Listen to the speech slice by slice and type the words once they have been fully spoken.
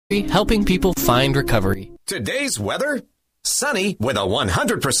helping people find recovery. Today's weather? Sunny with a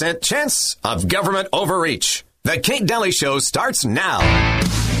 100% chance of government overreach. The Kate Daly Show starts now.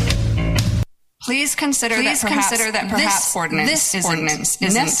 Please consider that perhaps this ordinance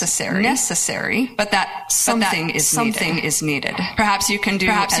isn't necessary, but that something is needed. Perhaps you can do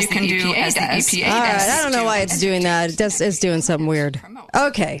as the EPA does. All right, I don't know why it's doing that. It's doing something weird.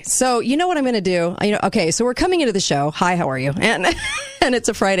 Okay, so you know what I'm going to do? Okay, so we're coming into the show. Hi, how are you? And it's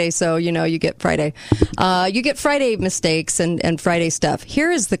a Friday, so you get Friday. You get Friday mistakes and Friday stuff.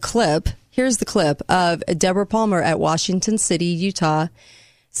 Here's the clip of Deborah Palmer at Washington City, Utah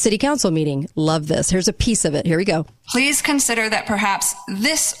City Council meeting. Love this. Here's a piece of it. Here we go. Please consider that perhaps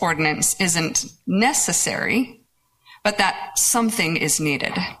this ordinance isn't necessary, but that something is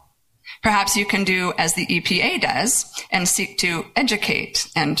needed. Perhaps you can do as the EPA does and seek to educate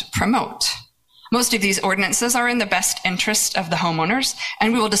and promote. Most of these ordinances are in the best interest of the homeowners,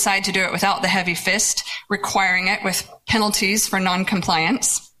 and we will decide to do it without the heavy fist, requiring it with penalties for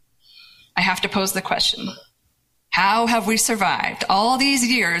noncompliance. I have to pose the question. How have we survived all these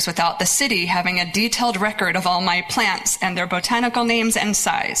years without the city having a detailed record of all my plants and their botanical names and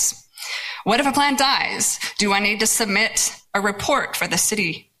size? What if a plant dies? Do I need to submit a report for the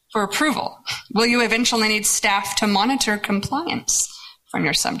city for approval? Will you eventually need staff to monitor compliance from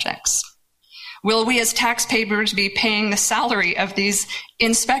your subjects? Will we as taxpayers be paying the salary of these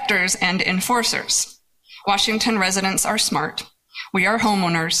inspectors and enforcers? Washington residents are smart. We are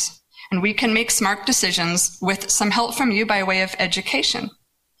homeowners. And we can make smart decisions with some help from you by way of education,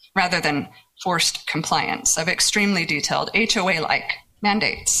 rather than forced compliance of extremely detailed HOA-like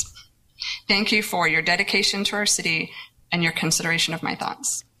mandates. Thank you for your dedication to our city and your consideration of my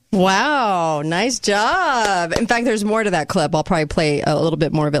thoughts. Wow, nice job. In fact, there's more to that clip. I'll probably play a little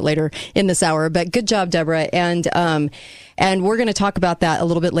bit more of it later in this hour, but good job, Deborah. And we're going to talk about that a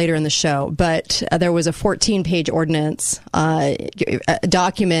little bit later in the show. But there was a 14-page ordinance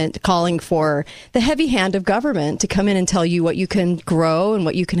document calling for the heavy hand of government to come in and tell you what you can grow and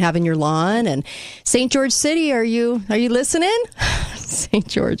what you can have in your lawn. And St. George City, are you listening? St.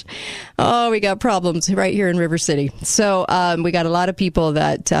 George. Oh, we got problems right here in River City. So we got a lot of people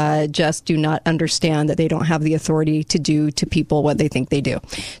that just do not understand that they don't have the authority to do to people what they think they do.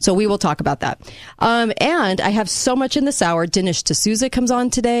 So we will talk about that. And I have so much in this hour. Dinesh D'Souza comes on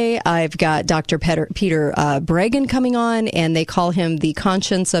today. I've got Dr. Peter Breggin coming on, and they call him the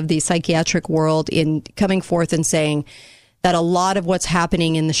conscience of the psychiatric world, in coming forth and saying that a lot of what's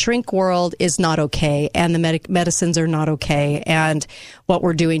happening in the shrink world is not okay, and the medicines are not okay, and what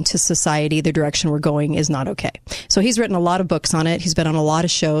we're doing to society, the direction we're going, is not okay. So he's written a lot of books on it. He's been on a lot of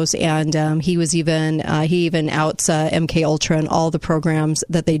shows, and he even outs MK Ultra and all the programs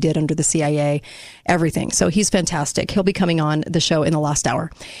that they did under the CIA, everything. So he's fantastic. He'll be coming on the show in the last hour.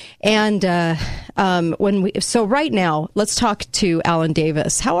 And so right now, let's talk to Alan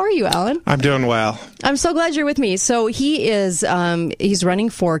Davis. How are you, Alan? I'm doing well. I'm so glad you're with me. So he's running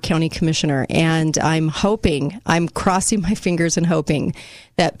for county commissioner, and I'm crossing my fingers and hoping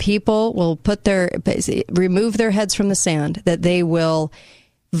that people will remove their heads from the sand, that they will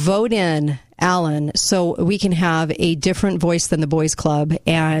vote in Alan so we can have a different voice than the Boys Club.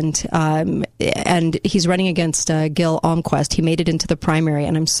 And he's running against Gil Almquist. He made it into the primary,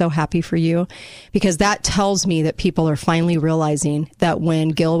 and I'm so happy for you, because that tells me that people are finally realizing that when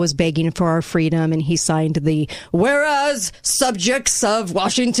Gil was begging for our freedom and he signed the "Whereas subjects of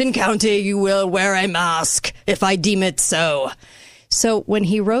Washington County, you will wear a mask if I deem it so." So when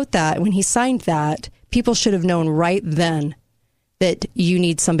he wrote that, when he signed that, people should have known right then that you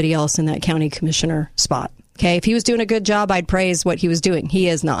need somebody else in that county commissioner spot. Okay, if he was doing a good job, I'd praise what he was doing. He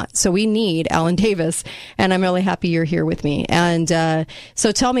is not. So we need Alan Davis, and I'm really happy you're here with me. And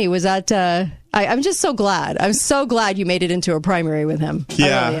so tell me, was that... I'm just so glad. I'm so glad you made it into a primary with him.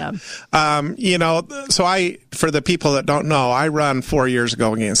 Yeah. I really am. So for the people that don't know, I run 4 years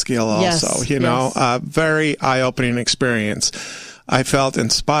ago against Gil also. Yes. Very eye-opening experience. I felt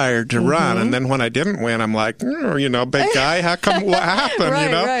inspired to run, and then when I didn't win, I'm like, big guy, how come, what happened,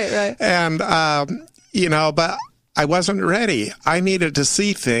 Right. And, but I wasn't ready. I needed to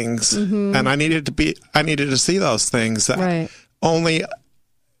see things, and I needed to see those things that only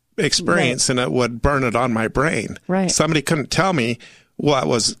experience and it would burn it on my brain. Right. Somebody couldn't tell me what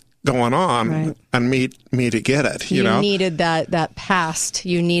was going on and me to get it, you know? Needed that past.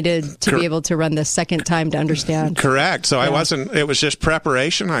 You needed to be able to run the second time to understand. Correct. So it was just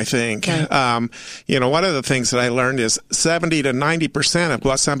preparation, I think. Right. One of the things that I learned is 70 to 90% of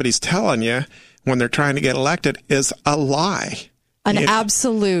what somebody's telling you when they're trying to get elected is a lie. An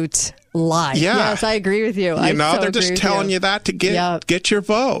absolute lie. Yeah. Yes, I agree with you. They're just telling you that to get your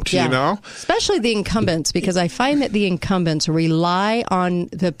vote, Especially the incumbents, because I find that the incumbents rely on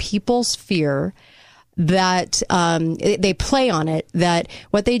the people's fear that they play on it, that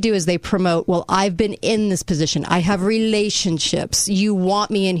what they do is they promote, well, I've been in this position. I have relationships. You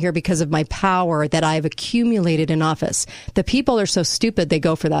want me in here because of my power that I've accumulated in office. The people are so stupid. They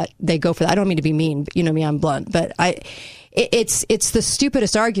go for that. I don't mean to be mean, but you know me, I'm blunt, but it's the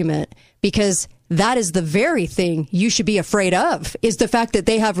stupidest argument, because that is the very thing you should be afraid of, is the fact that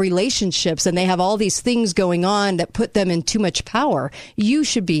they have relationships and they have all these things going on that put them in too much power. You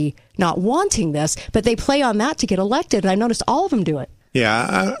should be not wanting this, but they play on that to get elected. And I noticed all of them do it.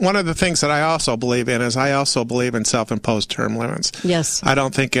 Yeah. One of the things that I also believe in is I also believe in self-imposed term limits. Yes. I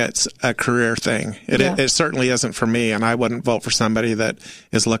don't think it's a career thing. It certainly isn't for me, and I wouldn't vote for somebody that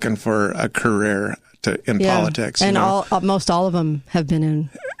is looking for a career in politics. And most all of them have been in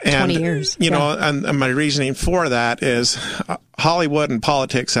 20 years. And my reasoning for that is Hollywood and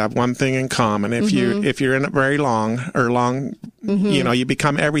politics have one thing in common. If you're in it very long, you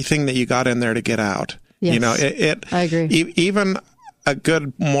become everything that you got in there to get out. Yes. I agree. Even a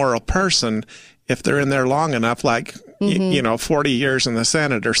good moral person, if they're in there long enough, like 40 years in the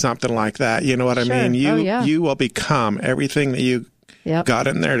Senate or something like that, you know what I mean? You will become everything that you got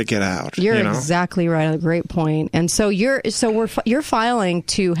in there to get out. You're exactly right. A great point. And so you're filing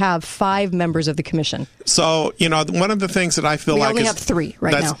to have 5 members of the commission. So, one of the things that I feel we like only have 3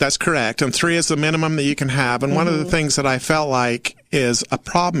 right now. That's correct. And 3 is the minimum that you can have. And one of the things that I felt like is a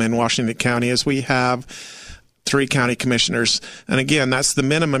problem in Washington County is we have 3 county commissioners. And again, that's the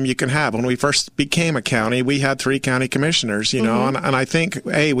minimum you can have. When we first became a county, we had 3 county commissioners, and I think,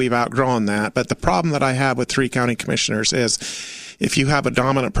 we've outgrown that. But the problem that I have with 3 county commissioners is if you have a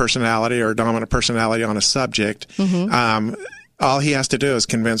dominant personality or a dominant personality on a subject, all he has to do is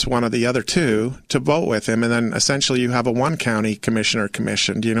convince one of the other 2 to vote with him. And then essentially you have a 1 county commissioner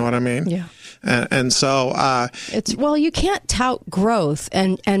commission. Do you know what I mean? Yeah. And so you can't tout growth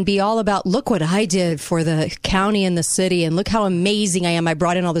and be all about, look what I did for the county and the city, and look how amazing I am. I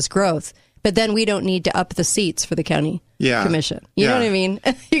brought in all this growth. But then we don't need to up the seats for the county commission. You know what I mean?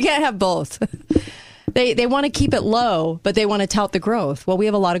 You can't have both. They want to keep it low, but they want to tout the growth. Well, we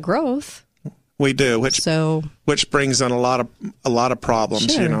have a lot of growth. We do, which brings in a lot of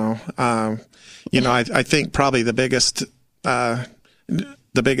problems. Sure. I think probably the biggest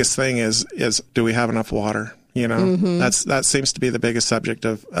thing is do we have enough water? That seems to be the biggest subject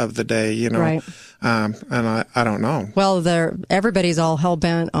of the day. Right. And I don't know. Well, everybody's all hell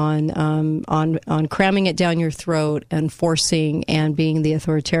bent on cramming it down your throat and forcing and being the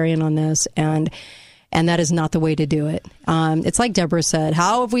authoritarian on this, and that is not the way to do it. It's like Deborah said,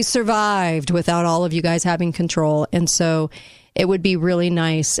 how have we survived without all of you guys having control? And so it would be really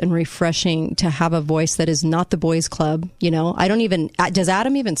nice and refreshing to have a voice that is not the boys club. Does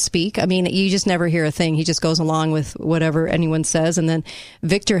Adam even speak? I mean, you just never hear a thing. He just goes along with whatever anyone says. And then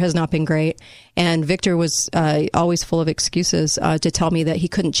Victor has not been great. And Victor was always full of excuses to tell me that he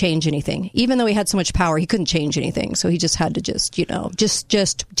couldn't change anything. Even though he had so much power, he couldn't change anything. So he just had to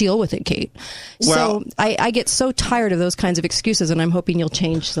just deal with it, Kate. Well, so I get so tired of those kinds of excuses, and I'm hoping you'll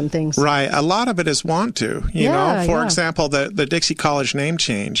change some things. Right. A lot of it is want to, For example, the Dixie College name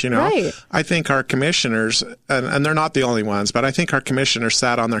change, Right. I think our commissioners, and they're not the only ones, but I think our commissioners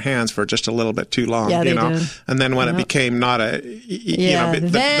sat on their hands for just a little bit too long, they did. And then when it became not a,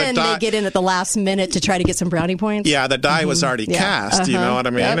 then they get in at the last minute to try to get some brownie points. Yeah, the die was already cast, you know what I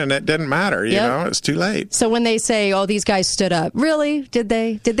mean? Yep. And it didn't matter, you know, it's too late. So when they say, oh, these guys stood up, really? Did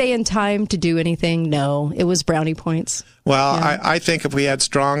they? Did they in time to do anything? No, it was brownie points. Well, I think if we had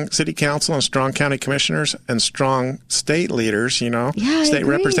strong city council and strong county commissioners and strong state leaders, state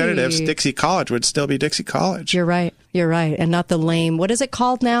representatives, Dixie College would still be Dixie College. You're right. You're right. And not the lame, what is it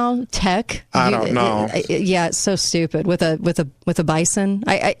called now? Tech? I don't know. Yeah, it's so stupid. With a bison?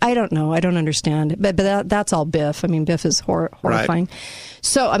 I don't know. I don't understand. But that's all Biff. I mean, Biff is horrifying. Right.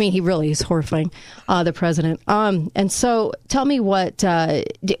 So, I mean, he really is horrifying, the president. And so tell me what do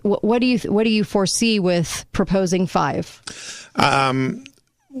you foresee with proposing 5?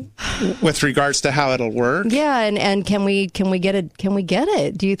 With regards to how it'll work, and can we get it? Can we get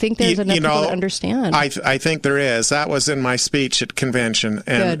it? Do you think there's enough people to understand? I think there is. That was in my speech at convention,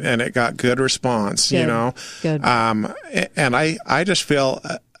 and it got good response. Good. And I just feel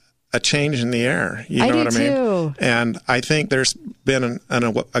a change in the air. You know what I mean? Too. And I think there's been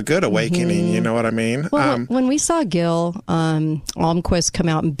a good awakening. Mm-hmm. You know what I mean? Well, when we saw Gil Almquist come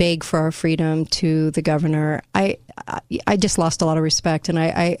out and beg for our freedom to the governor, I just lost a lot of respect, and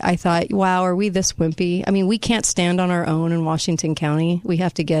I thought, wow, are we this wimpy? I mean, we can't stand on our own in Washington County. We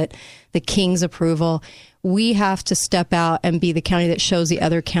have to get the king's approval. We have to step out and be the county that shows the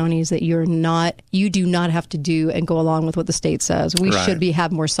other counties that you do not have to do and go along with what the state says. We should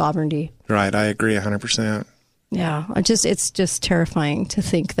have more sovereignty. Right. I agree 100%. Yeah. It's just terrifying to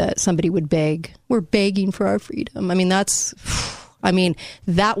think that somebody would beg. We're begging for our freedom. I mean,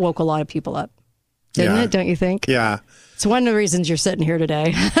 that woke a lot of people up. Didn't it? Don't you think? Yeah. It's one of the reasons you're sitting here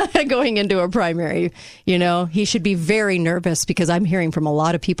today, going into a primary. He should be very nervous because I'm hearing from a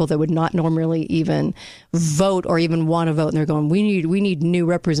lot of people that would not normally even vote or even want to vote. And they're going, we need new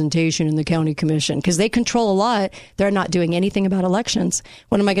representation in the county commission because they control a lot. They're not doing anything about elections.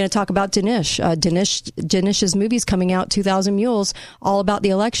 When am I going to talk about Dinesh? Dinesh's movie's coming out, 2,000 Mules, all about the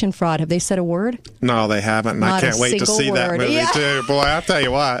election fraud. Have they said a word? No, they haven't. And I can't wait to see that movie too. Boy, I'll tell you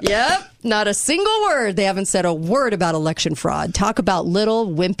what. Yep. Not a single word. They haven't said a word about election fraud. Talk about little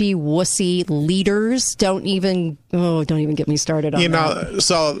wimpy wussy leaders. Don't even get me started on that.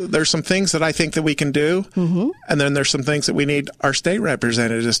 So there's some things that I think that we can do. Mm-hmm. And then there's some things that we need our state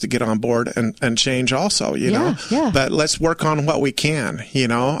representatives to get on board and change also, know. Yeah. But let's work on what we can,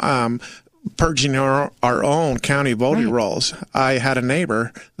 purging our own county voting rolls. I had a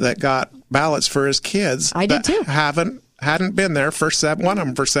neighbor that got ballots for his kids. I did too. Hadn't been there for one of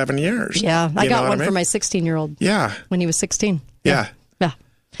them for 7 years. Yeah, I got one for my 16-year-old. Yeah, when he was 16. Yeah.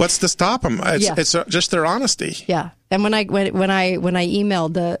 What's to stop them? It's just their honesty. Yeah, and when I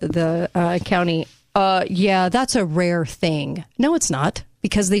emailed the county, that's a rare thing. No, it's not.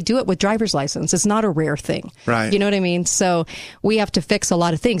 Because they do it with driver's license. It's not a rare thing. Right. You know what I mean? So we have to fix a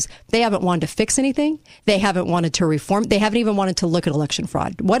lot of things. They haven't wanted to fix anything. They haven't wanted to reform. They haven't even wanted to look at election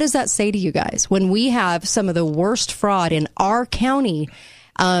fraud. What does that say to you guys? When we have some of the worst fraud in our county,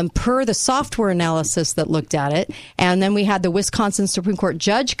 per the software analysis that looked at it, and then we had the Wisconsin Supreme Court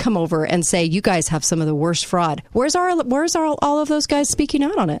judge come over and say, you guys have some of the worst fraud. Where's all of those guys speaking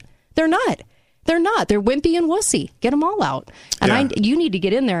out on it? They're not. They're not. They're wimpy and wussy. Get them all out. And you need to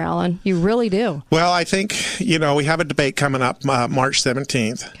get in there, Alan. You really do. Well, I think, we have a debate coming up March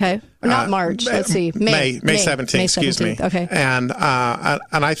 17th. Okay. Not March. Let's see. May 17th. Excuse me. Okay. And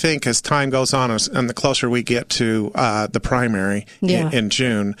I think as time goes on and the closer we get to the primary in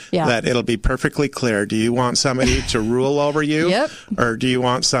June, that it'll be perfectly clear. Do you want somebody to rule over you? Yep. Or do you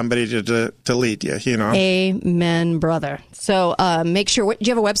want somebody to lead you, Amen, brother. So make sure. Do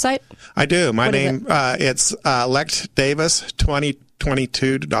you have a website? I do. My name, it's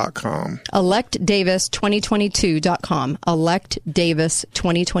electdavis2022.com. electdavis2022.com.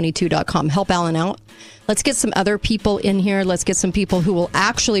 electdavis2022.com. Help Alan out. Let's get some other people in here. Let's get some people who will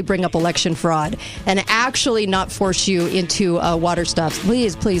actually bring up election fraud and actually not force you into water stuff.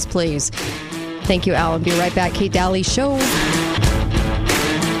 Please, please, please. Thank you, Alan. Be right back. Kate Daly Show.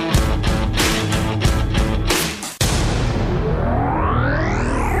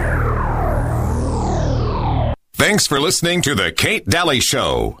 Thanks for listening to The Kate Daly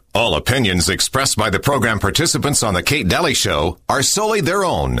Show. All opinions expressed by the program participants on The Kate Daly Show are solely their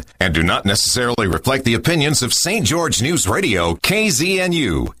own and do not necessarily reflect the opinions of St. George News Radio,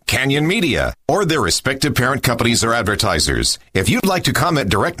 KZNU, Canyon Media, or their respective parent companies or advertisers. If you'd like to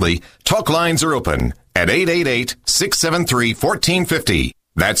comment directly, talk lines are open at 888-673-1450.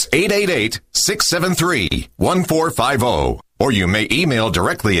 That's 888-673-1450. Or you may email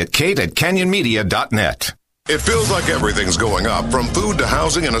directly at kate@canyonmedia.net. It feels like everything's going up, from food to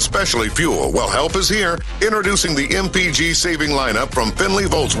housing and especially fuel. Well, help is here. Introducing the MPG saving lineup from Findlay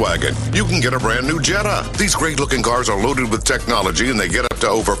Volkswagen. You can get a brand new Jetta. These great-looking cars are loaded with technology, and they get up to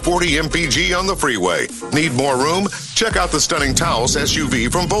over 40 MPG on the freeway. Need more room? Check out the stunning Taos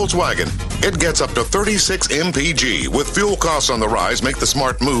SUV from Volkswagen. It gets up to 36 MPG. With fuel costs on the rise, make the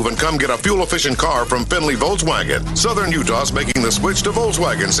smart move and come get a fuel-efficient car from Findlay Volkswagen. Southern Utah's making the switch to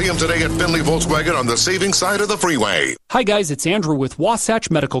Volkswagen. See them today at Findlay Volkswagen on the saving side of the freeway. Hi guys, it's Andrew with Wasatch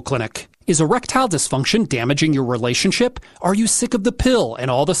Medical Clinic. Is erectile dysfunction damaging your relationship? Are you sick of the pill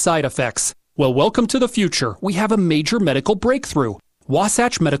and all the side effects? Well, welcome to the future. We have a major medical breakthrough.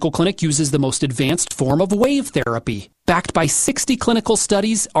 Wasatch Medical Clinic uses the most advanced form of wave therapy. Backed by 60 clinical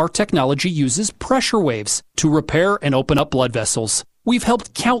studies, our technology uses pressure waves to repair and open up blood vessels. We've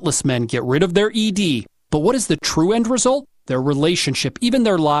helped countless men get rid of their ED. But what is the true end result? Their relationship, even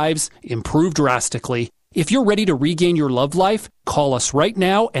their lives, improve drastically. If you're ready to regain your love life, call us right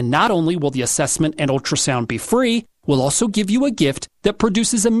now, and not only will the assessment and ultrasound be free, we'll also give you a gift that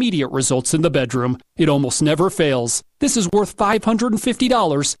produces immediate results in the bedroom. It almost never fails. This is worth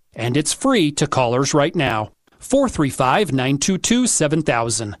 $550, and it's free to callers right now.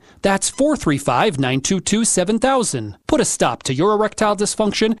 435-922-7000. That's 435-922-7000. Put a stop to your erectile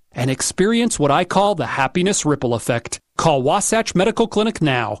dysfunction and experience what I call the happiness ripple effect. Call Wasatch Medical Clinic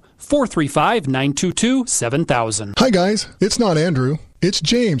now. 435-922-7000. Hi guys, it's not Andrew. It's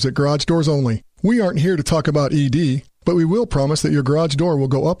James at Garage Doors Only. We aren't here to talk about ED, but we will promise that your garage door will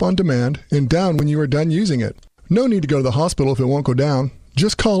go up on demand and down when you are done using it. No need to go to the hospital if it won't go down.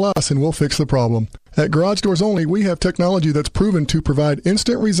 Just call us and we'll fix the problem. At Garage Doors Only, we have technology that's proven to provide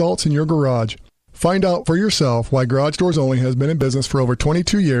instant results in your garage. Find out for yourself why Garage Doors Only has been in business for over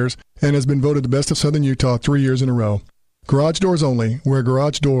 22 years and has been voted the best of Southern Utah 3 years in a row. Garage Doors Only, where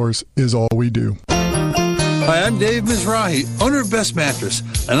garage doors is all we do. Hi, I'm Dave Mizrahi, owner of Best Mattress,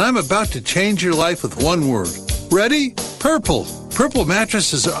 and I'm about to change your life with one word. Ready? Purple. Purple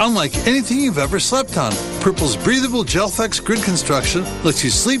mattresses are unlike anything you've ever slept on. Purple's breathable GelFlex grid construction lets you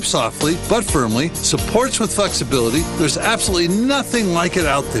sleep softly but firmly, supports with flexibility. There's absolutely nothing like it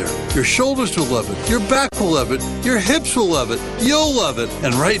out there. Your shoulders will love it. Your back will love it. Your hips will love it. You'll love it.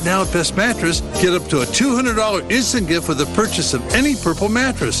 And right now at Best Mattress, get up to a $200 instant gift with the purchase of any Purple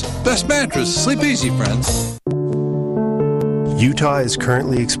mattress. Best Mattress. Sleep easy, friends. Utah is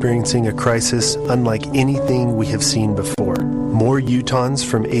currently experiencing a crisis unlike anything we have seen before. More Utahns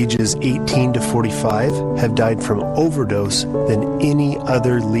from ages 18 to 45 have died from overdose than any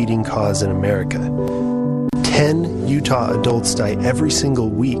other leading cause in America. 10 Utah adults die every single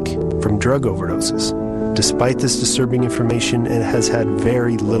week from drug overdoses. Despite this disturbing information, it has had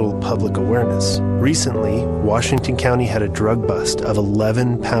very little public awareness. Recently, Washington County had a drug bust of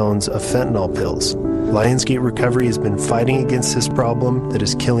 11 pounds of fentanyl pills. Lionsgate Recovery has been fighting against this problem that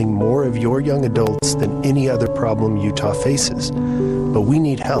is killing more of your young adults than any other problem Utah faces. But we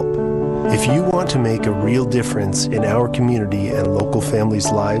need help. If you want to make a real difference in our community and local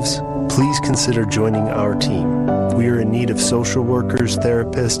families' lives, please consider joining our team. We are in need of social workers,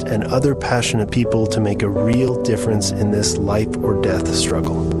 therapists, and other passionate people to make a real difference in this life or death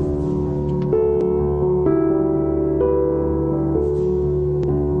struggle.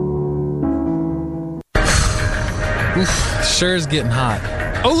 Oof, sure is getting hot.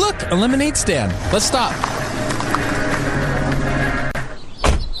 Oh, look, a lemonade stand. Let's stop.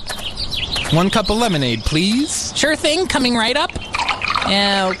 1 cup of lemonade, please. Sure thing, coming right up.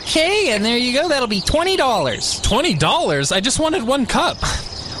 Okay, and there you go. That'll be $20. $20? I just wanted 1 cup.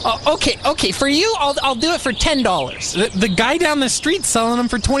 Okay. For you, I'll do it for $10. The guy down the street's selling them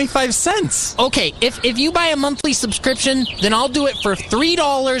for 25 cents. Okay, if you buy a monthly subscription, then I'll do it for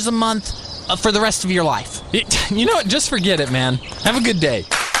 $3 a month for the rest of your life. You know what? Just forget it, man. Have a good day.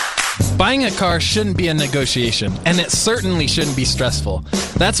 Buying a car shouldn't be a negotiation, and it certainly shouldn't be stressful.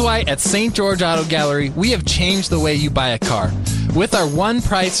 That's why at St. George Auto Gallery, we have changed the way you buy a car. With our one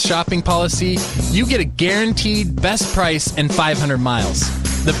price shopping policy, you get a guaranteed best price in 500 miles.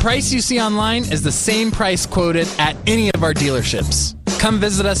 The price you see online is the same price quoted at any of our dealerships. Come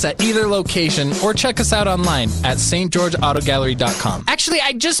visit us at either location or check us out online at stgeorgeautogallery.com. Actually,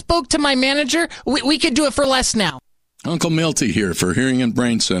 I just spoke to my manager. We could do it for less now. Uncle Milty here for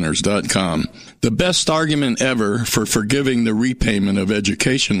hearingandbraincenters.com. The best argument ever for forgiving the repayment of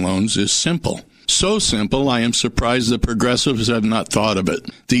education loans is simple. So simple, I am surprised the progressives have not thought of it.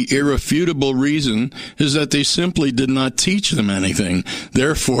 The irrefutable reason is that they simply did not teach them anything.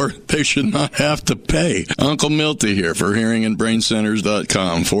 Therefore, they should not have to pay. Uncle Milty here for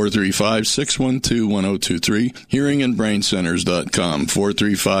hearingandbraincenters.com, 435-612-1023, hearingandbraincenters.com,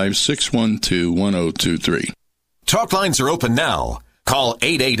 435-612-1023. Talk lines are open now. Call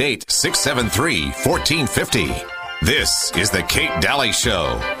 888-673-1450. This is the Kate Daly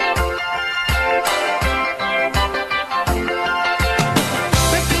Show.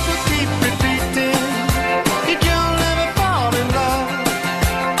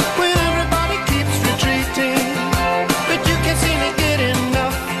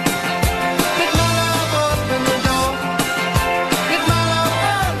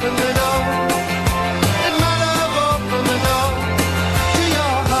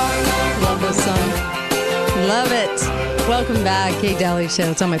 Welcome back, Kate Daly Show.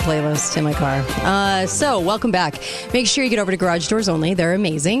 It's on my playlist in my car. So welcome back. Make sure you get over to Garage Doors Only. They're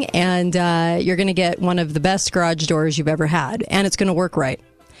amazing. And you're going to get one of the best garage doors you've ever had. And it's going to work right.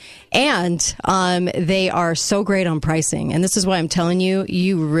 And they are so great on pricing. And this is why I'm telling you,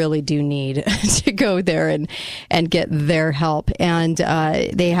 you really do need to go there and get their help. And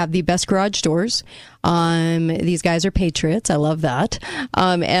they have the best garage doors. These guys are patriots. I love that.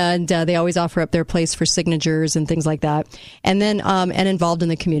 And they always offer up their place for signatures and things like that. And then and involved in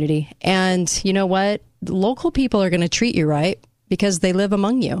the community. And you know what? Local people are going to treat you right because they live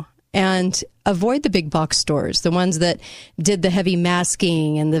among you. and avoid the big box stores, the ones that did the heavy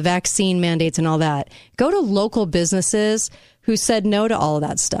masking and the vaccine mandates and all that. Go to local businesses who said no to all of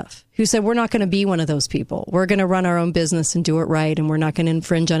that stuff, who said, we're not going to be one of those people. We're going to run our own business and do it right, and we're not going to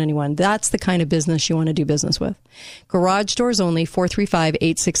infringe on anyone. That's the kind of business you want to do business with. Garage Doors Only,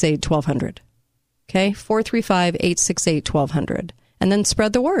 435-868-1200. Okay, 435-868-1200. And then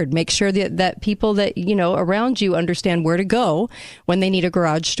spread the word. Make sure that people that, around you understand where to go when they need a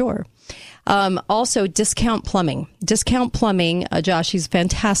garage door. Also, Discount Plumbing. Discount Plumbing, Josh, he's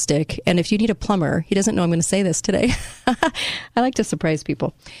fantastic. And if you need a plumber, he doesn't know I'm going to say this today. I like to surprise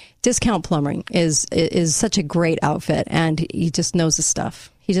people. Discount Plumbing is such a great outfit, and he just knows his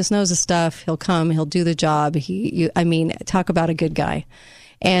stuff. He just knows his stuff. He'll come, he'll do the job. Talk about a good guy.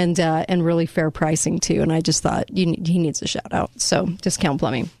 And really fair pricing too. And I just thought he needs a shout out. So Discount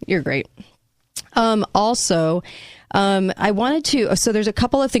Plumbing, you're great. I wanted to. So there's a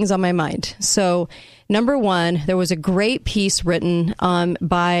couple of things on my mind. So number one, there was a great piece written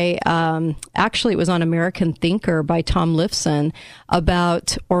by actually it was on American Thinker by Tom Lifson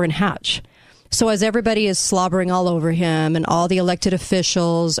about Orrin Hatch. So as everybody is slobbering all over him and all the elected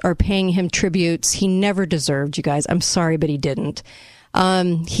officials are paying him tributes he never deserved, you guys. I'm sorry, but he didn't.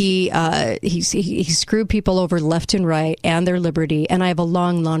 He screwed people over left and right and their liberty. And I have a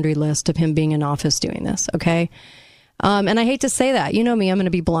long laundry list of him being in office doing this. Okay. And I hate to say that, you know me, I'm going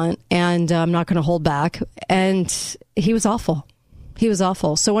to be blunt and I'm not going to hold back. And he was awful. He was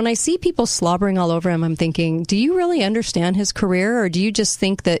awful. So when I see people slobbering all over him, I'm thinking, do you really understand his career, or do you just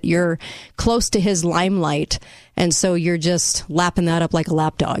think that you're close to his limelight? And so you're just lapping that up like a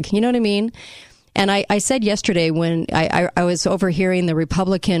lapdog. You know what I mean? And I said yesterday when I was overhearing the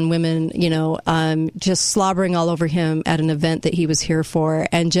Republican women, just slobbering all over him at an event that he was here for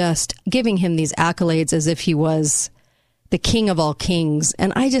and just giving him these accolades as if he was the king of all kings.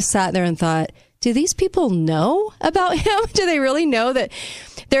 And I just sat there and thought, do these people know about him? Do they really know that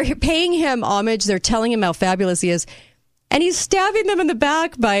they're paying him homage? They're telling him how fabulous he is. And he's stabbing them in the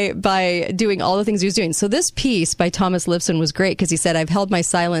back by doing all the things he was doing. So this piece by Thomas Lifson was great because he said, I've held my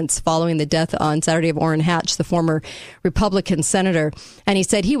silence following the death on Saturday of Orrin Hatch, the former Republican senator. And he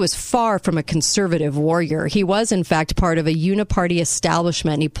said he was far from a conservative warrior. He was, in fact, part of a uniparty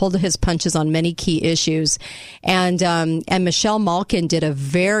establishment. He pulled his punches on many key issues. And Michelle Malkin did a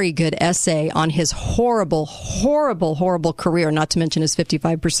very good essay on his horrible, horrible, horrible career, not to mention his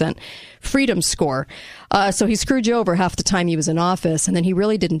 55% freedom score. So he screwed you over half the time he was in office, and then he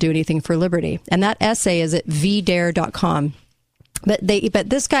really didn't do anything for liberty. And that essay is at vdare.com. But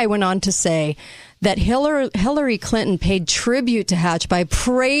this guy went on to say that Hillary Clinton paid tribute to Hatch by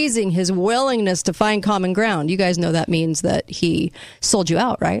praising his willingness to find common ground. You guys know that means that he sold you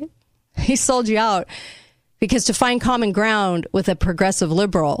out, right? He sold you out because to find common ground with a progressive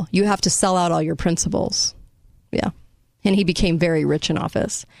liberal, you have to sell out all your principles. Yeah. And he became very rich in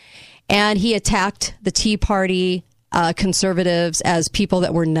office. And he attacked the Tea Party conservatives as people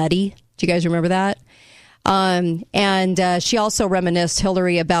that were nutty. Do you guys remember that? And she also reminisced,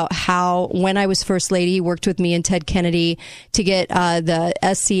 Hillary, about how when I was First Lady, he worked with me and Ted Kennedy to get the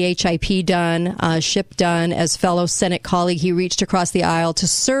SCHIP done, SHIP done. As fellow Senate colleague, he reached across the aisle to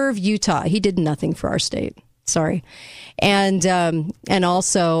serve Utah. He did nothing for our state. Sorry. And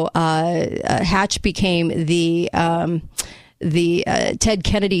also Hatch became the Ted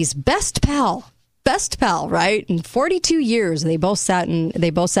Kennedy's best pal, right? In 42 years, they both sat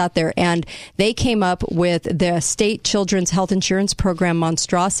there, and they came up with the state children's health insurance program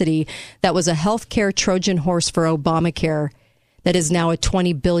monstrosity that was a healthcare Trojan horse for Obamacare that is now a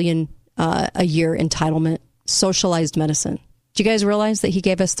 $20 billion a year entitlement, socialized medicine. Do you guys realize that he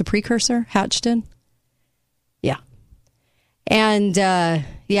gave us the precursor, Hatch did? Yeah. And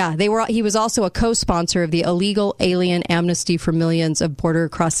he was also a co-sponsor of the illegal alien amnesty for millions of border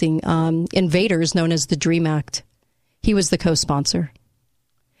crossing invaders known as the DREAM Act. He was the co-sponsor.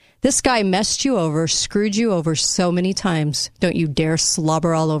 This guy messed you over, screwed you over so many times. Don't you dare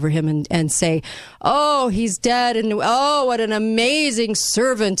slobber all over him and say, oh, he's dead, and oh, what an amazing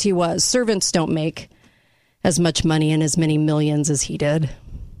servant he was. Servants don't make as much money and as many millions as he did.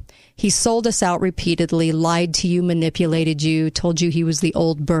 He sold us out repeatedly, lied to you, manipulated you, told you he was the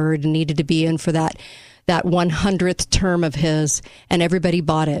old bird and needed to be in for that 100th term of his, and everybody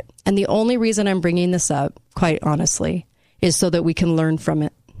bought it. And the only reason I'm bringing this up, quite honestly, is so that we can learn from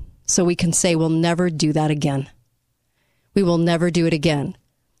it. So we can say we'll never do that again. We will never do it again.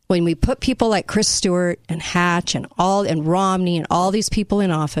 When we put people like Chris Stewart and Hatch and Romney and all these people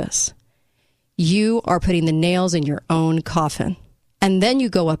in office, you are putting the nails in your own coffin. And then you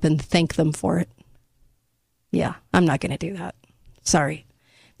go up and thank them for it. Yeah, I'm not going to do that. Sorry.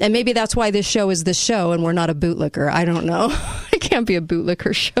 And maybe that's why this show is this show and we're not a bootlicker. I don't know. It can't be a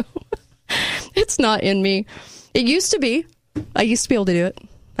bootlicker show. It's not in me. It used to be. I used to be able to do it.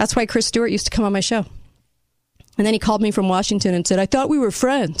 That's why Chris Stewart used to come on my show. And then he called me from Washington and said, I thought we were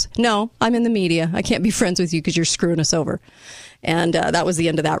friends. No, I'm in the media. I can't be friends with you because you're screwing us over. And that was the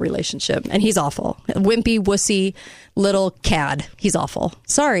end of that relationship. And he's awful. Wimpy, wussy, little cad. He's awful.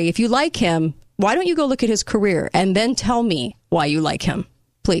 Sorry, if you like him, why don't you go look at his career and then tell me why you like him,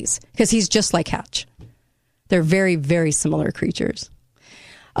 please? Because he's just like Hatch. They're very, very similar creatures.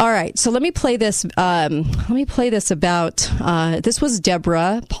 All right, so let me play this. About this was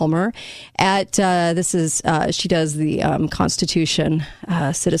Deborah Palmer at she does the Constitution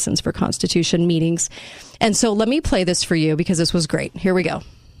Citizens for Constitution meetings, and so let me play this for you because this was great. Here we go.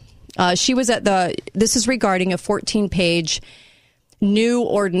 She was at this is regarding a 14-page new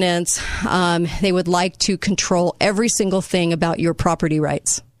ordinance. They would like to control every single thing about your property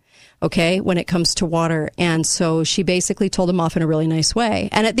rights. Okay, when it comes to water. And so she basically told him off in a really nice way.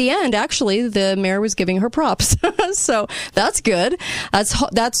 And at the end, actually, the mayor was giving her props. So that's good.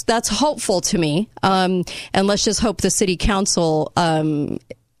 That's hopeful to me. And let's just hope the city council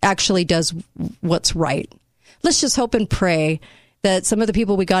actually does what's right. Let's just hope and pray that some of the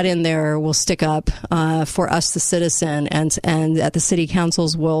people we got in there will stick up for us, the citizen, and that the city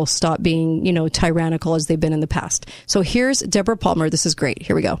councils will stop being, tyrannical as they've been in the past. So here's Deborah Palmer. This is great.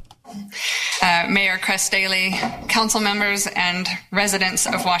 Here we go. Mayor Crest Daly, council members, and residents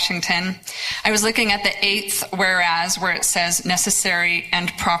of Washington. I was looking at the 8th whereas where it says necessary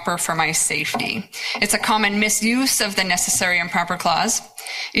and proper for my safety. It's a common misuse of the necessary and proper clause.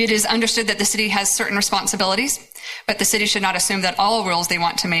 It is understood that the city has certain responsibilities, but the city should not assume that all rules they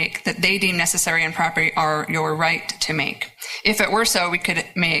want to make that they deem necessary and proper are your right to make. If it were so, you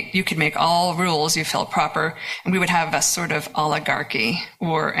could make all rules you feel proper, and we would have a sort of oligarchy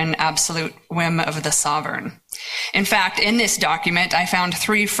or an absolute whim of the sovereign. In fact, in this document, I found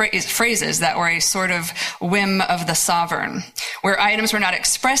 3 phrases that were a sort of whim of the sovereign, where items were not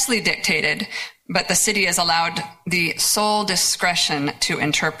expressly dictated, but the city is allowed the sole discretion to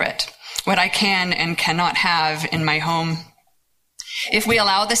interpret what I can and cannot have in my home. If we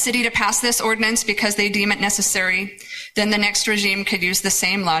allow the city to pass this ordinance because they deem it necessary, then the next regime could use the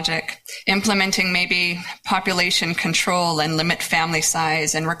same logic, implementing maybe population control and limit family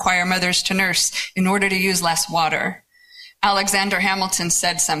size and require mothers to nurse in order to use less water. Alexander Hamilton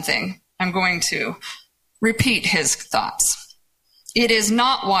said something. I'm going to repeat his thoughts. It is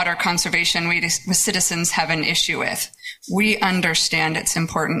not water conservation we citizens have an issue with. We understand it's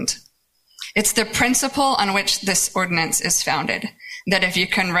important. It's the principle on which this ordinance is founded, that if you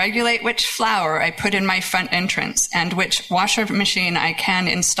can regulate which flower I put in my front entrance and which washer machine I can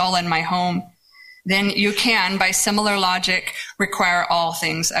install in my home, then you can, by similar logic, require all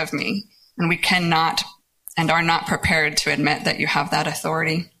things of me. And we cannot and are not prepared to admit that you have that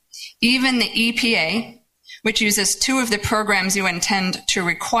authority. Even the EPA, which uses 2 of the programs you intend to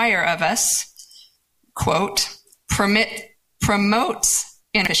require of us, quote, promotes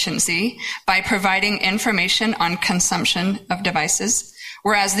inefficiency by providing information on consumption of devices,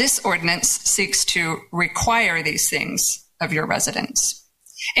 whereas this ordinance seeks to require these things of your residents.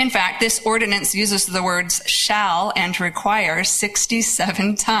 In fact, this ordinance uses the words shall and require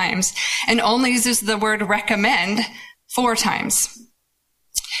 67 times and only uses the word recommend 4 times.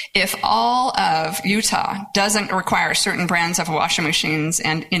 If all of Utah doesn't require certain brands of washing machines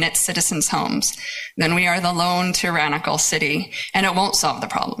and in its citizens' homes, then we are the lone tyrannical city, and it won't solve the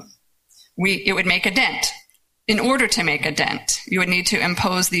problem. It would make a dent. In order to make a dent, you would need to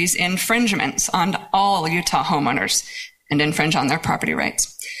impose these infringements on all Utah homeowners and infringe on their property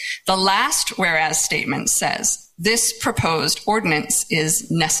rights. The last whereas statement says, this proposed ordinance is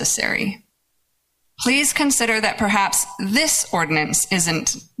necessary. Please consider that perhaps this ordinance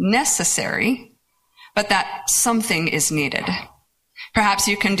isn't necessary, but that something is needed. Perhaps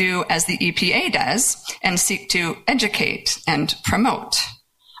you can do as the EPA does and seek to educate and promote.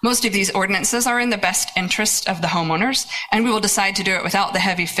 Most of these ordinances are in the best interest of the homeowners, and we will decide to do it without the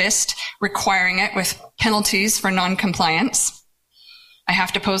heavy fist, requiring it with penalties for non-compliance. I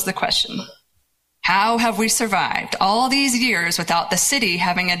have to pose the question. How have we survived all these years without the city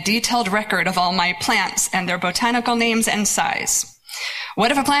having a detailed record of all my plants and their botanical names and size?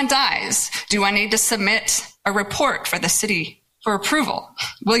 What if a plant dies? Do I need to submit a report for the city for approval?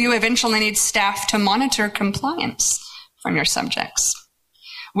 Will you eventually need staff to monitor compliance from your subjects?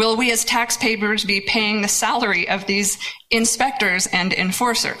 Will we as taxpayers be paying the salary of these inspectors and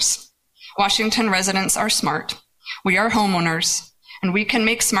enforcers? Washington residents are smart. We are homeowners. And we can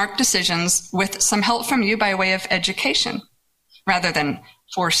make smart decisions with some help from you by way of education, rather than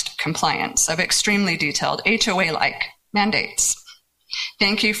forced compliance of extremely detailed HOA-like mandates.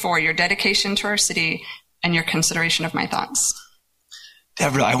 Thank you for your dedication to our city and your consideration of my thoughts.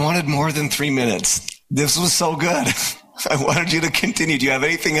 Deborah, I wanted more than 3 minutes. This was so good. I wanted you to continue. Do you have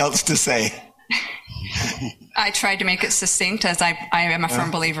anything else to say? I tried to make it succinct, as I am a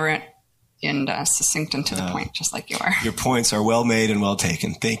firm believer in succinct and to the point, just like you are. Your points are well made and well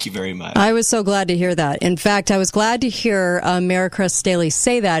taken. Thank you very much. I was so glad to hear that. In fact, I was glad to hear Mayor Cress Staley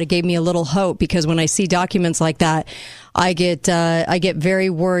say that. It gave me a little hope, because when I see documents like that, I get very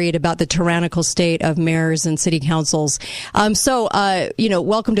worried about the tyrannical state of mayors and city councils.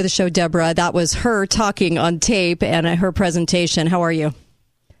 Welcome to the show, Deborah. That was her talking on tape and her presentation. How are you?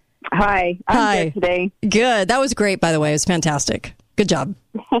 Hi. I'm good today. Good. That was great, by the way. It was fantastic. Good job.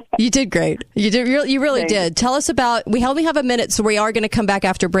 You did great. You really did. Tell us about, we only have a minute, so we are going to come back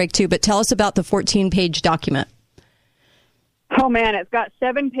after break too, but tell us about the 14-page document. Oh man, it's got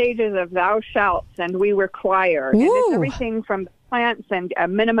 7 pages of thou shalts, and we require. And it's everything from plants and a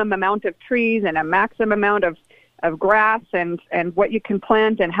minimum amount of trees and a maximum amount of grass and what you can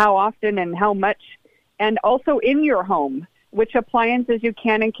plant and how often and how much. And also in your home, which appliances you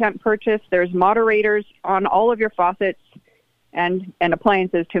can and can't purchase. There's moderators on all of your faucets and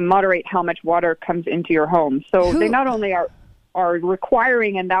appliances to moderate how much water comes into your home. So they not only are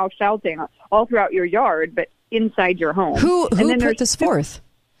requiring and thou shalting all throughout your yard, but inside your home. Who put this forth?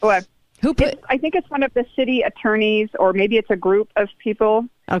 I think it's one of the city attorneys, or maybe it's a group of people.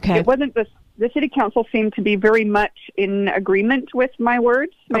 Okay. It wasn't the city council seemed to be very much in agreement with my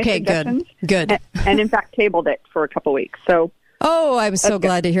words, my suggestions. Good. And in fact tabled it for a couple weeks. So. Oh, I'm so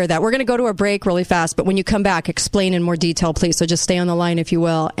glad to hear that. We're going to go to a break really fast, but when you come back, explain in more detail, please. So just stay on the line, if you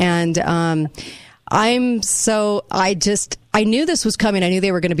will. And I knew this was coming. I knew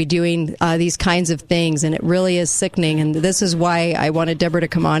they were going to be doing these kinds of things, and it really is sickening. And this is why I wanted Deborah to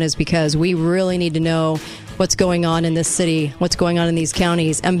come on, is because we really need to know what's going on in this city, what's going on in these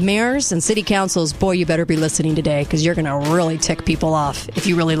counties. And mayors and city councils, boy, you better be listening today, because you're going to really tick people off if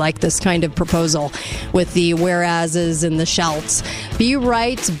you really like this kind of proposal with the whereases and the shalts. Be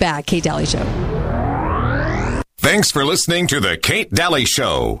right back. Kate Daly Show. Thanks for listening to The Kate Daly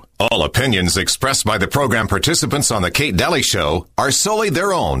Show. All opinions expressed by the program participants on The Kate Daly Show are solely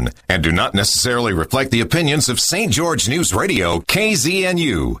their own and do not necessarily reflect the opinions of St. George News Radio,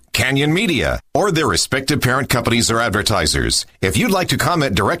 KZNU, Canyon Media, or their respective parent companies or advertisers. If you'd like to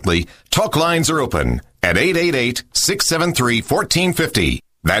comment directly, talk lines are open at 888-673-1450.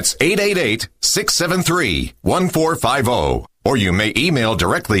 That's 888-673-1450. Or you may email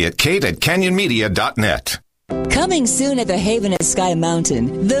directly at kate@canyonmedia.net. Coming soon at the Haven at Sky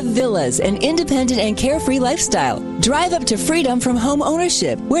Mountain, The Villas, an independent and carefree lifestyle. Drive up to freedom from home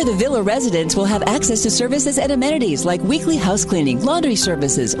ownership, where the villa residents will have access to services and amenities like weekly house cleaning, laundry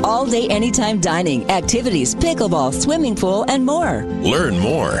services, all-day anytime dining, activities, pickleball, swimming pool, and more. Learn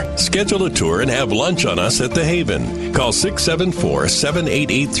more. Schedule a tour and have lunch on us at the Haven. Call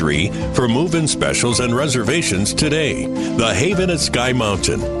 674-7883 for move-in specials and reservations today. The Haven at Sky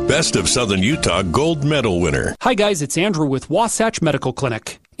Mountain. Best of Southern Utah gold medal winner. Hi guys, it's Andrew with Wasatch Medical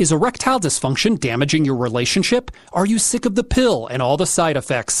Clinic. Is erectile dysfunction damaging your relationship? Are you sick of the pill and all the side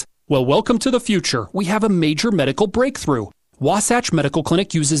effects? Well, welcome to the future. We have a major medical breakthrough. Wasatch Medical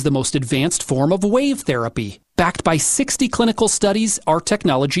Clinic uses the most advanced form of wave therapy. Backed by 60 clinical studies, our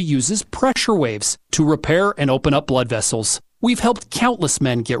technology uses pressure waves to repair and open up blood vessels. We've helped countless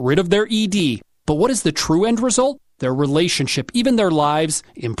men get rid of their ED. But what is the true end result? Their relationship, even their lives,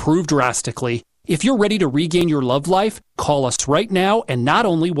 improve drastically. If you're ready to regain your love life, call us right now, and not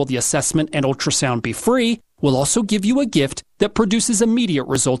only will the assessment and ultrasound be free, we'll also give you a gift that produces immediate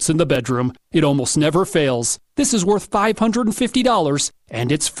results in the bedroom. It almost never fails. This is worth $550,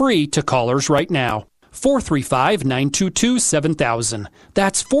 and it's free to callers right now. 435-922-7000.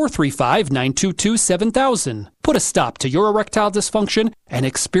 That's 435-922-7000. Put a stop to your erectile dysfunction and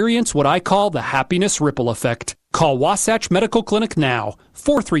experience what I call the happiness ripple effect. Call Wasatch Medical Clinic now.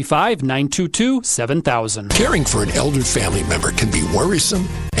 435-922-7000. Caring for an elder family member can be worrisome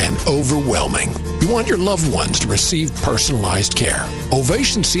and overwhelming. You want your loved ones to receive personalized care.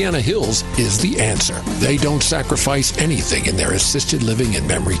 Ovation Sienna Hills is the answer. They don't sacrifice anything in their assisted living and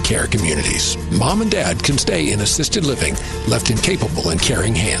memory care communities. Mom and Dad can stay in assisted living, left in capable and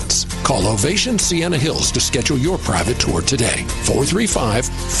caring hands. Call Ovation Sienna Hills to schedule your private tour today.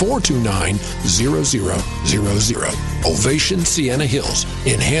 435-429-0000. Ovation Sienna Hills,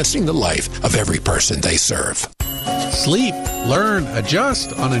 enhancing the life of every person they serve. Sleep, learn,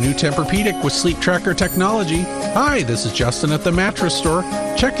 adjust on a new Tempur-Pedic with Sleep Tracker technology. Hi, this is Justin at the Mattress Store,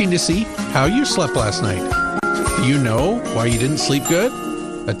 checking to see how you slept last night. Do you know why you didn't sleep good?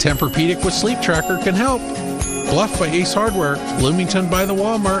 A Tempur-Pedic with Sleep Tracker can help. Bluff by Ace Hardware, Bloomington by the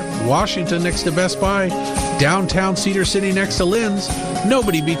Walmart, Washington next to Best Buy, downtown Cedar City next to Lynn's.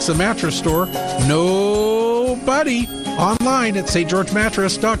 Nobody beats the mattress store. Nobody. Online at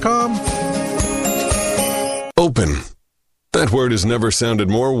stgeorgemattress.com. Open. That word has never sounded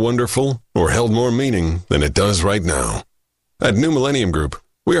more wonderful or held more meaning than it does right now. At New Millennium Group,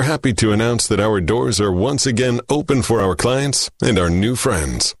 we are happy to announce that our doors are once again open for our clients and our new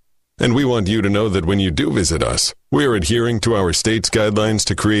friends. And we want you to know that when you do visit us, we are adhering to our state's guidelines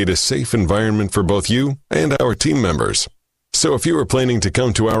to create a safe environment for both you and our team members. So if you are planning to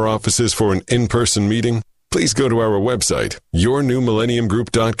come to our offices for an in-person meeting, please go to our website,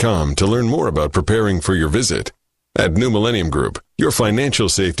 yournewmillenniumgroup.com, to learn more about preparing for your visit. At New Millennium Group, your financial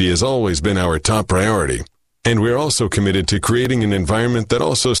safety has always been our top priority. And we're also committed to creating an environment that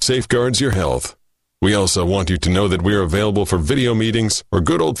also safeguards your health. We also want you to know that we're available for video meetings or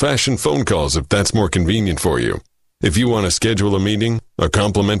good old-fashioned phone calls if that's more convenient for you. If you want to schedule a meeting, a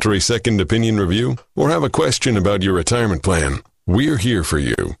complimentary second opinion review, or have a question about your retirement plan, we're here for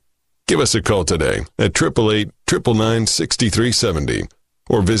you. Give us a call today at 888-999-6370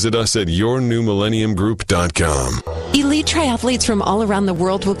 or visit us at yournewmillenniumgroup.com. Elite triathletes from all around the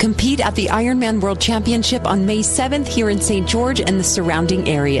world will compete at the Ironman World Championship on May 7th here in St. George and the surrounding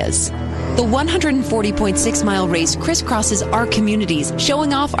areas. The 140.6-mile race crisscrosses our communities,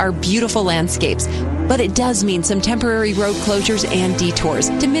 showing off our beautiful landscapes. But it does mean some temporary road closures and detours.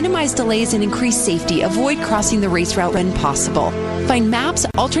 To minimize delays and increase safety, avoid crossing the race route when possible. Find maps,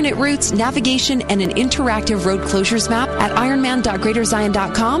 alternate routes, navigation, and an interactive road closures map at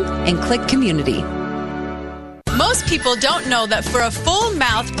ironman.greaterzion.com and click Community. Most people don't know that for a full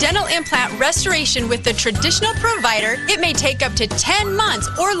mouth dental implant restoration with the traditional provider, it may take up to 10 months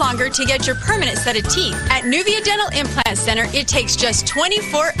or longer to get your permanent set of teeth. At Nuvia Dental Implant Center, it takes just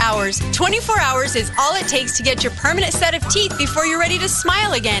 24 hours. 24 hours is all it takes to get your permanent set of teeth before you're ready to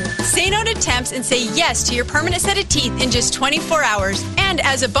smile again. Say no to temps and say yes to your permanent set of teeth in just 24 hours. And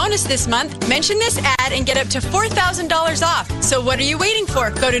as a bonus this month, mention this ad and get up to $4,000 off. So what are you waiting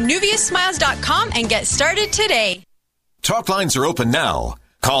for? Go to nuviasmiles.com and get started today. Talk lines are open now.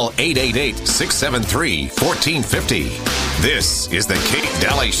 Call 888-673-1450. This is the Kate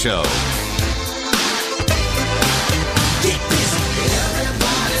Daly Show.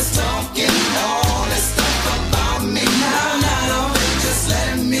 Everybody's talking all this stuff about me now. Just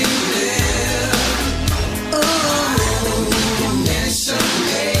let me live. Ooh, nation,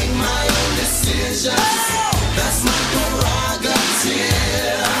 make my own decisions. That's my prerogative.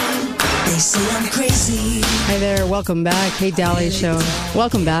 They say I'm crazy. Hi there, welcome back. Kate Daly Show.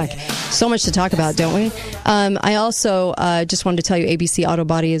 Welcome back. So much to talk about, don't we? I also just wanted to tell you ABC Auto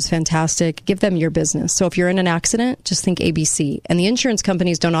Body is fantastic. Give them your business. So if you're in an accident, just think ABC. And the insurance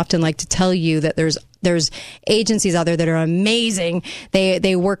companies don't often like to tell you that there's agencies out there that are amazing.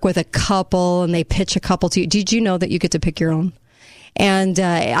 They work with a couple and they pitch a couple to you. Did you know that you get to pick your own? And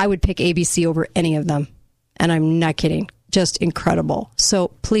I would pick ABC over any of them. And I'm not kidding. Just incredible.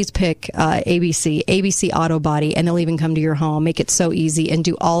 So please pick ABC Auto Body, and they'll even come to your home, make it so easy, and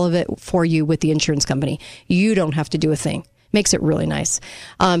do all of it for you with the insurance company. You don't have to do a thing. Makes it really nice.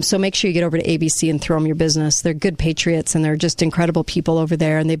 So make sure you get over to ABC and throw them your business. They're good patriots, and they're just incredible people over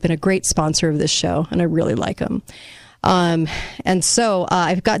there, and they've been a great sponsor of this show, and I really like them. And so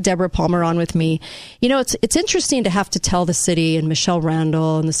I've got Deborah Palmer on with me. You know, it's interesting to have to tell the city and Michelle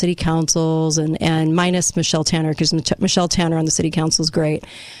Randall and the city councils and minus Michelle Tanner, because Michelle Tanner on the city council is great.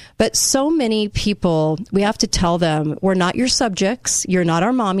 But so many people, we have to tell them, we're not your subjects. You're not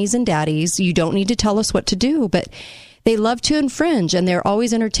our mommies and daddies. You don't need to tell us what to do. But they love to infringe, and they're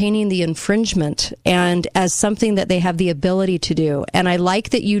always entertaining the infringement and as something that they have the ability to do. And I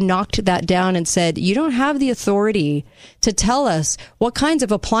like that you knocked that down and said, you don't have the authority to tell us what kinds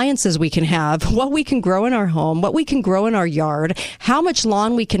of appliances we can have, what we can grow in our home, what we can grow in our yard, how much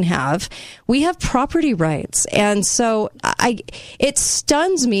lawn we can have. We have property rights. And so it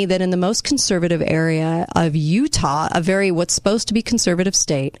stuns me that in the most conservative area of Utah, what's supposed to be conservative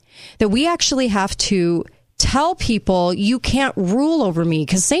state, that we actually have to tell people you can't rule over me,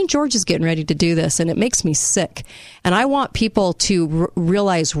 because St. George is getting ready to do this, and it makes me sick. And I want people to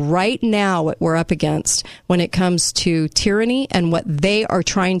realize right now what we're up against when it comes to tyranny and what they are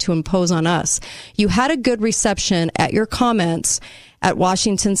trying to impose on us. You had a good reception at your comments at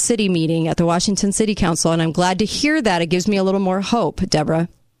Washington City meeting, at the Washington City Council, and I'm glad to hear that. It gives me a little more hope, Deborah.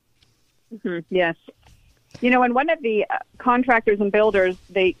 Mm-hmm. Yes. You know, and one of the contractors and builders,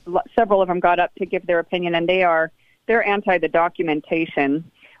 several of them got up to give their opinion, and they're anti the documentation.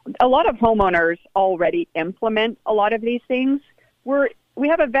 A lot of homeowners already implement a lot of these things. We're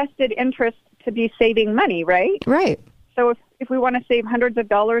a vested interest to be saving money, right? Right. So if we want to save hundreds of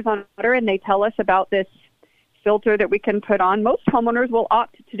dollars on water and they tell us about this filter that we can put on, most homeowners will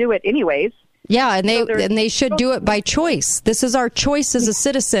opt to do it anyways. Yeah, and they should do it by choice. This is our choice as a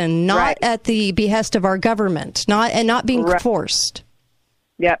citizen, not at the behest of our government, not being forced.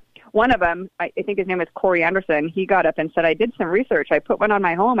 Yeah. One of them, I think his name is Corey Anderson, he got up and said, I did some research. I put one on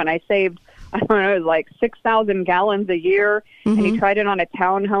my home and I saved, I don't know, it was like 6,000 gallons a year. And he tried it on a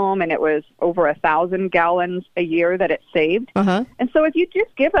townhome and it was over 1,000 gallons a year that it saved. And so if you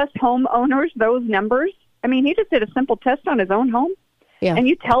just give us homeowners those numbers, I mean, he just did a simple test on his own home. Yeah. And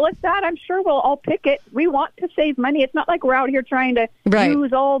you tell us that, I'm sure we'll all pick it. We want to save money. It's not like we're out here trying to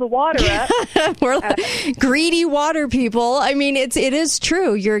use all the water up. We're greedy water people. I mean, it is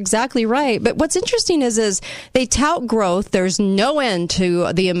true. You're exactly right. But what's interesting is they tout growth. There's no end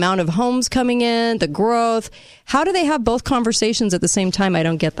to the amount of homes coming in, the growth. How do they have both conversations at the same time? I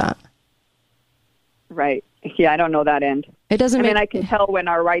don't get that. Right. Yeah, I don't know that end. It doesn't. I mean, I can tell when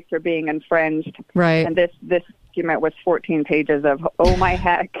our rights are being infringed. Right. And this document was 14 pages of oh my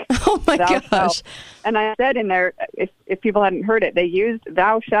heck. Oh my gosh. Shalt. And I said in there, if people hadn't heard it, they used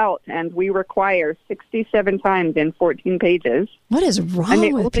thou shalt and we require 67 times in 14 pages. What is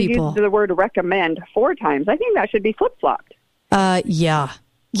wrong with people? Used the word recommend 4 times. I think that should be flip-flopped.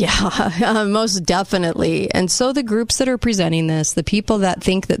 Yeah, most definitely. And so the groups that are presenting this, the people that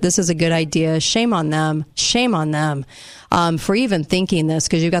think that this is a good idea, shame on them for even thinking this,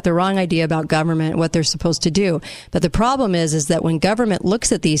 because you've got the wrong idea about government, what they're supposed to do. But the problem is that when government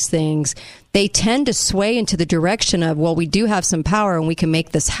looks at these things, they tend to sway into the direction of, well, we do have some power and we can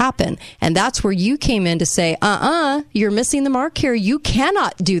make this happen. And that's where you came in to say, you're missing the mark here. You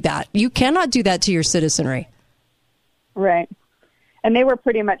cannot do that. You cannot do that to your citizenry. Right. And they were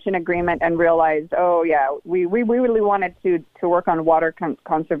pretty much in agreement and realized, oh, yeah, we really wanted to work on water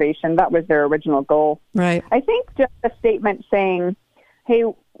conservation. That was their original goal. Right. I think just a statement saying, hey,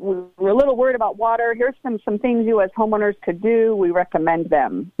 we're a little worried about water. Here's some things you as homeowners could do. We recommend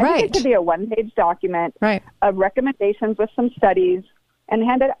them. I think it could be a one-page document of recommendations with some studies and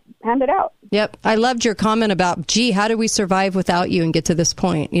hand it out. Yep. I loved your comment about, gee, how do we survive without you and get to this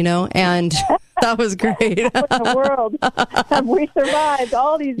point, and that was great. What in the world have we survived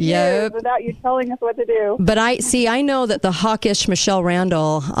all these years without you telling us what to do? But I know that the hawkish Michelle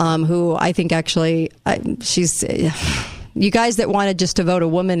Randall, who I think actually, she's... You guys that wanted just to vote a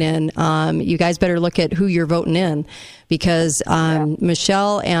woman in, you guys better look at who you're voting in, because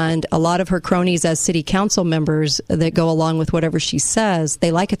Michelle and a lot of her cronies as city council members that go along with whatever she says,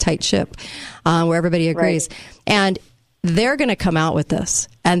 they like a tight ship where everybody agrees. Right. And they're going to come out with this,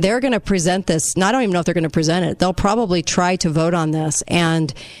 and they're going to present this. I don't even know if they're going to present it. They'll probably try to vote on this,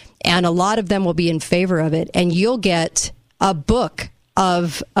 and a lot of them will be in favor of it. And you'll get a book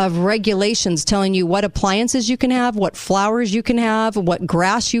of regulations telling you what appliances you can have, what flowers you can have, what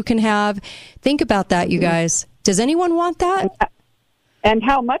grass you can have. Think about that, you guys. Does anyone want that? And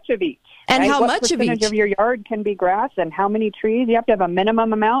how much of each? And how what much of each? Percentage of your yard can be grass, and how many trees? You have to have a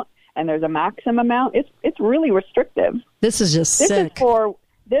minimum amount, and there's a maximum amount. It's really restrictive. This is just sick. This is for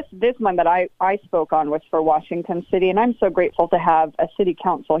this one that I spoke on was for Washington City, and I'm so grateful to have a city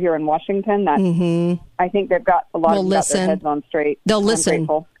council here in Washington that I think they've got a lot of their heads on straight. They'll listen.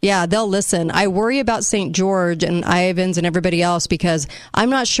 Yeah, they'll listen. I worry about St. George and Ivans and everybody else because I'm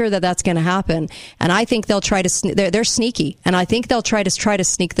not sure that that's going to happen. And I think they'll try to, they're sneaky. And I think they'll try to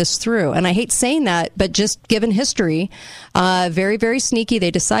sneak this through. And I hate saying that, but just given history, very, very sneaky.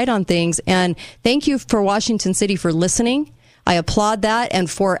 They decide on things. And thank you for Washington City for listening. I applaud that, and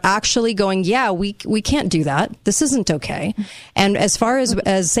for actually going, yeah, we can't do that. This isn't okay. And as far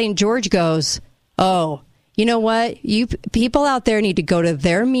as St. George goes, oh, you know what? You people out there need to go to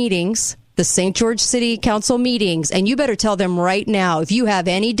their meetings, the St. George City Council meetings, and you better tell them right now if you have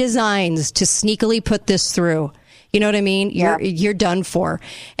any designs to sneakily put this through. You know what I mean? Yeah. You're done for.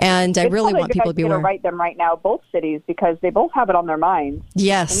 And I really want people to be aware. To write them right now, both cities, because they both have it on their minds.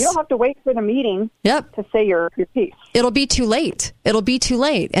 Yes. And you don't have to wait for the meeting to say your piece. It'll be too late.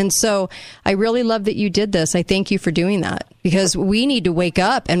 And so I really love that you did this. I thank you for doing that, because we need to wake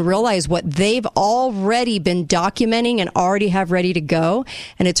up and realize what they've already been documenting and already have ready to go.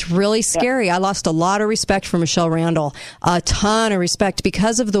 And it's really scary. I lost a lot of respect for Michelle Randall, a ton of respect,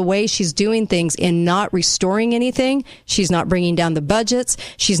 because of the way she's doing things in not restoring anything. She's not bringing down the budgets.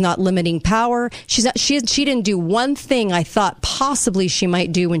 She's not limiting power. She didn't do one thing I thought possibly she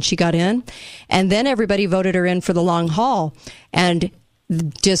might do when she got in. And then everybody voted her in for the long haul. And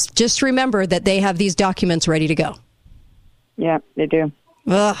just remember that they have these documents ready to go. Yeah, they do.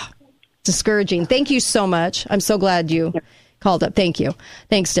 Ugh, discouraging. Thank you so much. I'm so glad you Called up. Thank you.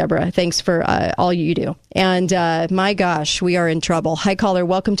 Thanks, Deborah. Thanks for all you do. And my gosh, we are in trouble. Hi, caller.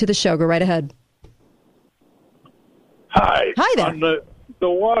 Welcome to the show. Go right ahead. Hi. Hi there. On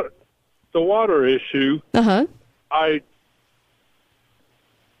the water issue, I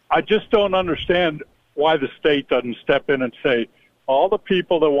just don't understand why the state doesn't step in and say, all the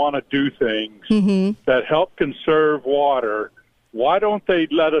people that want to do things that help conserve water, why don't they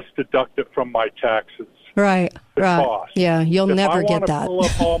let us deduct it from my taxes? Right. Cost. Yeah, you'll never get that. If I want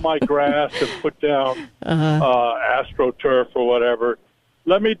to pull up all my grass and put down AstroTurf or whatever,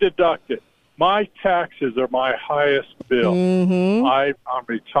 let me deduct it. My taxes are my highest bill. I'm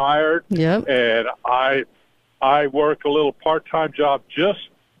retired, and I work a little part-time job just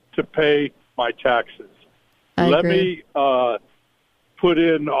to pay my taxes. Let me put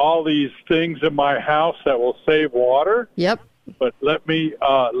in all these things in my house that will save water. Yep. But let me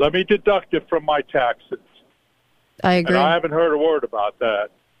deduct it from my taxes. I agree. And I haven't heard a word about that.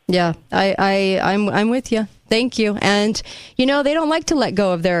 Yeah, I'm with you. Thank you. And they don't like to let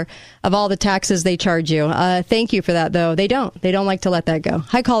go of all the taxes they charge you. Thank you for that, though. They don't like to let that go.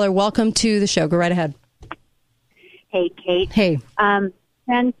 Hi, caller. Welcome to the show. Go right ahead. Hey, Kate. Hey.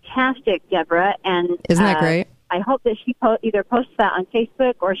 Fantastic, Deborah. And isn't that great? I hope that she either posts that on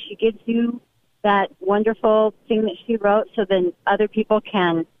Facebook or she gives you that wonderful thing that she wrote, so then other people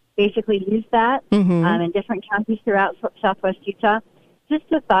can basically use that in different counties throughout Southwest Utah. Just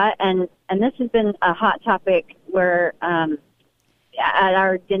a thought, and this has been a hot topic where at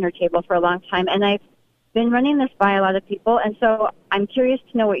our dinner table for a long time, and I've been running this by a lot of people, and so I'm curious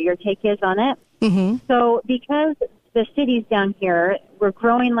to know what your take is on it. So because the cities down here, we're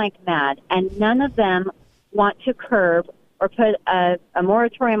growing like mad, and none of them want to curb or put a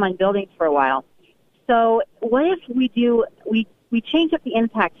moratorium on buildings for a while. So what if we change up the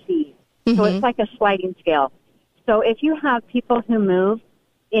impact fees? So it's like a sliding scale. So if you have people who move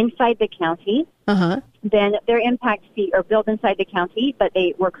inside the county, then their impact fee, or build inside the county, but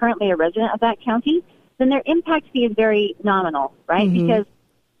they were currently a resident of that county, then their impact fee is very nominal, right? Because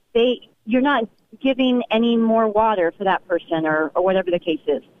you're not giving any more water for that person or whatever the case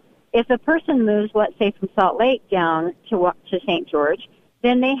is. If a person moves, let's say, from Salt Lake down to St. George,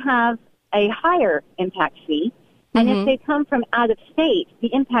 then they have a higher impact fee. And if they come from out of state,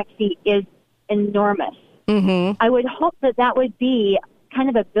 the impact fee is enormous. I would hope that would be kind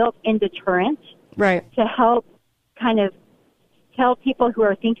of a built-in deterrent to help kind of tell people who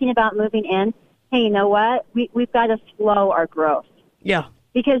are thinking about moving in, hey, you know what? We've got to slow our growth. Yeah.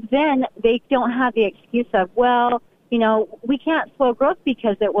 Because then they don't have the excuse of, well, we can't slow growth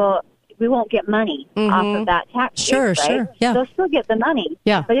because we won't get money off of that tax base, right? Sure, yeah. They'll still get the money.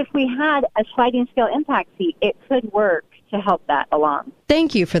 Yeah. But if we had a sliding scale impact fee, it could work to help that along.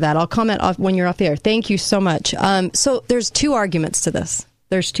 Thank you for that. I'll comment off when you're off the air. Thank you so much. So there's two arguments to this.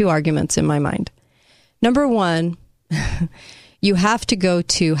 There's two arguments in my mind. Number one, you have to go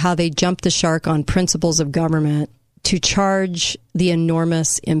to how they jump the shark on principles of government to charge the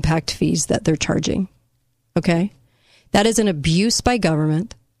enormous impact fees that they're charging. Okay? That is an abuse by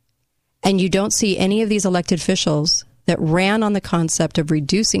government. And you don't see any of these elected officials that ran on the concept of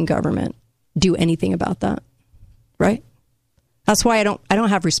reducing government do anything about that. Right? That's why I don't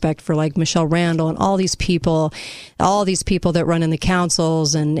have respect for like Michelle Randall and all these people that run in the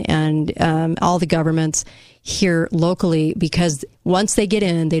councils and all the governments here locally, because once they get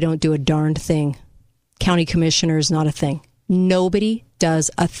in, they don't do a darned thing. County commissioners, not a thing. Nobody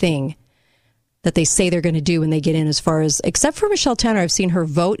does a thing that they say they're going to do when they get in, except for Michelle Tanner. I've seen her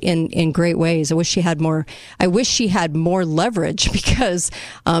vote in great ways. I wish she had more leverage, because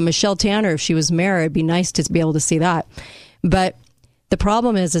Michelle Tanner, if she was mayor, it'd be nice to be able to see that. But the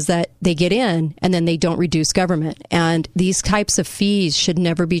problem is that they get in and then they don't reduce government. And these types of fees should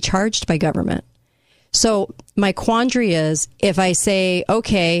never be charged by government. So my quandary is, if I say,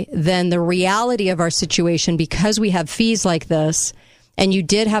 okay, then the reality of our situation, because we have fees like this, and you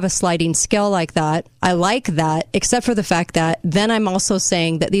did have a sliding scale like that, I like that, except for the fact that then I'm also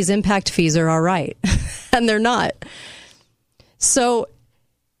saying that these impact fees are all right, and they're not. So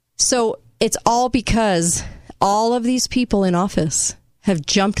it's all because all of these people in office have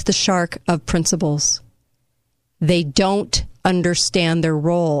jumped the shark of principles. They don't understand their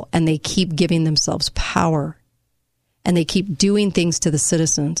role, and they keep giving themselves power, and they keep doing things to the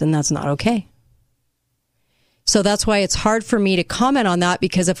citizens, and that's not okay. So that's why it's hard for me to comment on that,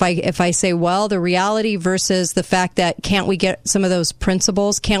 because if I say, well, the reality versus the fact that can't we get some of those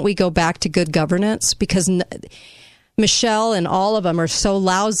principles? Can't we go back to good governance? Because Michelle and all of them are so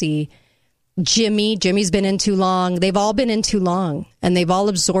lousy. Jimmy's been in too long. They've all been in too long, and they've all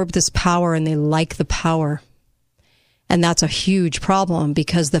absorbed this power, and they like the power. And that's a huge problem,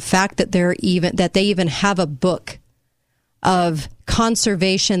 because the fact that they even have a book of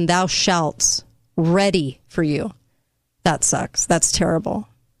conservation thou shalts ready for you, that sucks. That's terrible.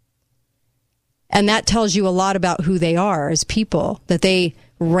 And that tells you a lot about who they are as people, that they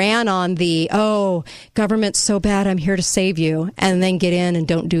ran on the, oh, government's so bad, I'm here to save you, and then get in and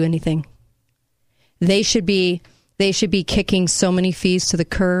don't do anything. They should be kicking so many fees to the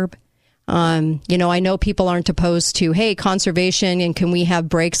curb. I know people aren't opposed to, hey, conservation, and can we have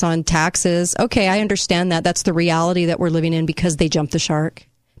breaks on taxes? Okay, I understand that. That's the reality that we're living in, because they jumped the shark,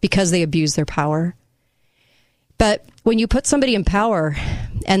 because they abuse their power. But when you put somebody in power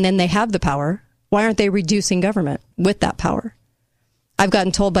and then they have the power, why aren't they reducing government with that power? I've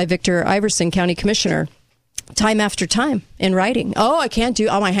gotten told by Victor Iverson, County Commissioner, time after time in writing, oh,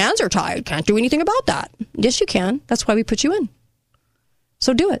 my hands are tied. Can't do anything about that. Yes, you can. That's why we put you in.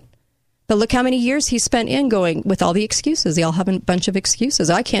 So do it. But look how many years he spent in going with all the excuses. They all have a bunch of excuses.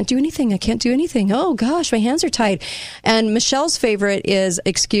 I can't do anything. I can't do anything. Oh, gosh, my hands are tied. And Michelle's favorite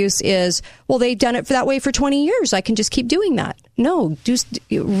excuse is, well, they've done it that way for 20 years. I can just keep doing that. No, just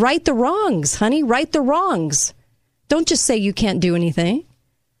right the wrongs, honey. Right the wrongs. Don't just say you can't do anything.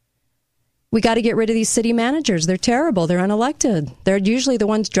 We got to get rid of these city managers. They're terrible. They're unelected. They're usually the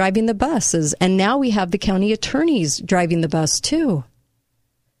ones driving the buses. And now we have the county attorneys driving the bus, too.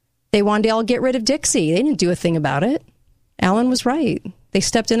 They wanted to all get rid of Dixie. They didn't do a thing about it. Alan was right. They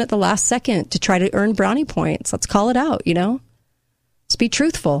stepped in at the last second to try to earn brownie points. Let's call it out, Let's be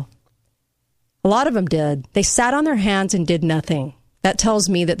truthful. A lot of them did. They sat on their hands and did nothing. That tells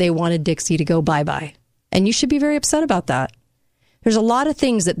me that they wanted Dixie to go bye-bye. And you should be very upset about that. There's a lot of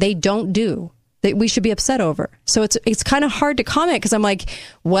things that they don't do that we should be upset over. So it's kind of hard to comment, because I'm like,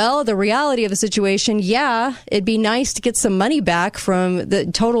 well, the reality of the situation, yeah, it'd be nice to get some money back from the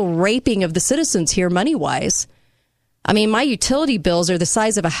total raping of the citizens here money-wise. I mean, my utility bills are the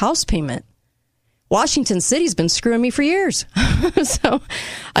size of a house payment. Washington City's been screwing me for years. So,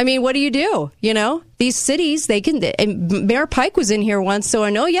 I mean, what do you do? These cities, they can, and Mayor Pike was in here once, so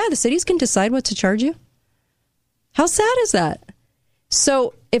I know, yeah, the cities can decide what to charge you. How sad is that?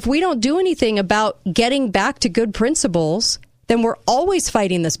 So if we don't do anything about getting back to good principles, then we're always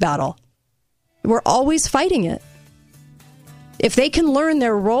fighting this battle. We're always fighting it. If they can learn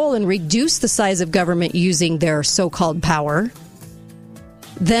their role and reduce the size of government using their so-called power,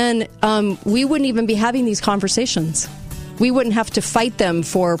 then we wouldn't even be having these conversations. We wouldn't have to fight them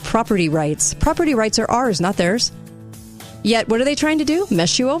for property rights. Property rights are ours, not theirs. Yet, what are they trying to do?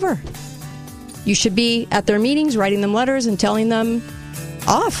 Mess you over. You should be at their meetings, writing them letters and telling them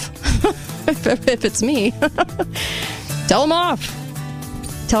off. If it's me. Tell them off.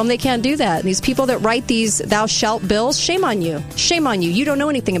 Tell them they can't do that. And these people that write these thou shalt bills, shame on you. Shame on you. You don't know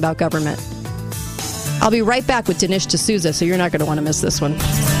anything about government. I'll be right back with Dinesh D'Souza, so you're not going to want to miss this one.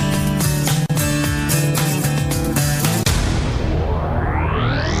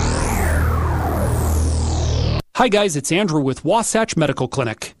 Hi, guys. It's Andrew with Wasatch Medical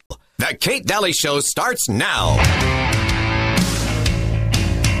Clinic. The Kate Daly Show starts now.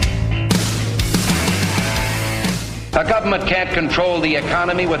 A government can't control the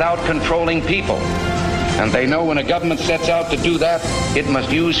economy without controlling people. And they know when a government sets out to do that, it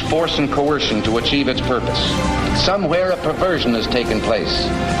must use force and coercion to achieve its purpose. Somewhere a perversion has taken place.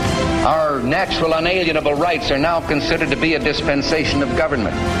 Our natural unalienable rights are now considered to be a dispensation of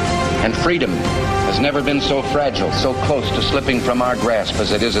government. And freedom has never been so fragile, so close to slipping from our grasp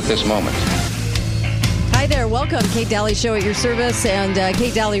as it is at this moment. Hi there. Welcome. Kate Daly Show at your service, and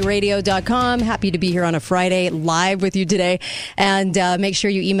KateDalyRadio.com. Happy to be here on a Friday live with you today. And make sure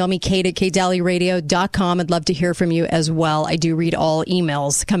you email me, Kate at KateDalyRadio.com. I'd love to hear from you as well. I do read all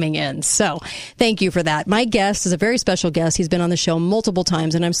emails coming in. So thank you for that. My guest is a very special guest. He's been on the show multiple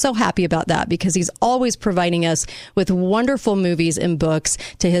times, and I'm so happy about that because he's always providing us with wonderful movies and books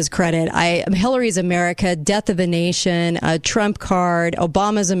to his credit. Hillary's America, Death of a Nation, Trump Card,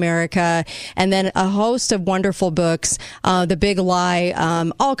 Obama's America, and then a host of wonderful books, The Big Lie,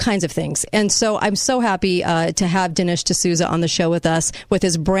 all kinds of things. And so I'm so happy to have Dinesh D'Souza on the show with us with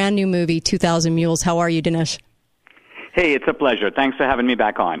his brand new movie, 2,000 Mules. How are you, Dinesh? Hey, it's a pleasure. Thanks for having me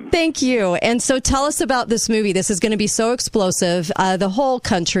back on. Thank you. And so tell us about this movie. This is going to be so explosive. The whole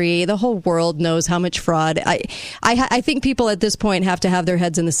country, the whole world knows how much fraud. I think people at this point have to have their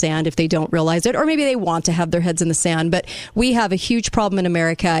heads in the sand if they don't realize it, or maybe they want to have their heads in the sand. But we have a huge problem in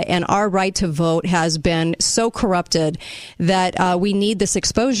America, and our right to vote has been so corrupted that we need this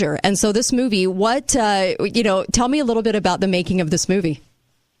exposure. And so this movie, tell me a little bit about the making of this movie.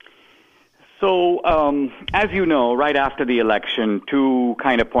 So, as you know, right after the election, two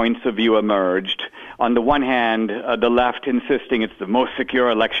kind of points of view emerged. On the one hand, the left insisting it's the most secure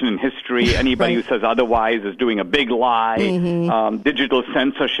election in history. Anybody who says otherwise is doing a big lie. Digital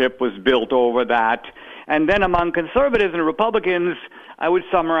censorship was built over that. And then among conservatives and Republicans, I would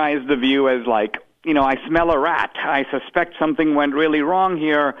summarize the view as like, I smell a rat. I suspect something went really wrong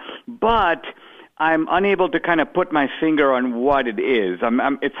here, but I'm unable to kind of put my finger on what it is.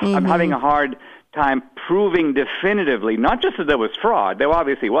 I'm having a hard time proving definitively, not just that there was fraud, there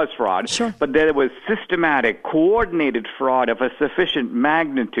obviously was fraud, but that it was systematic, coordinated fraud of a sufficient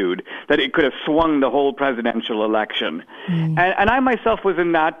magnitude that it could have swung the whole presidential election. And I myself was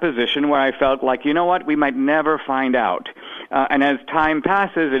in that position where I felt like, you know what, we might never find out. And as time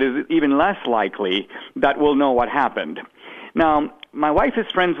passes, it is even less likely that we'll know what happened. Now, my wife is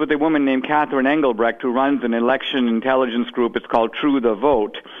friends with a woman named Catherine Engelbrecht who runs an election intelligence group. It's called True the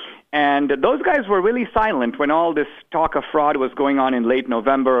Vote. And those guys were really silent when all this talk of fraud was going on in late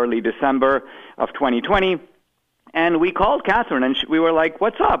November, early December of 2020. And we called Catherine and we were like,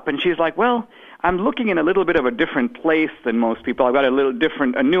 what's up? And she's like, well, I'm looking in a little bit of a different place than most people. I've got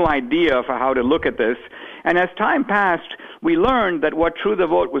a new idea for how to look at this. And as time passed, we learned that what True the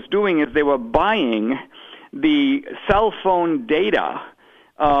Vote was doing is they were buying the cell phone data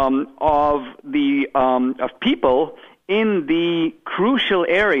of people in the crucial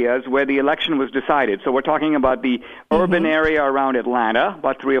areas where the election was decided. So we're talking about the urban area around Atlanta,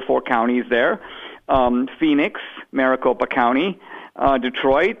 about 3 or 4 counties there, Phoenix, Maricopa County,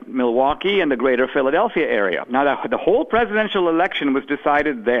 Detroit, Milwaukee, and the greater Philadelphia area. Now, the whole presidential election was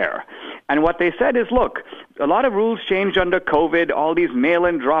decided there. And what they said is, look, a lot of rules changed under COVID, all these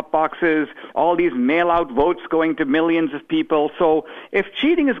mail-in drop boxes, all these mail-out votes going to millions of people. So if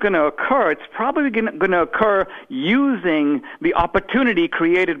cheating is going to occur, it's probably going to occur using the opportunity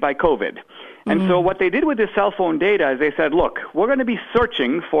created by COVID. And so what they did with this cell phone data is they said, look, we're going to be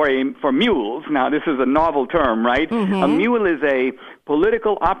searching for mules. Now, this is a novel term, right? A mule is a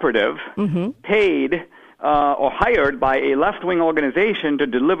political operative paid or hired by a left-wing organization to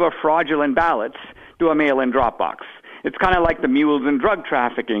deliver fraudulent ballots to a mail-in drop box. It's kind of like the mules in drug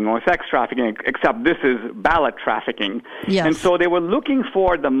trafficking or sex trafficking, except this is ballot trafficking. Yes. And so they were looking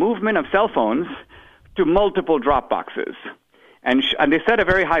for the movement of cell phones to multiple drop boxes. And they set a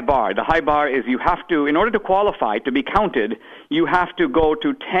very high bar. The high bar is you have to, in order to qualify, to be counted, you have to go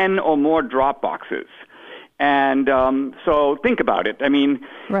to 10 or more drop boxes. And so think about it. I mean,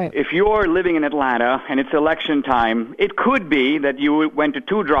 if you're living in Atlanta and it's election time, it could be that you went to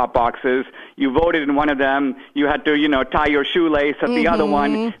 2 drop boxes, you voted in one of them, you had to, tie your shoelace at the other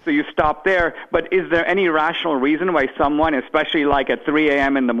one, so you stopped there. But is there any rational reason why someone, especially like at 3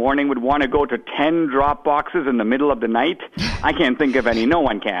 a.m. in the morning, would want to go to 10 drop boxes in the middle of the night? I can't think of any. No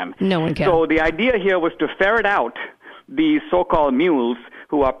one can. No one can. So the idea here was to ferret out these so-called mules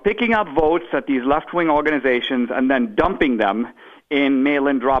who are picking up votes at these left-wing organizations and then dumping them in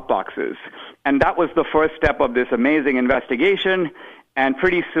mail-in drop boxes. And that was the first step of this amazing investigation. And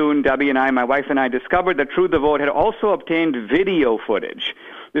pretty soon, Debbie and I, my wife and I, discovered that True the Vote had also obtained video footage.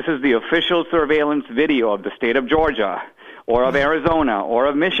 This is the official surveillance video of the state of Georgia, or of Arizona, or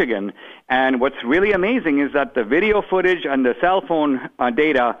of Michigan. And what's really amazing is that the video footage and the cell phone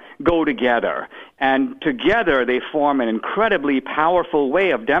data go together. And together they form an incredibly powerful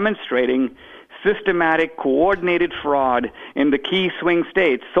way of demonstrating systematic, coordinated fraud in the key swing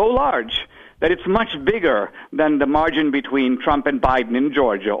states, so large that it's much bigger than the margin between Trump and Biden in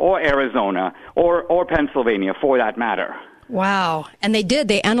Georgia, or Arizona, or Pennsylvania, for that matter. Wow. And they did.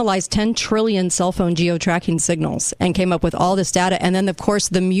 They analyzed 10 trillion cell phone geo-tracking signals and came up with all this data. And then, of course,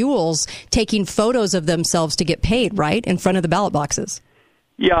 the mules taking photos of themselves to get paid, right, in front of the ballot boxes.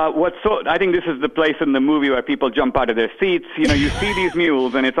 Yeah, I think this is the place in the movie where people jump out of their seats. You see these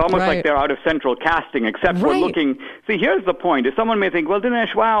mules, and it's almost like they're out of central casting, except for looking. See, here's the point. If someone may think, well,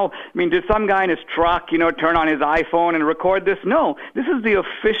 Dinesh, wow, I mean, did some guy in his truck, turn on his iPhone and record this? No, this is the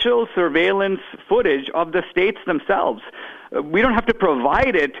official surveillance footage of the states themselves. We don't have to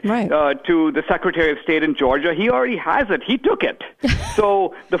provide it to the Secretary of State in Georgia. He already has it. He took it.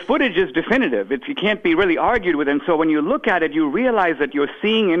 So the footage is definitive. It can't be really argued with. And so when you look at it, you realize that you're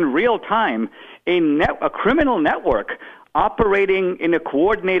seeing in real time a criminal network operating in a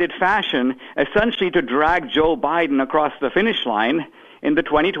coordinated fashion, essentially to drag Joe Biden across the finish line in the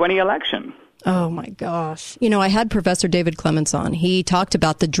 2020 election. Oh, my gosh. I had Professor David Clements on. He talked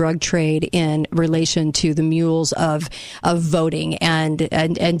about the drug trade in relation to the mules of voting and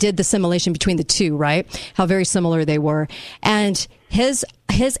did the simulation between the two, right? How very similar they were. And his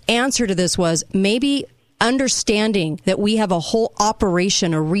answer to this was maybe understanding that we have a whole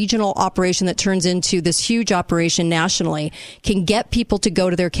operation, a regional operation that turns into this huge operation nationally, can get people to go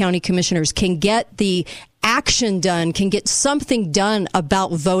to their county commissioners, can get the action done, can get something done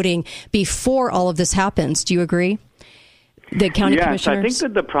about voting before all of this happens. Do you agree? The county commissioners? I think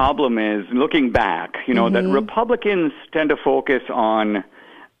that the problem is, looking back, that Republicans tend to focus on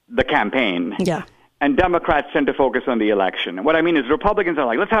the campaign. Yeah. And Democrats tend to focus on the election. What I mean is Republicans are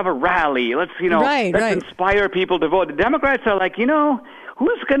like, let's have a rally. Let's inspire people to vote. The Democrats are like,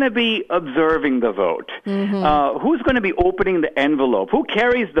 who's going to be observing the vote? Who's going to be opening the envelope? Who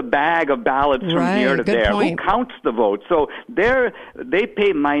carries the bag of ballots from here to there? Point. Who counts the vote? So they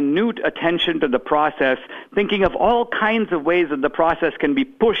pay minute attention to the process, thinking of all kinds of ways that the process can be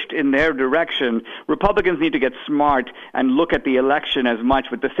pushed in their direction. Republicans need to get smart and look at the election as much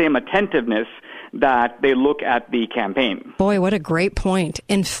with the same attentiveness that they look at the campaign. Boy, what a great point.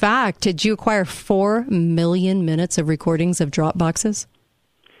 In fact, did you acquire 4 million minutes of recordings of drop boxes?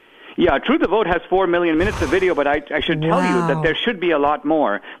 Yeah, Truth the Vote has 4 million minutes of video, but I should tell you that there should be a lot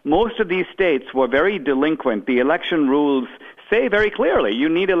more. Most of these states were very delinquent. The election rules say very clearly you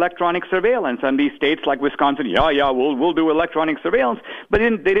need electronic surveillance. And these states like Wisconsin, we'll do electronic surveillance, but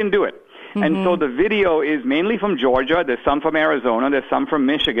they didn't do it. And so the video is mainly from Georgia. There's some from Arizona. There's some from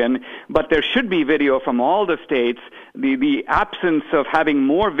Michigan. But there should be video from all the states. The absence of having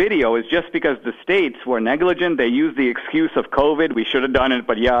more video is just because the states were negligent. They used the excuse of COVID. We should have done it,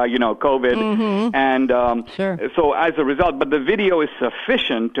 but COVID. And so as a result, but the video is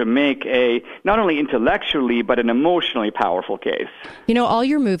sufficient to make a not only intellectually but an emotionally powerful case. All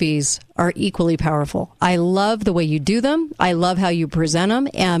your movies are equally powerful. I love the way you do them. I love how you present them.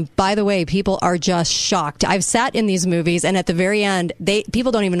 And by the way, people are just shocked. I've sat in these movies, and at the very end,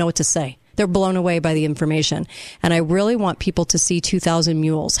 people don't even know what to say. They're blown away by the information. And I really want people to see 2,000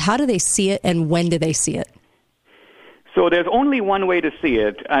 Mules. How do they see it, and when do they see it? So there's only one way to see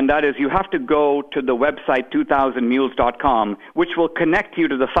it, and that is you have to go to the website 2000mules.com, which will connect you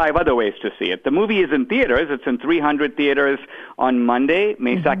to the 5 other ways to see it. The movie is in theaters. It's in 300 theaters on Monday,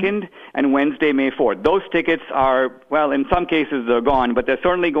 May 2nd, and Wednesday, May 4th. Those tickets are, well, in some cases they're gone, but they're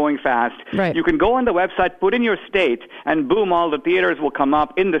certainly going fast. Right. You can go on the website, put in your state, and boom, all the theaters will come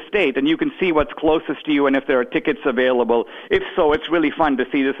up in the state, and you can see what's closest to you and if there are tickets available. If so, it's really fun to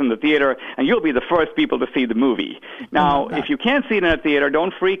see this in the theater, and you'll be the first people to see the movie. Now, if you can't see it in a theater,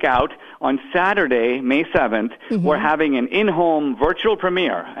 don't freak out. On Saturday, May 7th, we're having an in-home virtual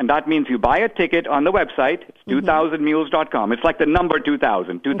premiere, and that means you buy a ticket on the website. It's 2000mules.com. It's like the number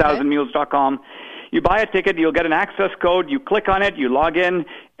 2000, 2000mules.com. You buy a ticket, you'll get an access code, you click on it, you log in,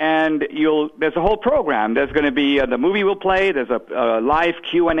 and there's a whole program. There's going to be, the movie will play, there's a live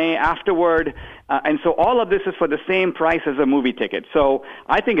Q&A afterward, and so all of this is for the same price as a movie ticket. So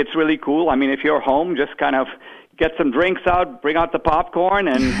I think it's really cool. I mean, if you're home, just kind of get some drinks out, bring out the popcorn,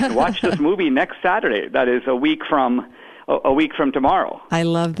 and watch this movie next Saturday. That is a week from tomorrow. I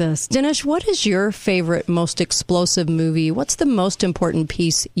love this. Dinesh, what is your favorite, most explosive movie? What's the most important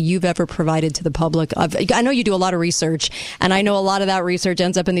piece you've ever provided to the public? I know you do a lot of research, and I know a lot of that research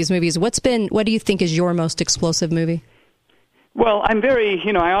ends up in these movies. What do you think is your most explosive movie? Well, I'm very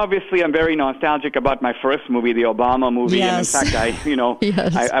nostalgic about my first movie, the Obama movie. Yes. And in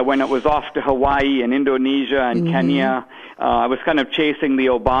fact, I was off to Hawaii and Indonesia and Kenya. I was kind of chasing the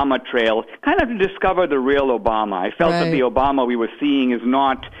Obama trail, kind of to discover the real Obama. I felt that the Obama we were seeing is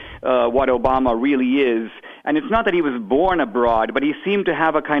not what Obama really is. And it's not that he was born abroad, but he seemed to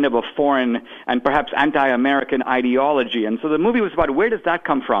have a kind of a foreign and perhaps anti-American ideology. And so the movie was about where does that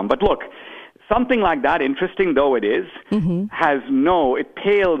come from? But look, something like that, interesting though it is, it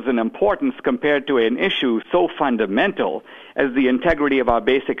pales in importance compared to an issue so fundamental as the integrity of our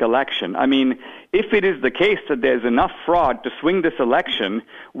basic election. I mean, if it is the case that there's enough fraud to swing this election,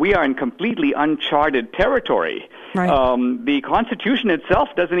 we are in completely uncharted territory. Right. The Constitution itself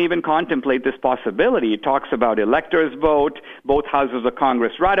doesn't even contemplate this possibility. It talks about electors' vote, both houses of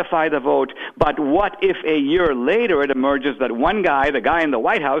Congress ratify the vote, but what if a year later it emerges that one guy, the guy in the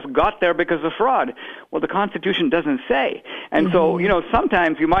White House, got there because of fraud? Well, the Constitution doesn't say. And so,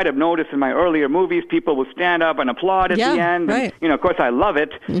 sometimes you might have noticed in my earlier movies, people will stand up and applaud at the end. Right. And, of course, I love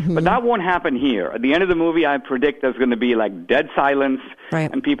it, but that won't happen here. At the end of the movie, I predict there's going to be, like, dead silence,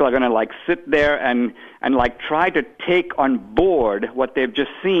 and people are going to, like, sit there and like, try to take on board what they've just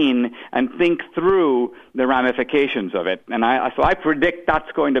seen and think through the ramifications of it. And so I predict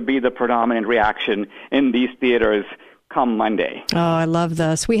that's going to be the predominant reaction in these theaters come Monday. Oh, I love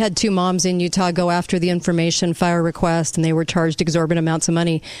this. We had 2 moms in Utah go after the information fire request, and they were charged exorbitant amounts of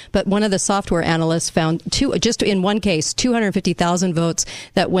money. But one of the software analysts found just in one case, 250,000 votes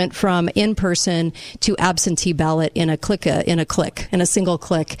that went from in-person to absentee ballot in a single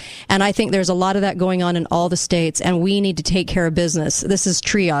click. And I think there's a lot of that going on in all the states, and we need to take care of business. This is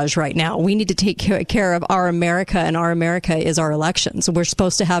triage right now. We need to take care of our America, and our America is our elections. We're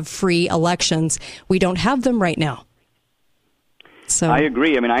supposed to have free elections. We don't have them right now. So I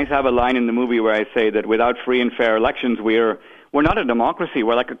agree. I mean, I have a line in the movie where I say that without free and fair elections, we're not a democracy.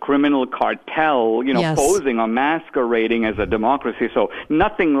 We're like a criminal cartel, Yes. posing or masquerading as a democracy. So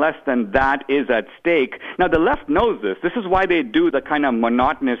nothing less than that is at stake. Now, the left knows this. This is why they do the kind of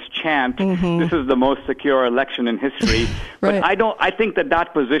monotonous chant, this is the most secure election in history. Right. But I think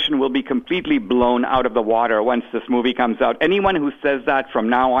that position will be completely blown out of the water once this movie comes out. Anyone who says that from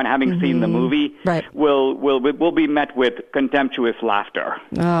now on, having seen the movie, will be met with contemptuous laughter.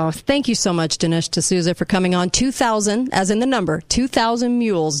 Oh, thank you so much, Dinesh D'Souza, for coming on. 2000, as in the number,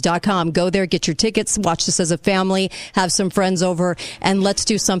 2000mules.com. Go there, get your tickets, watch this as a family, have some friends over, and let's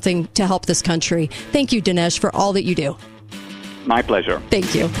do something to help this country. Thank you, Dinesh, for all that you do. My pleasure.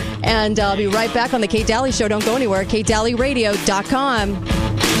 Thank you. And I'll be right back on the Kate Daly Show. Don't go anywhere. KateDalyRadio.com.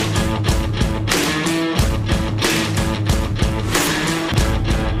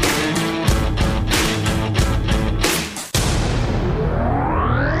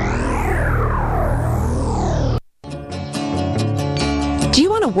 Do you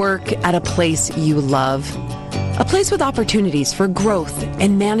want to work at a place you love? A place with opportunities for growth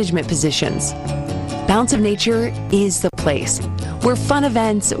and management positions? Balance of Nature is the place where fun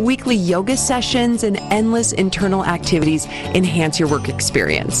events, weekly yoga sessions, and endless internal activities enhance your work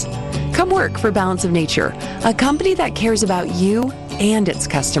experience. Come work for Balance of Nature, a company that cares about you and its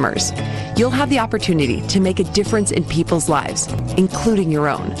customers. You'll have the opportunity to make a difference in people's lives, including your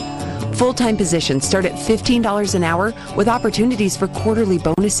own. Full-time positions start at $15 an hour with opportunities for quarterly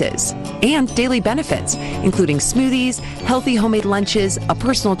bonuses and daily benefits, including smoothies, healthy homemade lunches, a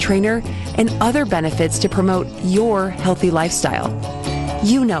personal trainer, and other benefits to promote your healthy lifestyle.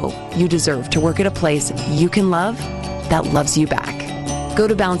 You know you deserve to work at a place you can love that loves you back. Go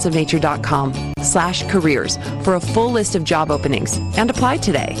to balanceofnature.com/careers for a full list of job openings and apply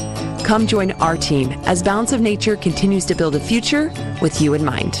today. Come join our team as Balance of Nature continues to build a future with you in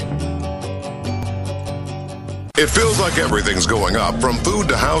mind. It feels like everything's going up, from food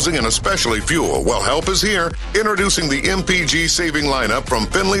to housing and especially fuel. Well, help is here. Introducing the MPG saving lineup from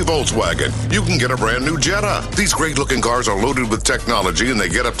Findlay Volkswagen. You can get a brand new Jetta. These great-looking cars are loaded with technology, and they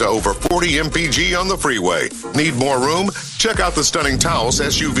get up to over 40 MPG on the freeway. Need more room? Check out the stunning Taos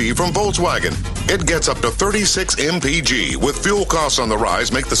SUV from Volkswagen. It gets up to 36 MPG. With fuel costs on the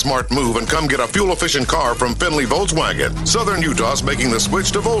rise, make the smart move and come get a fuel-efficient car from Findlay Volkswagen. Southern Utah's making the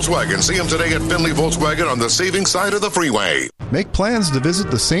switch to Volkswagen. See them today at Findlay Volkswagen on the saving side of the freeway. Make plans to visit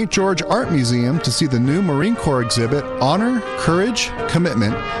the St. George Art Museum to see the new Marine Corps exhibit, Honor, Courage,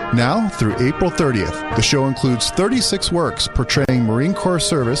 Commitment, now through April 30th. The show includes 36 works portraying Marine Corps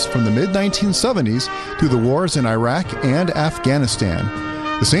service from the mid-1970s through the wars in Iraq and Afghanistan.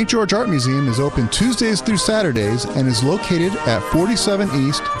 The St. George Art Museum is open Tuesdays through Saturdays and is located at 47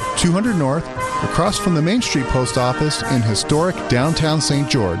 East, 200 North, across from the Main Street Post Office in historic downtown St.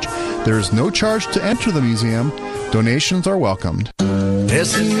 George. There is no charge to enter the museum. Donations are welcomed.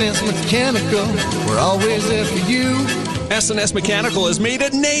 S&S Mechanical, we're always there for you. S&S Mechanical has made a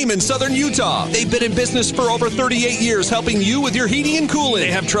name in Southern Utah. They've been in business for over 38 years, helping you with your heating and cooling.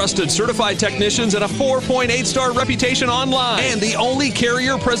 They have trusted, certified technicians and a 4.8-star reputation online. And the only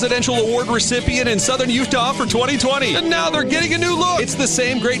Carrier Presidential Award recipient in Southern Utah for 2020. And now they're getting a new look. It's the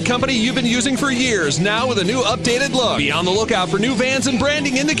same great company you've been using for years, now with a new updated look. Be on the lookout for new vans and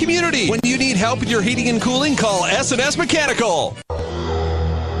branding in the community. When you need help with your heating and cooling, call S&S Mechanical.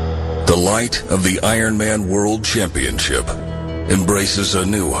 The light of the Ironman World Championship embraces a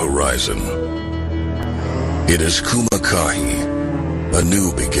new horizon. It is Kumakahi, a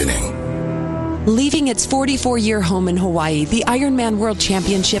new beginning. Leaving its 44-year home in Hawaii, the Ironman World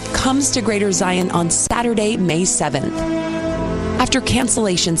Championship comes to Greater Zion on Saturday, May 7th. After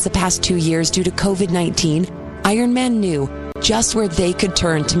cancellations the past 2 years due to COVID-19, Ironman knew just where they could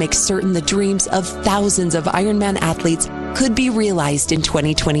turn to make certain the dreams of thousands of Ironman athletes could be realized in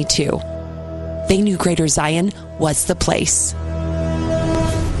 2022. They knew Greater Zion was the place.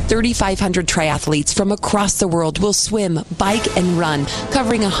 3,500 triathletes from across the world will swim, bike, and run,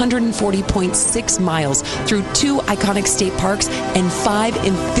 covering 140.6 miles through 2 iconic state parks and 5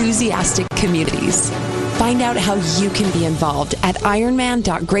 enthusiastic communities. Find out how you can be involved at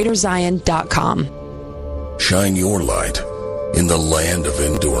ironman.greaterzion.com. Shine your light in the land of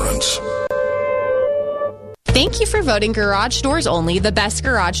endurance. Thank you for voting Garage Doors Only the best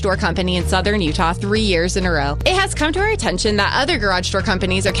garage door company in Southern Utah 3 years in a row. It has come to our attention that other garage door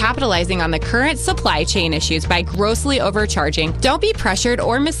companies are capitalizing on the current supply chain issues by grossly overcharging. Don't be pressured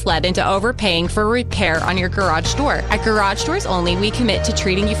or misled into overpaying for repair on your garage door. At Garage Doors Only, we commit to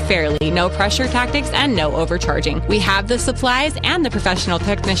treating you fairly, no pressure tactics, and no overcharging. We have the supplies and the professional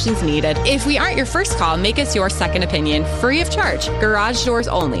technicians needed. If we aren't your first call, make us your second opinion, free of charge. Garage Doors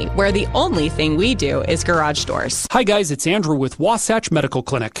Only, where the only thing we do is garage doors. Hi guys, it's Andrew with Wasatch Medical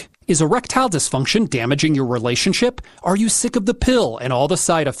Clinic. Is erectile dysfunction damaging your relationship? Are you sick of the pill and all the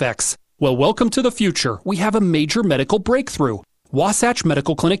side effects? Well, welcome to the future. We have a major medical breakthrough. Wasatch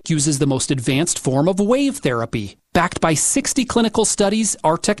Medical Clinic uses the most advanced form of wave therapy. Backed by 60 clinical studies,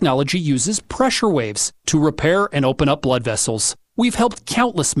 our technology uses pressure waves to repair and open up blood vessels. We've helped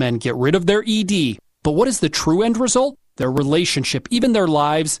countless men get rid of their ED. But what is the true end result? Their relationship, even their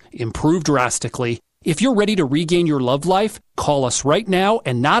lives, improve drastically. If you're ready to regain your love life, call us right now,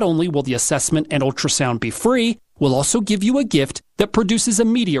 and not only will the assessment and ultrasound be free, we'll also give you a gift that produces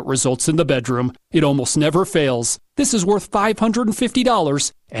immediate results in the bedroom. It almost never fails. This is worth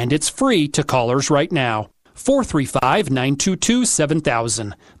 $550, and it's free to callers right now.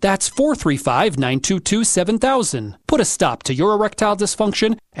 435-922-7000. That's 435-922-7000. Put a stop to your erectile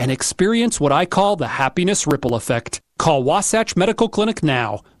dysfunction and experience what I call the happiness ripple effect. Call Wasatch Medical Clinic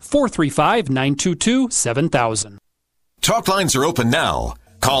now. 435-922-7000. Talk lines are open now.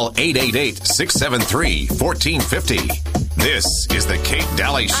 Call 888-673-1450. This is the Kate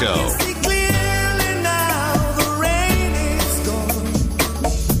Daly Show.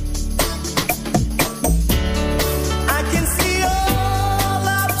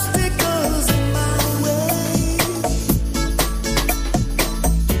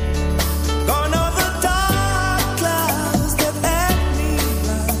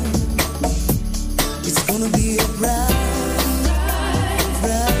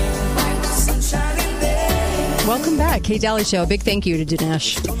 Welcome back, Kate Daly Show. Big thank you to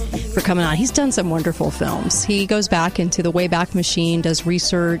Dinesh for coming on. He's done some wonderful films. He goes back into the Wayback Machine, does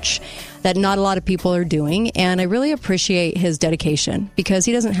research that not a lot of people are doing, and I really appreciate his dedication because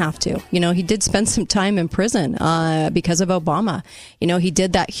he doesn't have to. You know, he did spend some time in prison because of Obama. You know, he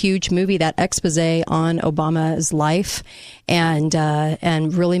did that huge movie, that expose on Obama's life, and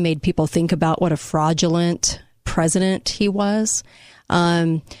really made people think about what a fraudulent president he was.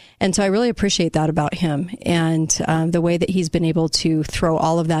 And so I really appreciate that about him and the way that he's been able to throw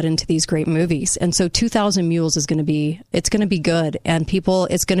all of that into these great movies. And so 2,000 Mules is going to be good. And people,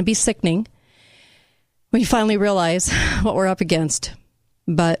 it's going to be sickening when you finally realize what we're up against.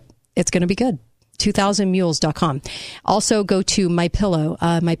 But it's going to be good. 2000mules.com. Also go to MyPillow,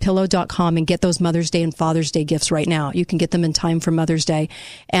 mypillow.com, and get those Mother's Day and Father's Day gifts right now. You can get them in time for Mother's Day,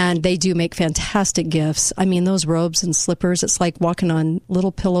 and they do make fantastic gifts. I mean, those robes and slippers, it's like walking on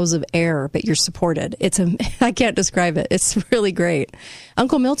little pillows of air, but you're supported. I can't describe it. It's really great.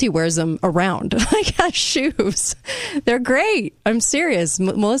 Uncle Milty wears them around like as shoes. They're great. I'm serious.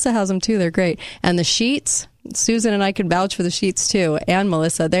 Melissa has them too. They're great. And the sheets, Susan and I can vouch for the sheets too, and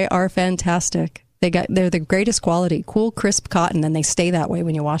Melissa, they are fantastic. They're the greatest quality, cool, crisp cotton, and they stay that way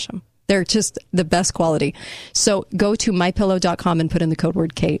when you wash them. They're just the best quality. So go to mypillow.com and put in the code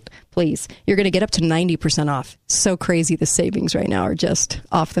word Kate, please. You're going to get up to 90% off. So crazy. The savings right now are just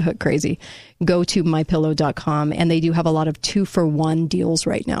off the hook crazy. Go to mypillow.com, and they do have a lot of 2-for-1 deals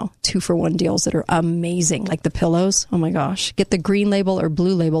right now. 2-for-1 deals that are amazing, like the pillows. Oh my gosh. Get the green label or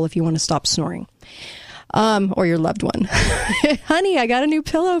blue label if you want to stop snoring. Or your loved one. Honey, I got a new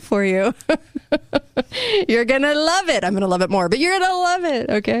pillow for you. You're going to love it. I'm going to love it more, but you're going to love it.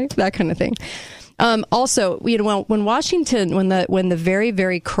 Okay. That kind of thing. Also, you know, when Washington, when the very,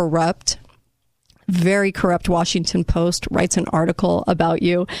 very corrupt Washington Post writes an article about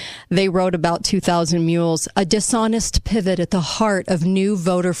you, they wrote about 2,000 Mules, a dishonest pivot at the heart of new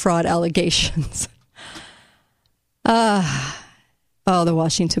voter fraud allegations. Oh, the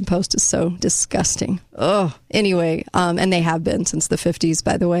Washington Post is so disgusting. Oh, anyway, and they have been since the 50s,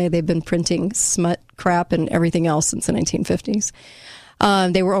 by the way. They've been printing smut crap and everything else since the 1950s.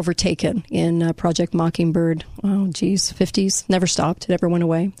 They were overtaken in Project Mockingbird. Oh, geez, 50s. Never stopped. It never went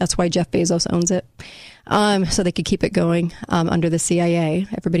away. That's why Jeff Bezos owns it. So they could keep it going under the CIA.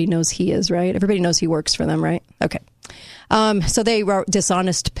 Everybody knows he is, right? Everybody knows he works for them, right? Okay. So they wrote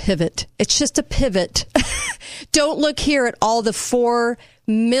dishonest pivot. It's just a pivot. Don't look here at all the 4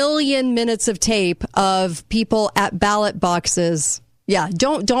 million minutes of tape of people at ballot boxes. Yeah,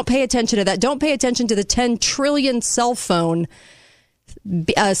 don't pay attention to that. Don't pay attention to the 10 trillion cell phone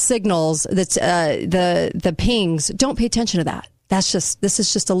signals, that's the pings, don't pay attention to that. This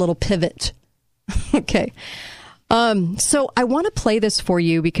is just a little pivot. Okay. So I want to play this for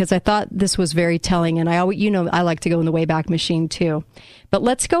you because I thought this was very telling, and I like to go in the Wayback Machine too. But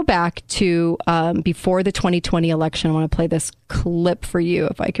let's go back to before the 2020 election. I want to play this clip for you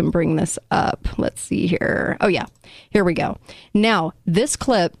if I can bring this up. Let's see here. Oh yeah, here we go. Now this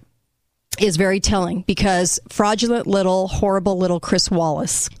clip is very telling because fraudulent little, horrible little Chris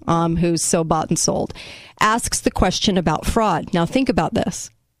Wallace, who's so bought and sold, asks the question about fraud. Now think about this.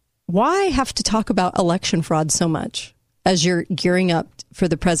 Why have to talk about election fraud so much as you're gearing up for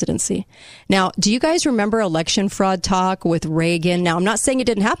the presidency? Now, do you guys remember election fraud talk with Reagan? Now, I'm not saying it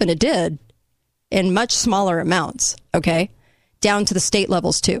didn't happen. It did in much smaller amounts, okay? Down to the state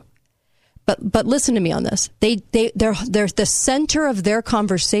levels, too. But listen to me on this. They're the center of their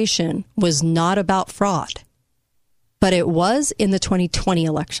conversation was not about fraud, but it was in the 2020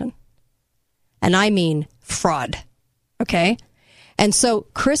 election. And I mean fraud, okay? And so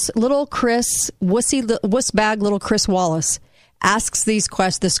wussbag little Chris Wallace asks this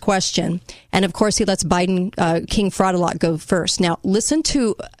question. And of course, he lets Biden, King Fraudalot, go first. Now, listen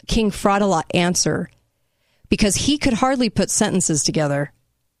to King Fraudalot answer because he could hardly put sentences together.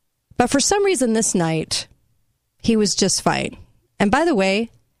 But for some reason this night, he was just fine. And by the way,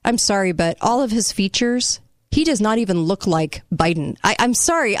 I'm sorry, but all of his features, he does not even look like Biden. I'm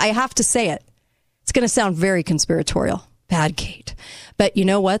sorry, I have to say it. It's going to sound very conspiratorial. Bad Kate. But you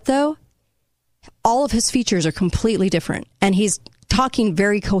know what, though? All of his features are completely different, and he's talking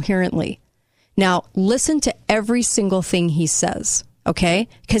very coherently. Now, listen to every single thing he says, okay?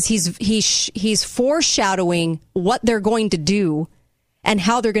 Because he's foreshadowing what they're going to do and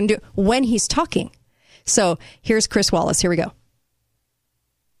how they're going to do it when he's talking. So here's Chris Wallace. Here we go.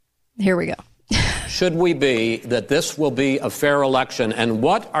 Should we be that this will be a fair election, and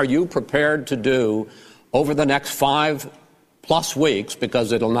what are you prepared to do over the next 5+ weeks,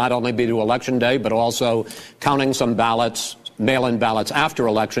 because it'll not only be to Election Day, but also counting some ballots, mail-in ballots after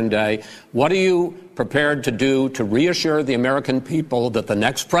Election Day. What are you prepared to do to reassure the American people that the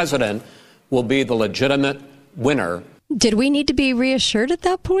next president will be the legitimate winner? Did we need to be reassured at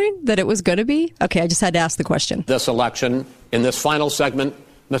that point that it was going to be? Okay, I just had to ask the question. This election, in this final segment,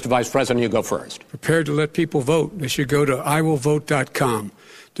 Mr. Vice President, you go first. Prepared to let people vote. They should go to iwillvote.com.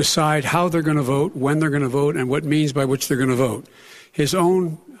 Decide how they're going to vote, when they're going to vote, and what means by which they're going to vote. His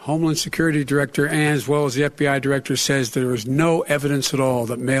own Homeland Security Director, and as well as the FBI Director, says there is no evidence at all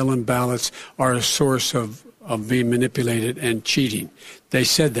that mail-in ballots are a source of being manipulated and cheating. They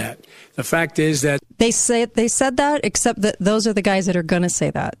said that. The fact is that they said that, except that those are the guys that are going to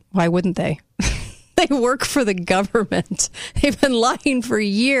say that. Why wouldn't they? They work for the government. They've been lying for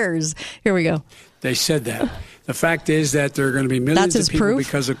years. Here we go. They said that. The fact is that there are going to be millions of people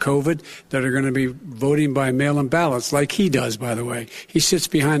because of COVID that are going to be voting by mail-in ballots, like he does, by the way. He sits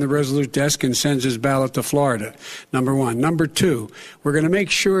behind the Resolute desk and sends his ballot to Florida, number one. Number two, we're going to make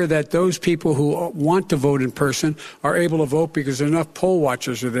sure that those people who want to vote in person are able to vote because enough poll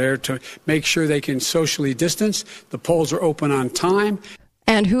watchers are there to make sure they can socially distance. The polls are open on time.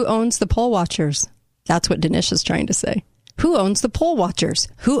 And who owns the poll watchers? That's what Dinesh is trying to say. Who owns the poll watchers?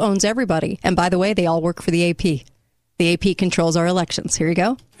 Who owns everybody? And by the way, they all work for the AP. The AP controls our elections. Here you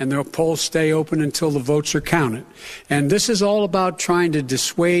go. And the polls stay open until the votes are counted. And this is all about trying to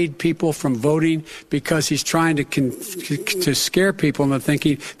dissuade people from voting because he's trying to scare people into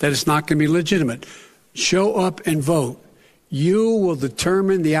thinking that it's not going to be legitimate. Show up and vote. You will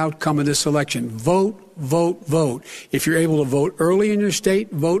determine the outcome of this election. Vote, vote, vote. If you're able to vote early in your state,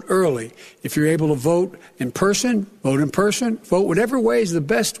 vote early. If you're able to vote in person, vote in person. Vote whatever way is the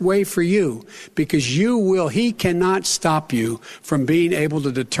best way for you, because he cannot stop you from being able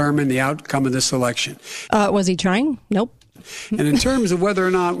to determine the outcome of this election. Was he trying? Nope. And in terms of whether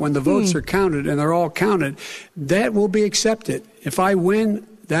or not when the votes are counted, and they're all counted, that will be accepted. If I win,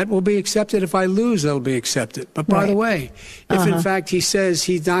 that will be accepted. If I lose, that will be accepted. But by the way, if in fact he says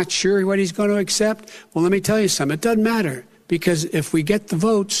he's not sure what he's going to accept, well, let me tell you something. It doesn't matter, because if we get the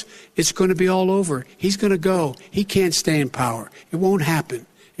votes, it's going to be all over. He's going to go. He can't stay in power. It won't happen.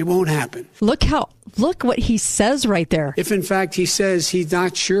 It won't happen. Look what he says right there. If in fact he says he's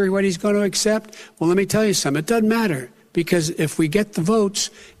not sure what he's going to accept, well, let me tell you something. It doesn't matter. Because if we get the votes,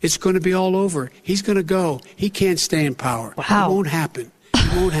 it's going to be all over. He's going to go. He can't stay in power. Wow. It won't happen.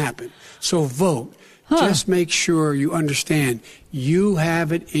 It won't happen. So vote. Just make sure you understand you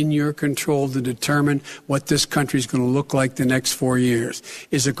have it in your control to determine what this country is going to look like the next 4 years.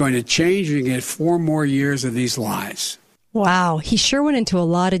 Is it going to change, or you get 4 more years of these lies? Wow. He sure went into a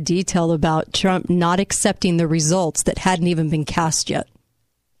lot of detail about Trump not accepting the results that hadn't even been cast yet.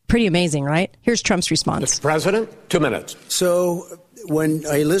 Pretty amazing, right? Here's Trump's response. Mr. President, 2 minutes. So when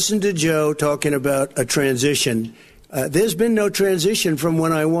I listened to Joe talking about a transition, there's been no transition from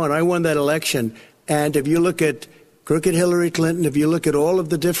when I won. I won that election. And if you look at crooked Hillary Clinton, if you look at all of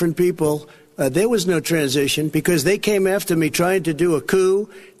the different people, there was no transition because they came after me trying to do a coup.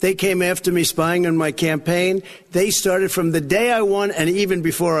 They came after me spying on my campaign. They started from the day I won and even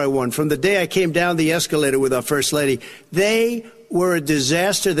before I won, from the day I came down the escalator with our First Lady. They were a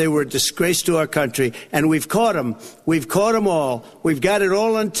disaster. They were a disgrace to our country. And we've caught them. We've caught them all. We've got it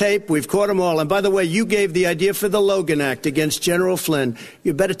all on tape. We've caught them all. And by the way, you gave the idea for the Logan Act against General Flynn.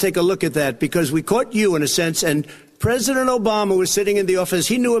 You better take a look at that because we caught you in a sense. And President Obama was sitting in the office.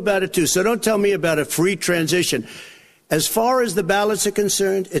 He knew about it, too. So don't tell me about a free transition. As far as the ballots are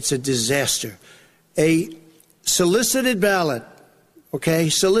concerned, it's a disaster. A solicited ballot, okay,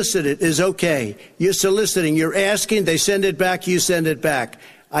 solicited is okay. You're soliciting. You're asking. They send it back. You send it back.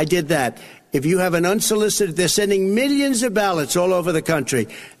 I did that. If you have an unsolicited, they're sending millions of ballots all over the country.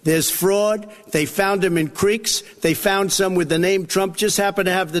 There's fraud. They found them in creeks. They found some with the name Trump, just happened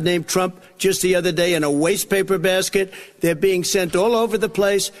to have the name Trump just the other day in a waste paper basket. They're being sent all over the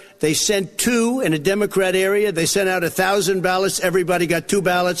place. They sent 2 in a Democrat area. They sent out 1,000 ballots. Everybody got 2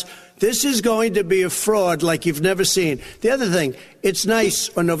 ballots. This is going to be a fraud like you've never seen. The other thing, it's nice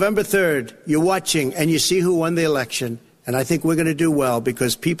on November 3rd, you're watching and you see who won the election. And I think we're going to do well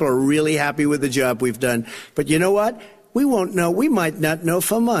because people are really happy with the job we've done. But you know what? We won't know. We might not know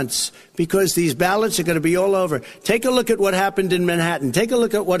for months because these ballots are going to be all over. Take a look at what happened in Manhattan. Take a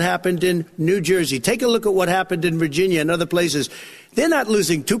look at what happened in New Jersey. Take a look at what happened in Virginia and other places. They're not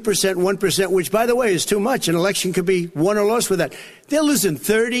losing 2%, 1%, which, by the way, is too much. An election could be won or lost with that. They're losing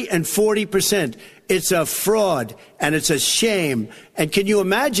 30 and 40%. It's a fraud, and it's a shame. And can you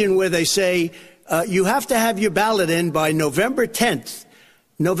imagine where they say, you have to have your ballot in by November 10th.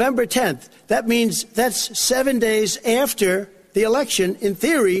 November 10th. That means that's 7 days after the election, in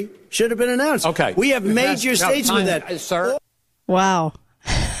theory, should have been announced. Okay. We have major states with that. Sir? Wow.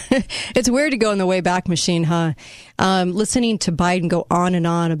 It's weird to go in the Wayback Machine, huh? Listening to Biden go on and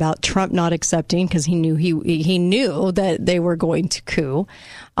on about Trump not accepting because he knew that they were going to coup,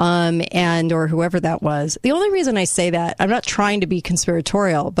 or whoever that was. The only reason I say that, I'm not trying to be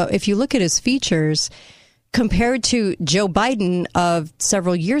conspiratorial, but if you look at his features compared to Joe Biden of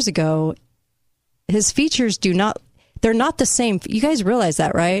several years ago, his features they're not the same. You guys realize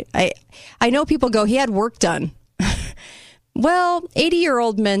that, right? I know people go, he had work done. Well,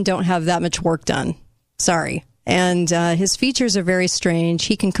 80-year-old men don't have that much work done. Sorry. And his features are very strange.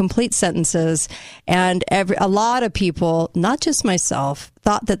 He can complete sentences. And a lot of people, not just myself,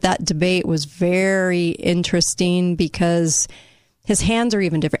 thought that debate was very interesting because his hands are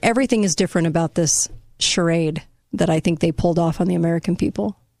even different. Everything is different about this charade that I think they pulled off on the American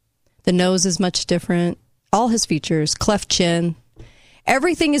people. The nose is much different. All his features, cleft chin,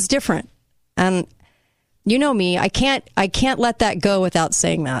 everything is different. And you know me, I can't let that go without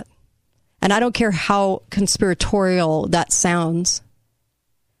saying that. And I don't care how conspiratorial that sounds.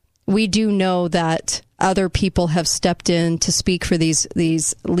 We do know that other people have stepped in to speak for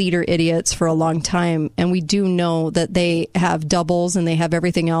these leader idiots for a long time. And we do know that they have doubles and they have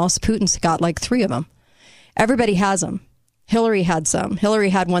everything else. Putin's got like 3 of them. Everybody has them. Hillary had some. Hillary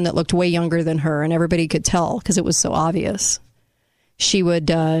had one that looked way younger than her, and everybody could tell because it was so obvious.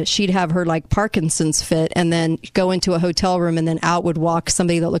 She'd have her like Parkinson's fit and then go into a hotel room and then out would walk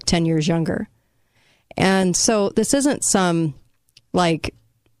somebody that looked 10 years younger. And so this isn't some like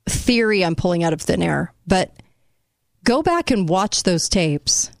theory I'm pulling out of thin air, but go back and watch those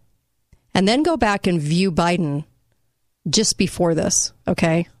tapes and then go back and view Biden just before this.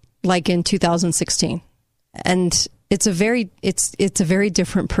 Okay. Like in 2016. And it's a very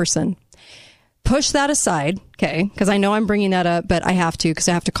different person. Push that aside, okay, because I know I'm bringing that up, but I have to because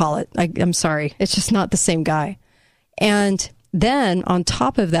I have to call it. I'm sorry. It's just not the same guy. And then on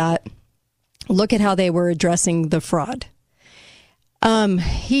top of that, look at how they were addressing the fraud.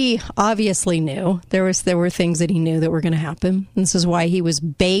 He obviously knew there were things that he knew that were going to happen. This is why he was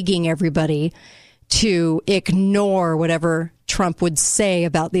begging everybody to ignore whatever Trump would say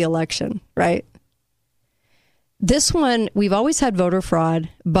about the election, right? This one, we've always had voter fraud,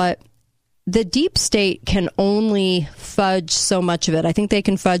 but the deep state can only fudge so much of it. I think they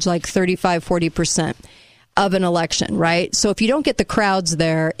can fudge like 35, 40% of an election, right? So if you don't get the crowds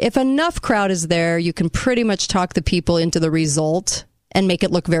there, if enough crowd is there, you can pretty much talk the people into the result and make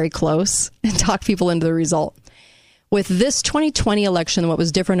it look very close and talk people into the result. With this 2020 election, what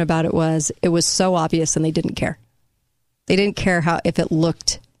was different about it was so obvious and they didn't care. They didn't care if it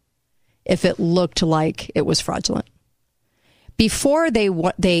looked like it was fraudulent. Before they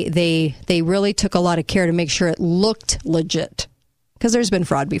really took a lot of care to make sure it looked legit, because there's been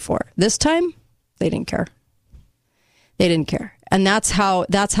fraud before. This time, they didn't care. They didn't care, and that's how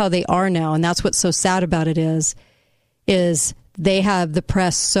they are now. And that's what's so sad about it is they have the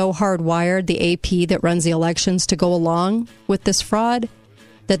press so hardwired, the AP that runs the elections, to go along with this fraud,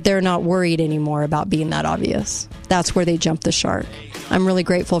 that they're not worried anymore about being that obvious. That's where they jumped the shark. I'm really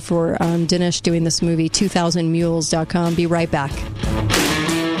grateful for Dinesh doing this movie, 2000mules.com. Be right back.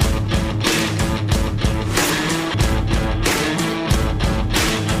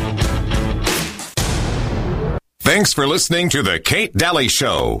 Thanks for listening to The Kate Daly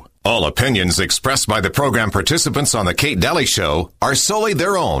Show. All opinions expressed by the program participants on The Kate Daly Show are solely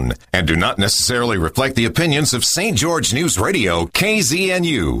their own and do not necessarily reflect the opinions of St. George News Radio,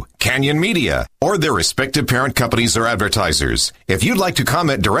 KZNU, Canyon Media, or their respective parent companies or advertisers. If you'd like to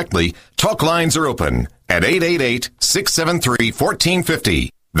comment directly, talk lines are open at 888-673-1450.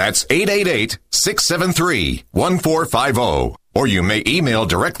 That's 888-673-1450. Or you may email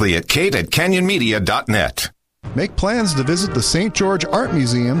directly at kate@canyonmedia.net. Make plans to visit the St. George Art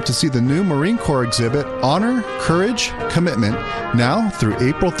Museum to see the new Marine Corps exhibit, Honor, Courage, Commitment, now through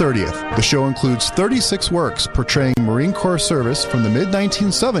April 30th. The show includes 36 works portraying Marine Corps service from the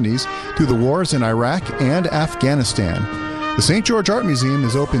mid-1970s through the wars in Iraq and Afghanistan. The St. George Art Museum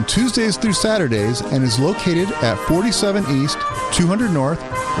is open Tuesdays through Saturdays and is located at 47 East, 200 North,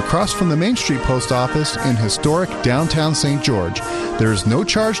 across from the Main Street Post Office in historic downtown St. George. There is no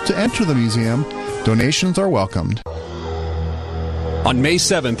charge to enter the museum. Donations are welcomed. On May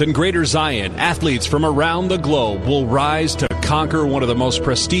 7th in Greater Zion, athletes from around the globe will rise to conquer one of the most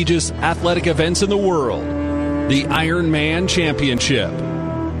prestigious athletic events in the world, the Ironman Championship.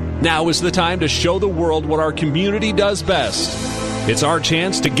 Now is the time to show the world what our community does best. It's our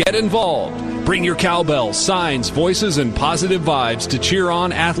chance to get involved. Bring your cowbells, signs, voices, and positive vibes to cheer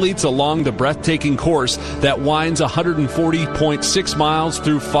on athletes along the breathtaking course that winds 140.6 miles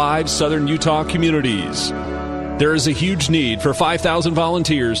through 5 southern Utah communities. There is a huge need for 5,000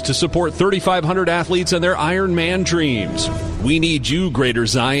 volunteers to support 3,500 athletes and their Ironman dreams. We need you, Greater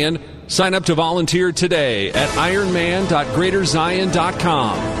Zion. Sign up to volunteer today at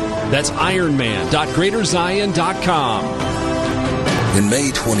ironman.greaterzion.com. That's ironman.greaterzion.com. In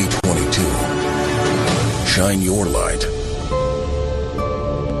May 2022, shine your light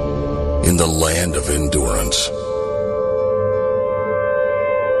in the land of endurance.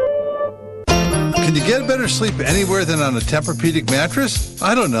 Can you get better sleep anywhere than on a Tempur-Pedic mattress?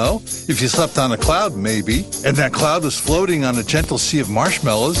 I don't know. If you slept on a cloud, maybe. And that cloud was floating on a gentle sea of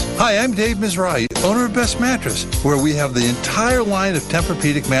marshmallows. Hi, I'm Dave Mizrahi, owner of Best Mattress, where we have the entire line of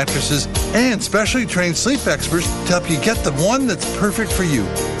Tempur-Pedic mattresses and specially trained sleep experts to help you get the one that's perfect for you.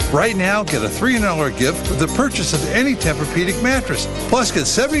 Right now, get a $300 gift with the purchase of any Tempur-Pedic mattress. Plus, get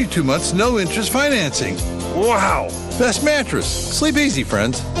 72 months no-interest financing. Wow! Best Mattress. Sleep easy,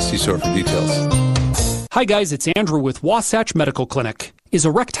 friends. See store for details. Hi guys, it's Andrew with Wasatch Medical Clinic. Is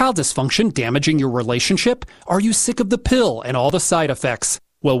erectile dysfunction damaging your relationship? Are you sick of the pill and all the side effects?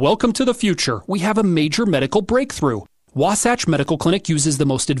 Well, welcome to the future. We have a major medical breakthrough. Wasatch Medical Clinic uses the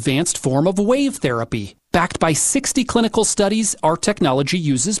most advanced form of wave therapy. Backed by 60 clinical studies, our technology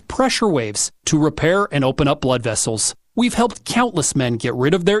uses pressure waves to repair and open up blood vessels. We've helped countless men get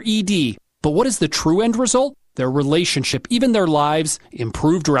rid of their ED. But what is the true end result? Their relationship, even their lives,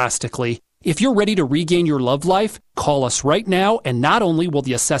 improve drastically. If you're ready to regain your love life, call us right now, and not only will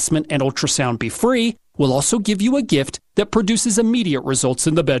the assessment and ultrasound be free, we'll also give you a gift that produces immediate results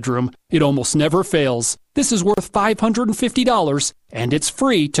in the bedroom. It almost never fails. This is worth $550, and it's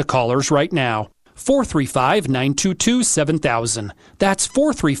free to callers right now. 435-922-7000. That's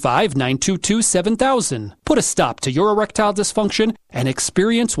 435-922-7000. Put a stop to your erectile dysfunction and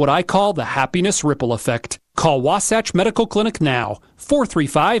experience what I call the happiness ripple effect. Call Wasatch Medical Clinic now.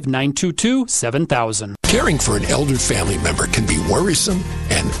 435-922-7000. Caring for an elder family member can be worrisome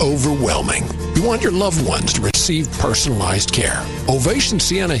and overwhelming. You want your loved ones to receive personalized care. Ovation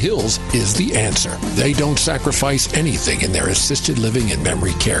Sienna Hills is the answer. They don't sacrifice anything in their assisted living and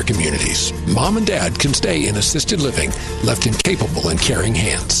memory care communities. Mom and Dad can stay in assisted living, left in capable and caring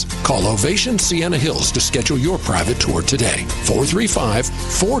hands. Call Ovation Sienna Hills to schedule your private tour today.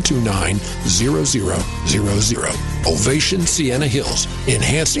 435-429-0000. Ovation Sienna Hills,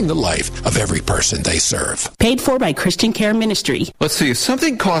 enhancing the life of every person they serve. Paid for by Christian Care Ministry. Let's see, if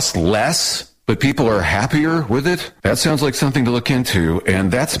something costs less, but people are happier with it, that sounds like something to look into,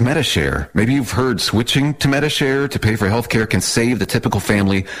 and that's Medi-Share. Maybe you've heard switching to Medi-Share to pay for healthcare can save the typical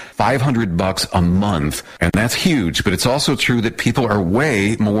family $500 a month, and that's huge, but it's also true that people are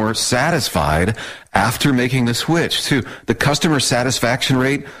way more satisfied after making the switch, too. The customer satisfaction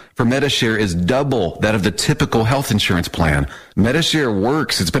rate for Medi-Share is double that of the typical health insurance plan. Medi-Share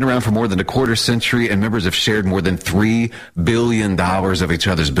works. It's been around for more than a quarter century, and members have shared more than $3 billion of each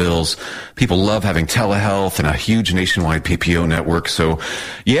other's bills. People love having telehealth and a huge nationwide PPO network. So,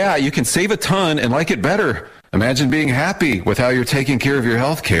 yeah, you can save a ton and like it better. Imagine being happy with how you're taking care of your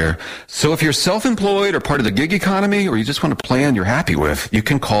health care. So if you're self-employed or part of the gig economy, or you just want a plan you're happy with, you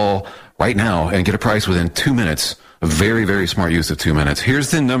can call right now and get a price within 2 minutes. A very, very smart use of 2 minutes.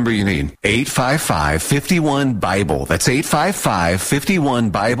 Here's the number you need. 855-51-BIBLE. That's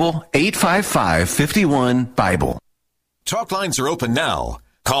 855-51-BIBLE. 855-51-BIBLE. Talk lines are open now.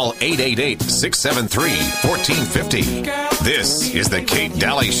 Call 888-673-1450. This is the Kate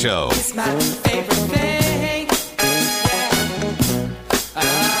Daly Show. It's my favorite thing.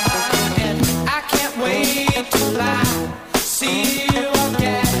 And I can't wait till I see you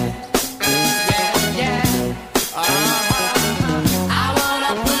again. I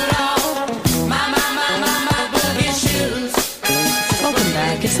wanna put on my boogie shoes. Welcome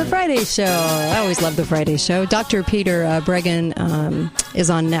back. It's the Friday Show. I always love the Friday Show. Dr. Peter Bregan is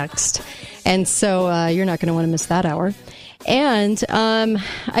on next. And so you're not going to want to miss that hour. And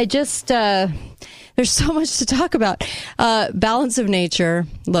I just, there's so much to talk about. Balance of nature.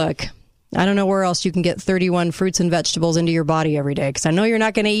 Look, I don't know where else you can get 31 fruits and vegetables into your body every day, because I know you're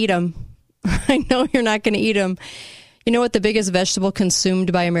not going to eat them. I know you're not going to eat them. You know what the biggest vegetable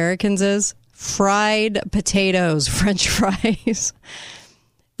consumed by Americans is? Fried potatoes, French fries.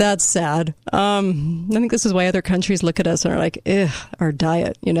 That's sad. I think this is why other countries look at us and are like, ugh, our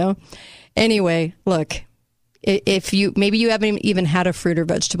diet, you know? Anyway, look, if maybe you haven't even had a fruit or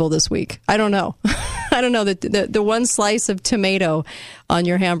vegetable this week. I don't know. I don't know. The one slice of tomato on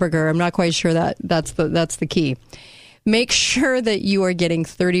your hamburger, I'm not quite sure that's the key. Make sure that you are getting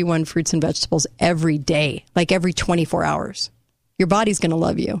 31 fruits and vegetables every day, like every 24 hours. Your body's going to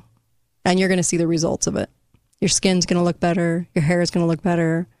love you, and you're going to see the results of it. Your skin's going to look better. Your hair is going to look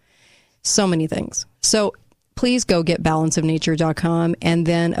better. So many things. So please go get balanceofnature.com, and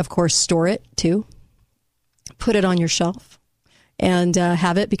then, of course, store it too. Put it on your shelf and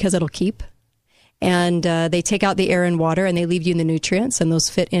have it, because it'll keep. And they take out the air and water, and they leave you the nutrients, and those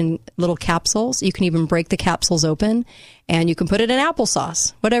fit in little capsules. You can even break the capsules open, and you can put it in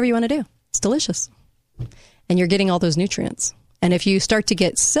applesauce, whatever you want to do. It's delicious. And you're getting all those nutrients. And if you start to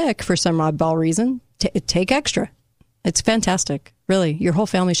get sick for some oddball reason, take extra. It's fantastic. Really, your whole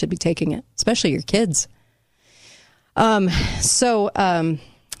family should be taking it, especially your kids.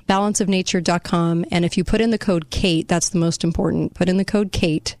 Balanceofnature.com. And if you put in the code KATE, that's the most important. Put in the code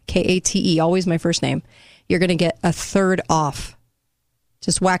KATE, K-A-T-E, always my first name. You're going to get a third off.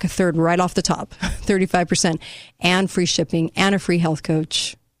 Just whack a third right off the top, 35%, and free shipping, and a free health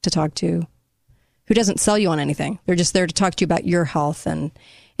coach to talk to who doesn't sell you on anything. They're just there to talk to you about your health, and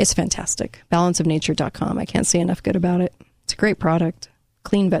it's fantastic. Balanceofnature.com. I can't say enough good about it. It's a great product.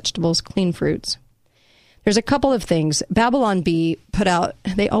 Clean vegetables, clean fruits. There's a couple of things. Babylon Bee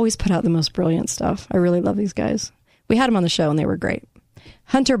they always put out the most brilliant stuff. I really love these guys. We had them on the show, and they were great.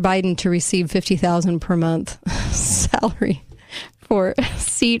 Hunter Biden to receive $50,000 per month salary for a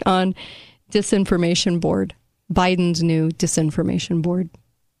seat on disinformation board. Biden's new disinformation board.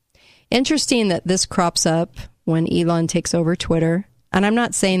 Interesting that this crops up when Elon takes over Twitter. And I'm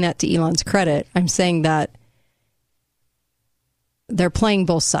not saying that to Elon's credit. I'm saying that they're playing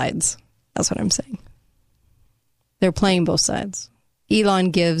both sides. That's what I'm saying. They're playing both sides.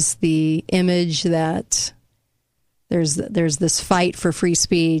 Elon gives the image that there's this fight for free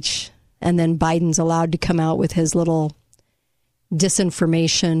speech, and then Biden's allowed to come out with his little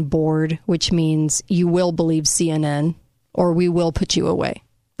disinformation board, which means you will believe CNN or we will put you away.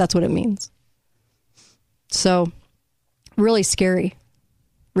 That's what it means. So really scary.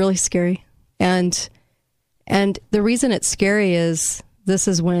 Really scary. And the reason it's scary is this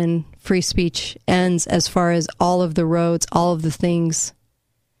is when free speech ends, as far as all of the roads, all of the things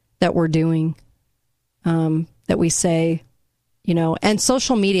that we're doing, that we say, you know, and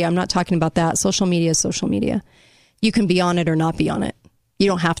social media. I'm not talking about that. Social media is social media. You can be on it or not be on it. You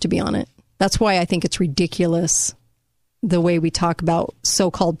don't have to be on it. That's why I think it's ridiculous the way we talk about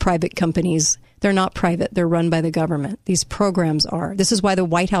so-called private companies. They're not private. They're run by the government. These programs are. This is why the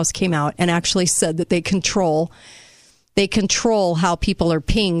White House came out and actually said that they control They control how people are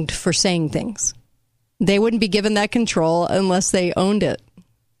pinged for saying things. They wouldn't be given that control unless they owned it.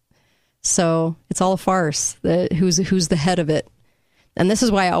 So it's all a farce. Who's the head of it? And this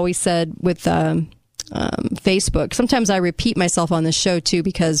is why I always said with Facebook, sometimes I repeat myself on this show too,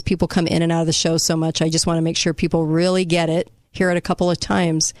 because people come in and out of the show so much. I just want to make sure people really get it, hear it a couple of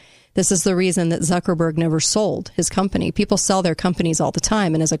times. This is the reason that Zuckerberg never sold his company. People sell their companies all the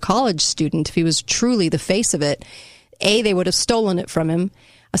time. And as a college student, if he was truly the face of it, A, they would have stolen it from him,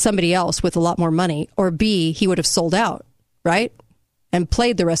 somebody else with a lot more money, or B, he would have sold out, right? And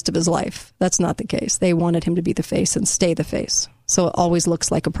played the rest of his life. That's not the case. They wanted him to be the face and stay the face. So it always looks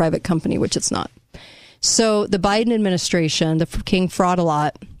like a private company, which it's not. So the Biden administration, the King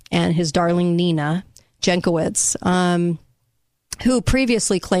Fraud-a-Lot, and his darling Nina Jankowicz, who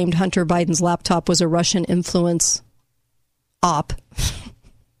previously claimed Hunter Biden's laptop was a Russian influence op.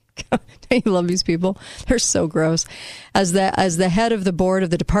 I love these people. They're so gross. As the head of the board of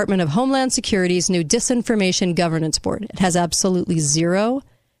the Department of Homeland Security's new Disinformation Governance Board. It has absolutely zero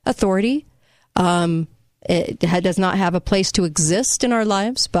authority. It does not have a place to exist in our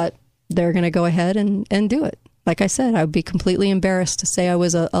lives, but they're going to go ahead and do it. Like I said, I would be completely embarrassed to say I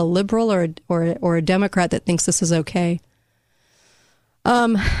was a liberal or a Democrat that thinks this is okay.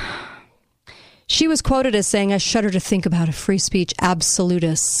 She was quoted as saying, "I shudder to think about a free speech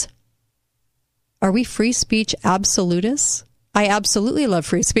absolutists." Are we free speech absolutists? I absolutely love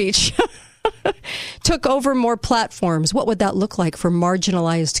free speech. Took over more platforms. What would that look like for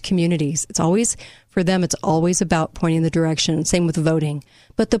marginalized communities? It's always, for them, it's always about pointing the direction. Same with voting.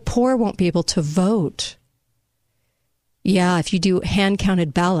 But the poor won't be able to vote. Yeah, if you do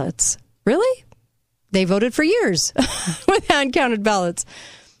hand-counted ballots. Really? They voted for years with hand-counted ballots.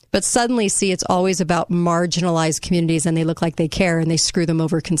 But suddenly, see, it's always about marginalized communities, and they look like they care, and they screw them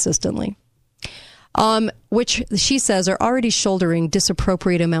over consistently. Which she says are already shouldering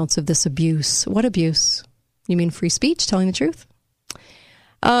disappropriate amounts of this abuse. What abuse? You mean free speech, telling the truth?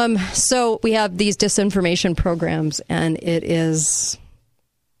 So we have these disinformation programs, and it is,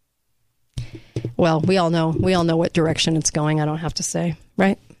 well, we all know what direction it's going. I don't have to say,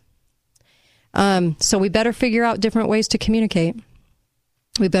 right? So we better figure out different ways to communicate.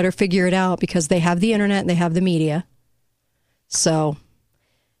 We better figure it out because they have the internet and they have the media. So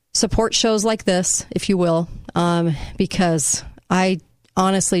support shows like this, if you will, because I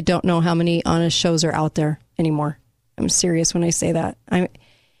honestly don't know how many honest shows are out there anymore. I'm serious when I say that.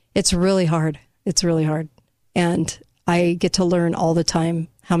 It's really hard. It's really hard. And I get to learn all the time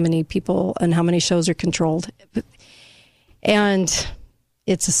how many people and how many shows are controlled. And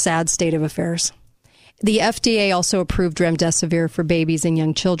it's a sad state of affairs. The FDA also approved remdesivir for babies and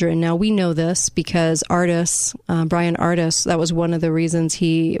young children. Now, we know this because Ardis, Brian Ardis, that was one of the reasons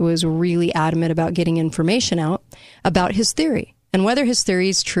he was really adamant about getting information out about his theory. And whether his theory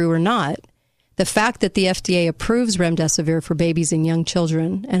is true or not, the fact that the FDA approves remdesivir for babies and young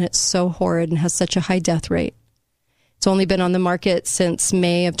children, and it's so horrid and has such a high death rate. It's only been on the market since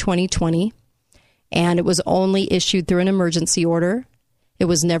May of 2020, and it was only issued through an emergency order. It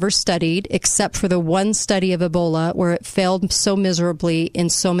was never studied, except for the one study of Ebola where it failed so miserably in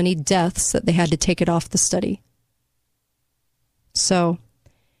so many deaths that they had to take it off the study. So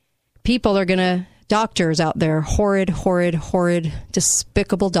people are going to, doctors out there, horrid,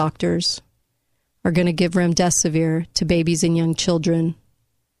 despicable doctors, are going to give remdesivir to babies and young children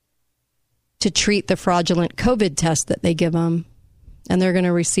to treat the fraudulent COVID test that they give them. And they're going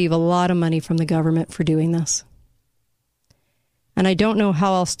to receive a lot of money from the government for doing this. And I don't know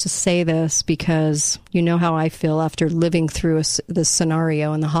how else to say this because you know how I feel after living through this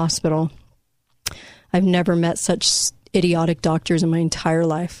scenario in the hospital. I've never met such idiotic doctors in my entire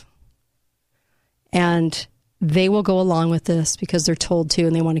life. And they will go along with this because they're told to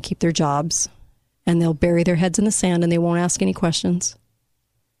and they want to keep their jobs. And they'll bury their heads in the sand and they won't ask any questions.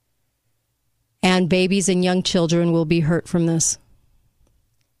 And babies and young children will be hurt from this.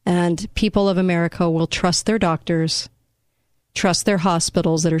 And people of America will trust their doctors, trust their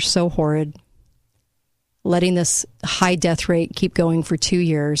hospitals that are so horrid, letting this high death rate keep going for 2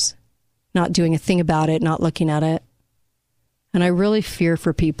 years, not doing a thing about it, not looking at it. And I really fear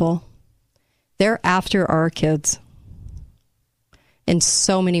for people. They're after our kids in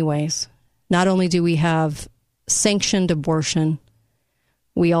so many ways. Not only do we have sanctioned abortion,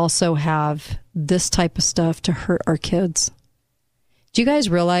 we also have this type of stuff to hurt our kids. Do you guys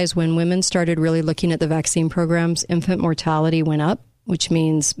realize when women started really looking at the vaccine programs, infant mortality went up, which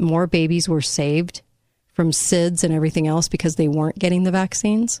means more babies were saved from SIDS and everything else because they weren't getting the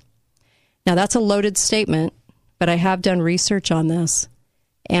vaccines? Now, that's a loaded statement, but I have done research on this.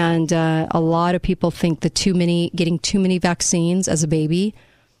 And a lot of people think getting too many vaccines as a baby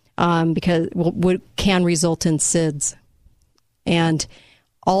because can result in SIDS. And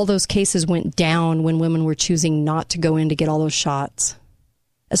all those cases went down when women were choosing not to go in to get all those shots,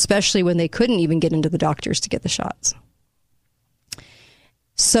 especially when they couldn't even get into the doctors to get the shots.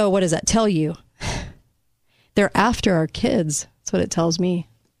 So what does that tell you? They're after our kids. That's what it tells me.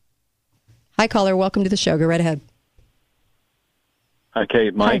 Hi, caller. Welcome to the show. Go right ahead. Hi,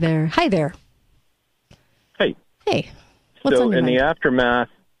 Kate. Mike. Hi there. Hi there. Hey. Hey. What's So on your in mind? the aftermath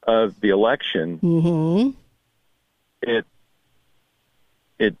of the election,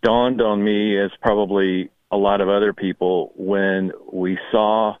 it dawned on me, as probably a lot of other people, when we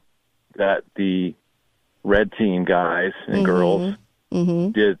saw that the red team guys and girls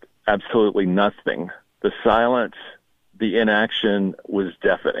did absolutely nothing. The silence, the inaction was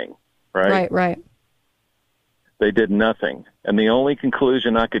deafening, right? Right. They did nothing. And the only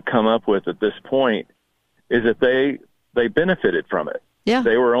conclusion I could come up with at this point is that they benefited from it. Yeah.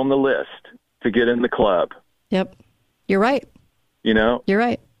 They were on the list to get in the club. Yep. You're right. You know? You're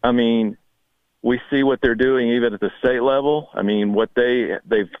right. I mean, we see what they're doing even at the state level. I mean, what they've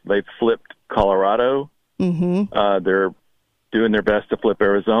flipped Colorado. They're doing their best to flip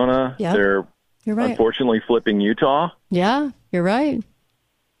Arizona. Yep. They're You're right. unfortunately flipping Utah. Yeah, you're right.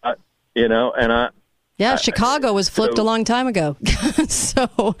 You know, and Chicago was flipped a long time ago.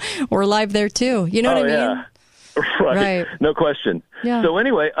 So we're live there too. You know what I mean? Yeah. Right. No question. Yeah. So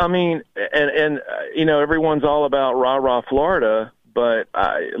anyway, I mean, and you know, everyone's all about rah-rah Florida, but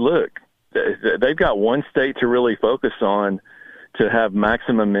look, they've got one state to really focus on to have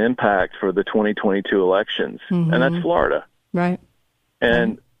maximum impact for the 2022 elections, and that's Florida. Right.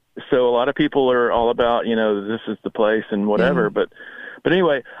 And so a lot of people are all about, you know, this is the place and whatever, but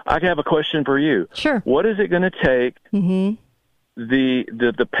anyway, I have a question for you. Sure. What is it going to take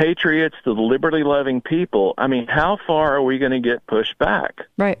the patriots, the liberty-loving people? I mean, how far are we going to get pushed back?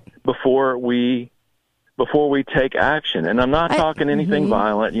 Right. Before we take action? And I'm not talking anything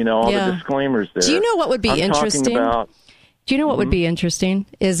violent, you know, all the disclaimers there. Do you know what would be interesting? Do you know what would be interesting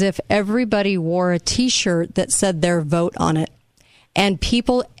is if everybody wore a T-shirt that said their vote on it. And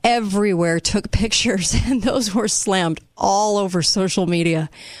people everywhere took pictures, and those were slammed all over social media.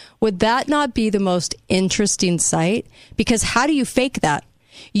 Would that not be the most interesting sight? Because how do you fake that?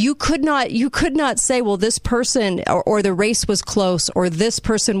 You could not say, well, this person or the race was close or this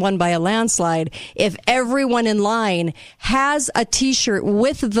person won by a landslide if everyone in line has a T-shirt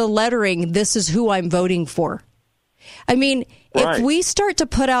with the lettering, this is who I'm voting for. I mean, if we start to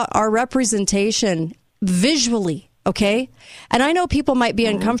put out our representation visually, okay? And I know people might be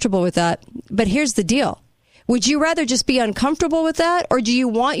uncomfortable with that, but here's the deal. Would you rather just be uncomfortable with that, or do you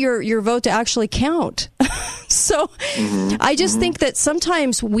want your vote to actually count? So I just think that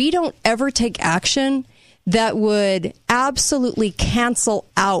sometimes we don't ever take action that would absolutely cancel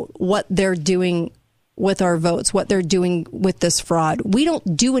out what they're doing with our votes, what they're doing with this fraud. We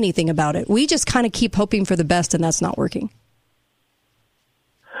don't do anything about it. We just kind of keep hoping for the best, and that's not working.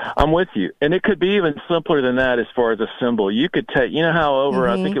 I'm with you. And it could be even simpler than that as far as a symbol. You could take, you know how over,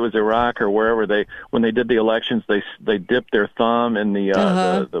 I think it was Iraq or wherever, when they did the elections, they dipped their thumb in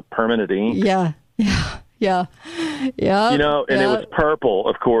the permanent ink. Yeah. You know, and it was purple,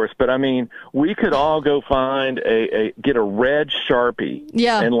 of course. But I mean, we could all go find get a red Sharpie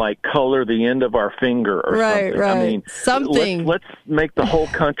and like color the end of our finger or something. Right. I mean, something. Let's make the whole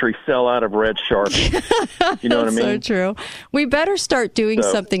country sell out of red Sharpies. You know what I mean? So true. We better start doing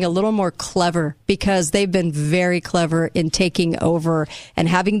something a little more clever, because they've been very clever in taking over and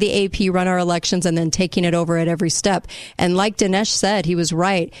having the AP run our elections and then taking it over at every step. And like Dinesh said, he was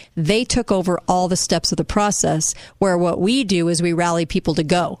right. They took over all the steps of the process, where what we do is we rally people to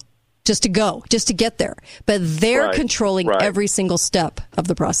go, just to get there. But they're controlling every single step of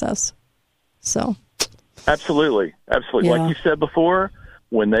the process. So, Absolutely. Yeah. Like you said before,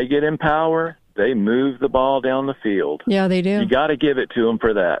 when they get in power, they move the ball down the field. Yeah, they do. You got to give it to them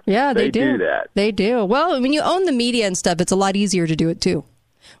for that. Yeah, they do that. They do. Well, when you own the media and stuff, it's a lot easier to do it too.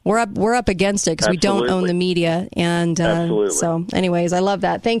 We're up against it because we don't own the media, and so. Anyways, I love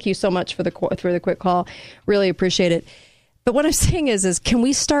that. Thank you so much for the quick call. Really appreciate it. But what I'm saying is can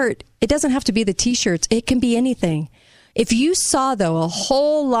we start? It doesn't have to be the T-shirts. It can be anything. If you saw, though, a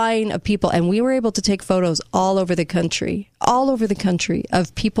whole line of people, and we were able to take photos all over the country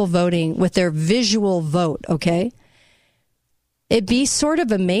of people voting with their visual vote, okay? It'd be sort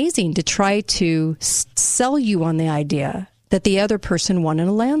of amazing to try to sell you on the idea that the other person won in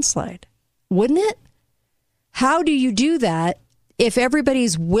a landslide. Wouldn't it? How do you do that if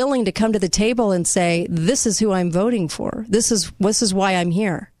everybody's willing to come to the table and say, this is who I'm voting for, this is why I'm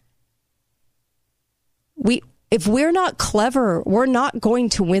here. If we're not clever, we're not going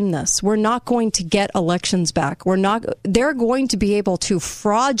to win this. We're not going to get elections back. They're going to be able to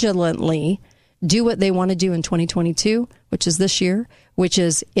fraudulently do what they want to do in 2022, which is this year, which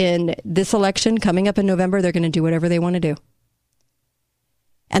is in this election coming up in November. They're going to do whatever they want to do.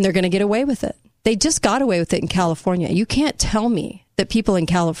 And they're going to get away with it. They just got away with it in California. You can't tell me that people in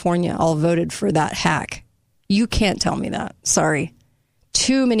California all voted for that hack. You can't tell me that. Sorry.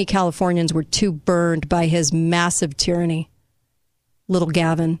 Too many Californians were too burned by his massive tyranny. Little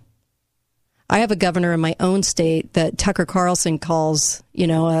Gavin. I have a governor in my own state that Tucker Carlson calls,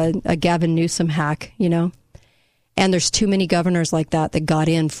 a Gavin Newsom hack, And there's too many governors like that got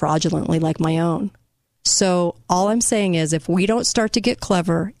in fraudulently like my own. So all I'm saying is if we don't start to get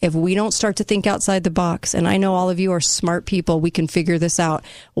clever, if we don't start to think outside the box, and I know all of you are smart people, we can figure this out.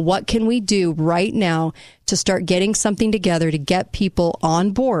 What can we do right now to start getting something together to get people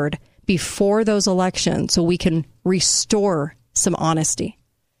on board before those elections so we can restore some honesty?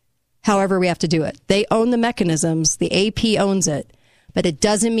 However we have to do it. They own the mechanisms. The AP owns it. But it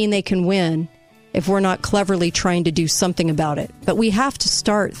doesn't mean they can win if we're not cleverly trying to do something about it. But we have to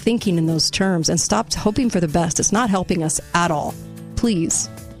start thinking in those terms and stop hoping for the best. It's not helping us at all. Please.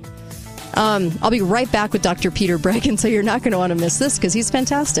 I'll be right back with Dr. Peter Breggin, so you're not going to want to miss this because he's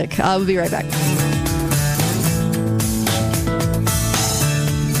fantastic. We'll be right back.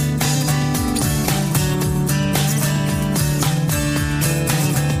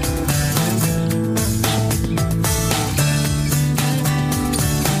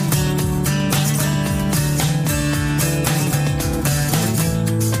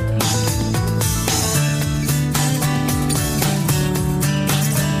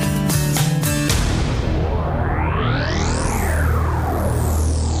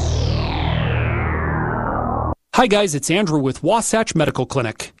 Hi guys, it's Andrew with Wasatch Medical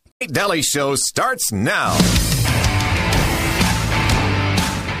Clinic. Kate Daly Show starts now.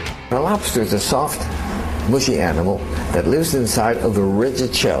 A lobster is a soft, mushy animal that lives inside of a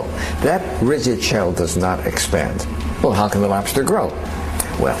rigid shell. That rigid shell does not expand. Well, how can the lobster grow?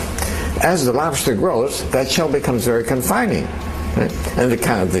 Well, as the lobster grows, that shell becomes very confining. Right? And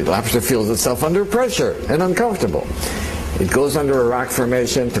the lobster feels itself under pressure and uncomfortable. It goes under a rock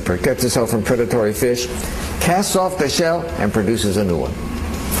formation to protect itself from predatory fish, casts off the shell, and produces a new one.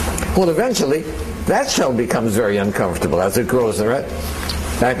 Well, eventually, that shell becomes very uncomfortable as it grows, right?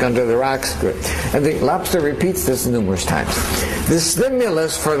 Back under the rocks. Good. And the lobster repeats this numerous times. The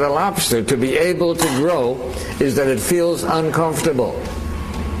stimulus for the lobster to be able to grow is that it feels uncomfortable.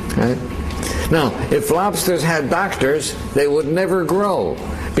 Right? Now, if lobsters had doctors, they would never grow.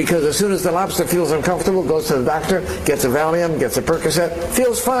 Because as soon as the lobster feels uncomfortable, goes to the doctor, gets a Valium, gets a Percocet,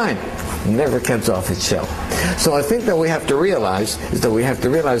 feels fine. Never gets off its shell. So I think that we have to realize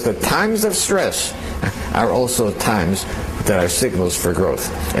that times of stress are also times that are signals for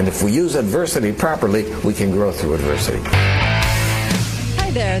growth. And if we use adversity properly, we can grow through adversity.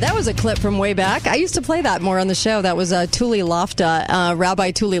 There, that was a clip from way back. I used to play that more on the show. That was Tuli Lofta,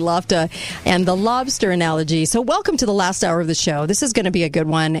 Rabbi Tuli Lofta, and the lobster analogy. So welcome to the last hour of the show. This is going to be a good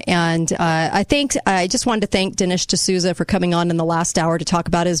one. And I just wanted to thank Dinesh D'Souza for coming on in the last hour to talk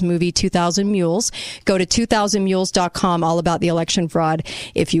about his movie 2000 Mules. Go to 2000mules.com, all about the election fraud,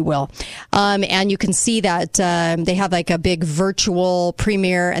 if you will. And you can see that they have like a big virtual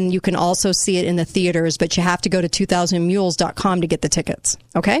premiere, and you can also see it in the theaters, but you have to go to 2000mules.com to get the tickets.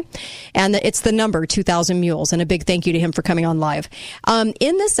 Okay? And it's the number 2000 Mules. And a big thank you to him for coming on live. In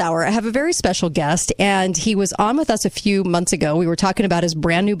this hour, I have a very special guest, and he was on with us a few months ago. We were talking about his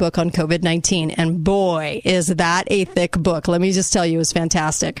brand new book on COVID-19. And boy, is that a thick book. Let me just tell you, it was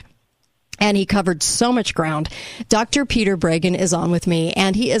fantastic. And he covered so much ground. Dr. Peter Breggin is on with me,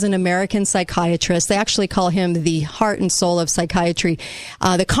 and he is an American psychiatrist. They actually call him the heart and soul of psychiatry,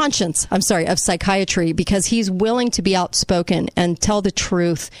 the conscience, of psychiatry, because he's willing to be outspoken and tell the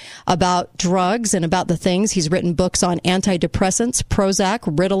truth about drugs and about the things. He's written books on antidepressants, Prozac,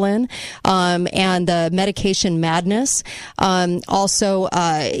 Ritalin, and the medication madness.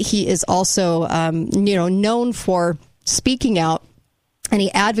 He is also, known for speaking out. And he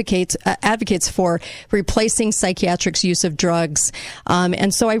advocates for replacing psychiatrics' use of drugs.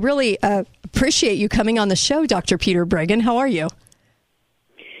 And so I really appreciate you coming on the show, Dr. Peter Breggin. How are you?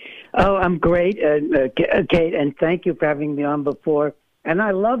 Oh, I'm great, Kate, and thank you for having me on before. And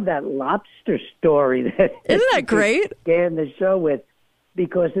I love that lobster story. Isn't that great? In the show with,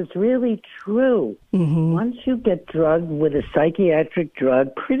 because it's really true. Mm-hmm. Once you get drugged with a psychiatric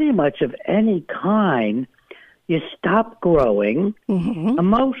drug, pretty much of any kind, you stop growing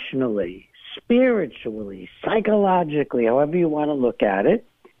emotionally, spiritually, psychologically, however you want to look at it,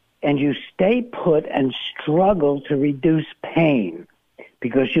 and you stay put and struggle to reduce pain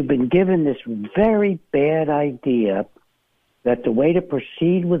because you've been given this very bad idea that the way to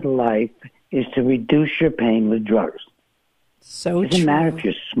proceed with life is to reduce your pain with drugs. So it doesn't matter if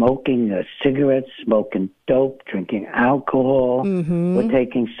you're smoking cigarettes, smoking dope, drinking alcohol, or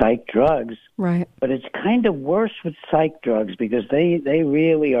taking psych drugs. Right. But it's kind of worse with psych drugs because they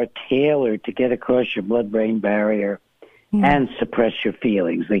really are tailored to get across your blood-brain barrier and suppress your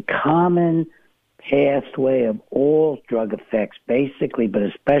feelings. The common pathway of all drug effects, basically, but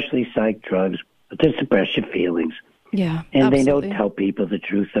especially psych drugs, to suppress your feelings. Yeah, and absolutely. They don't tell people the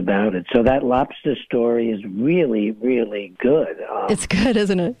truth about it. So that lobster story is really, really good. It's good,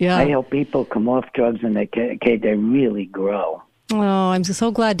 isn't it? Yeah. I help people come off drugs and they really grow. Oh, I'm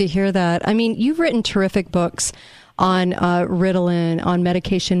so glad to hear that. I mean, you've written terrific books on Ritalin, on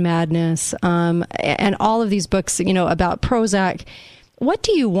medication madness, and all of these books, about Prozac. What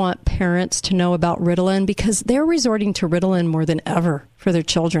do you want parents to know about Ritalin? Because they're resorting to Ritalin more than ever for their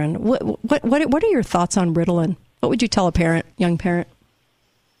children. What are your thoughts on Ritalin? What would you tell a young parent?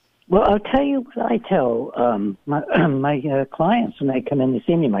 Well, I'll tell you what I tell my clients when they come in to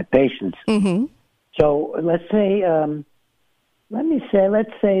see me, my patients. So let's say,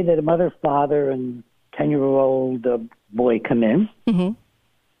 let's say that a mother, father, and 10-year-old boy come in,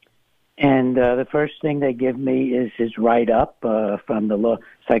 and the first thing they give me is his write-up from the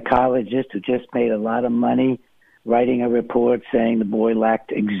psychologist who just made a lot of money writing a report saying the boy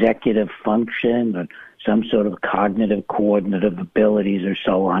lacked executive function or some sort of cognitive coordinative abilities or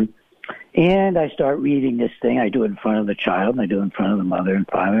so on. And I start reading this thing. I do it in front of the child, and I do it in front of the mother and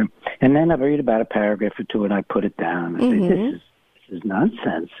father. And then I read about a paragraph or two, and I put it down. I say, this is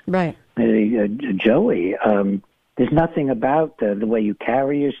nonsense. Right. Joey, there's nothing about the way you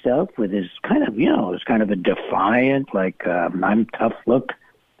carry yourself with this kind of, it's kind of a defiant, I'm tough look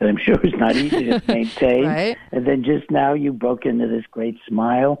that I'm sure is not easy to maintain. Right. And then just now you broke into this great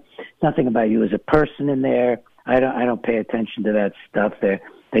smile. Nothing about you as a person in there. I don't pay attention to that stuff there.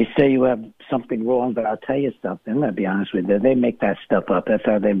 They say you have something wrong, but I'll tell you something. I'm going to be honest with you. They make that stuff up. That's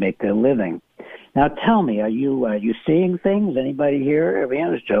how they make their living. Now tell me, are you seeing things? Anybody here?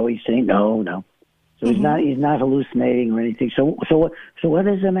 Everyone's Joey seeing? No. So he's not hallucinating or anything. So what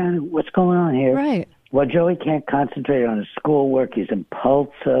is the matter? What's going on here? Right. Well, Joey can't concentrate on his schoolwork. He's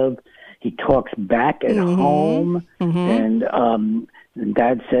impulsive. He talks back at home, and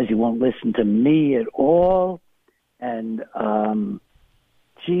Dad says he won't listen to me at all. And I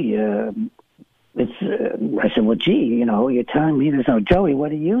said, well, you're telling me there's no Joey. What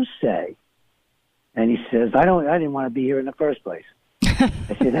do you say? And he says, I didn't want to be here in the first place.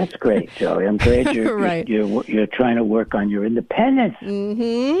 I said, that's great, Joey. I'm glad you're trying to work on your independence.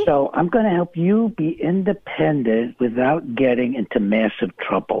 So I'm going to help you be independent without getting into massive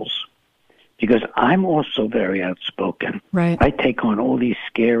troubles. Because I'm also very outspoken. Right. I take on all these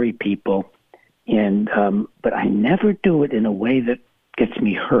scary people, and but I never do it in a way that gets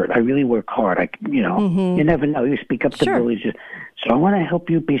me hurt. I really work hard. You never know. You speak up to bullies. So I want to help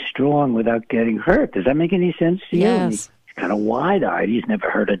you be strong without getting hurt. Does that make any sense to you? Yes. He's kind of wide-eyed. He's never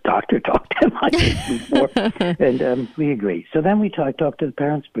heard a doctor talk to him like this before. And we agree. So then we talk to the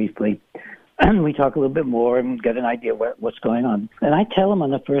parents briefly. And we talk a little bit more and get an idea what's going on. And I tell them on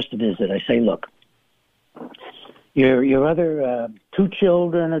the first visit, I say, look, your other two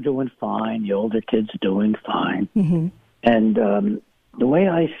children are doing fine. Your older kid's doing fine. And the way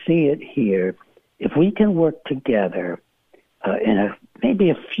I see it here, if we can work together in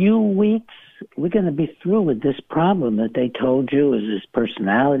maybe a few weeks, we're going to be through with this problem that they told you is this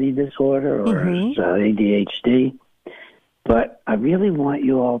personality disorder or is ADHD. But I really want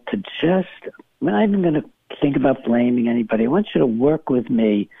you all to I'm not even going to think about blaming anybody. I want you to work with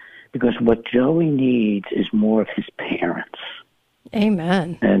me because what Joey needs is more of his parents.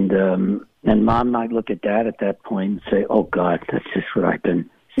 Amen. And Mom might look at Dad at that point and say, oh, God, that's just what I've been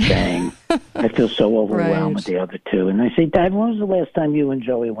saying. I feel so overwhelmed with the other two. And I say, Dad, when was the last time you and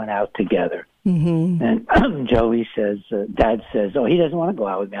Joey went out together? And Joey says, Dad says, oh, he doesn't want to go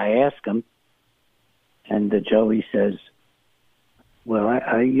out with me. I ask him. And Joey says, well,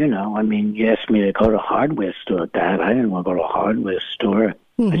 you asked me to go to a hardware store, Dad. I didn't want to go to a hardware store.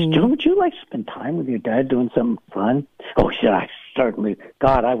 I said, Joe, would you like to spend time with your dad doing something fun? Oh, yeah, I certainly.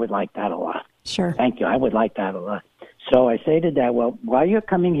 God, I would like that a lot. Sure. Thank you. I would like that a lot. So I say to Dad, well, while you're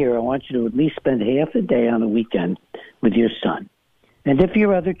coming here, I want you to at least spend half a day on the weekend with your son. And if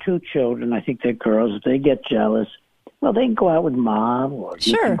your other two children, I think they're girls, if they get jealous, Well, they can go out with mom, or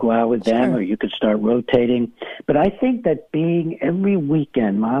you can go out with them, or you could start rotating. But I think that being every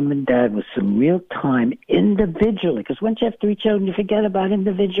weekend, mom and dad, with some real time individually, because once you have 3 children, you forget about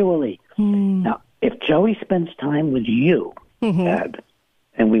individually. Now, if Joey spends time with you, Dad,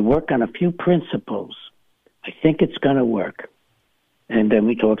 and we work on a few principles, I think it's going to work. And then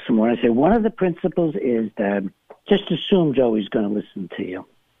we talk some more. I say, one of the principles is, Dad, just assume Joey's going to listen to you,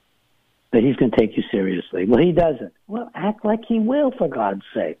 that he's going to take you seriously. Well, he doesn't. Well, act like he will, for God's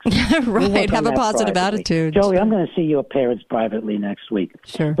sakes. Right, have a positive attitude. Joey, I'm going to see your parents privately next week.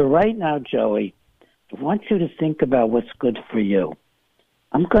 Sure. But right now, Joey, I want you to think about what's good for you.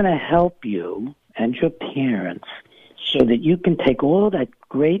 I'm going to help you and your parents so that you can take all that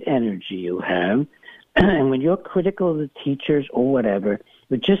great energy you have, and when you're critical of the teachers or whatever,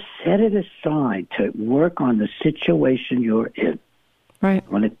 you just set it aside to work on the situation you're in. Right.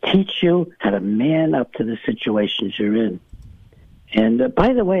 I want to teach you how to man up to the situations you're in. And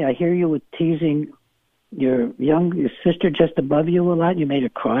by the way, I hear you were teasing your sister just above you a lot. You made her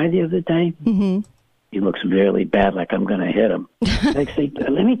cry the other day. Mm-hmm. He looks really bad, like I'm going to hit him.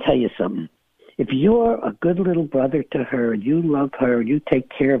 Let me tell you something. If you're a good little brother to her, and you love her, and you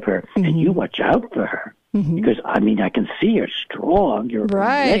take care of her, and you watch out for her, because, I mean, I can see you're strong. You're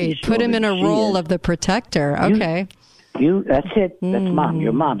right. Put him in a role of the protector. Okay. That's it. That's Mom.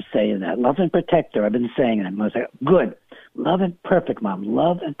 Your mom's saying that. Love and protect her. I've been saying that. I was like, good. Love and perfect, Mom.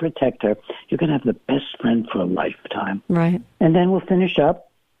 Love and protect her. You're going to have the best friend for a lifetime. Right. And then we'll finish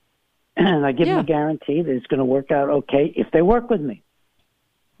up. And I give them a guarantee that it's going to work out okay if they work with me.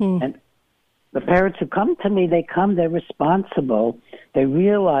 And the parents who come to me, they're responsible. They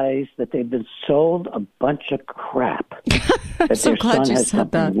realize that they've been sold a bunch of crap. That so their glad son you has said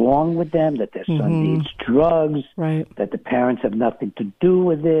something that. wrong with them, that their son needs drugs, right. that the parents have nothing to do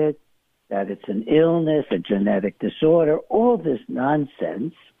with it, that it's an illness, a genetic disorder, all this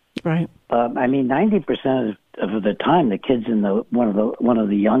nonsense. Right. I mean, 90% of the time, the kid's in one of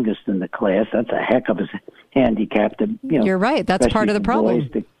the youngest in the class. That's a heck of a handicap. You're right. That's part of the problem.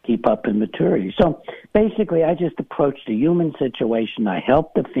 Boys to keep up in maturity. So basically, I just approach the human situation. I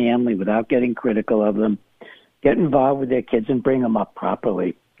help the family without getting critical of them, get involved with their kids, and bring them up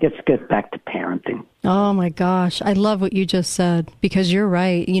properly. Let's get back to parenting. Oh, my gosh. I love what you just said, because you're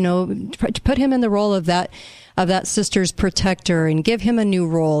right. You know, put him in the role of that sister's protector, and give him a new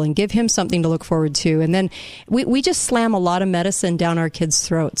role, and give him something to look forward to. And then we just slam a lot of medicine down our kids'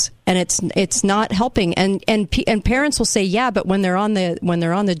 throats, and it's not helping. And parents will say, yeah, but when they're on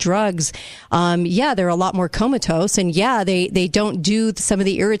the drugs, they're a lot more comatose, and they don't do some of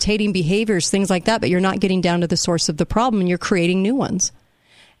the irritating behaviors, things like that. But you're not getting down to the source of the problem, and you're creating new ones.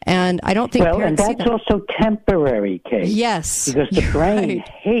 And I don't think parents see that. And that's also temporary, Kate. Yes. Because the brain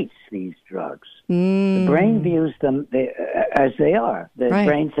hates these drugs. The brain views them as they are. The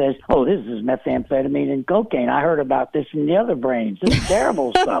brain says, oh, this is methamphetamine and cocaine. I heard about this in the other brains. This is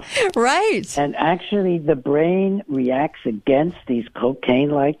terrible stuff. Right. And actually, the brain reacts against these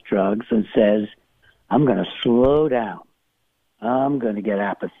cocaine-like drugs and says, I'm going to slow down. I'm going to get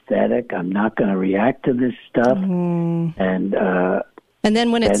apathetic. I'm not going to react to this stuff. And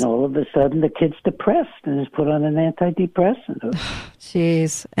then then all of a sudden the kid's depressed and is put on an antidepressant.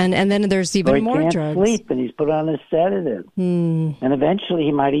 Jeez. And then there's even more drugs. Or he can't sleep and he's put on a sedative. And eventually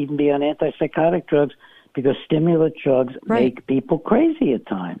he might even be on antipsychotic drugs, because stimulant drugs make people crazy at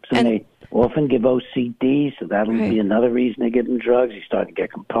times. And they often give OCD, so that'll be another reason they give them drugs. He's starting to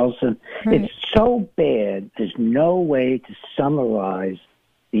get compulsive. It's so bad, there's no way to summarize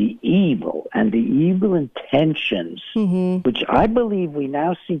the evil and the evil intentions, which I believe we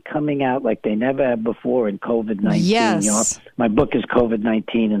now see coming out like they never have before in COVID-19. Yes. You know, my book is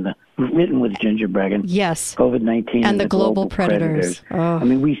COVID-19 and written with Ginger Bregan. Yes. COVID-19 and the global predators. Oh. I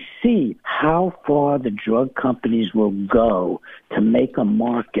mean, we see how far the drug companies will go to make a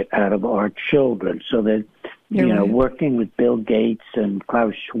market out of our children, so that working with Bill Gates and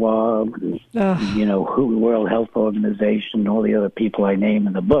Klaus Schwab, and, World Health Organization, and all the other people I name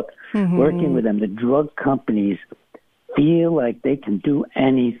in the book, working with them, the drug companies feel like they can do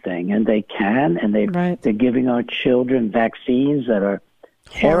anything, and they can, and they're giving our children vaccines that are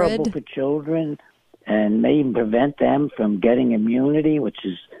terrible for children and may even prevent them from getting immunity, which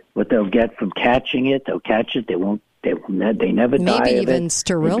is what they'll get from catching it. They'll catch it. They never die of it. Maybe even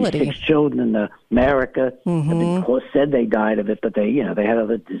sterility. Maybe 6 children in America have been said they died of it, but they had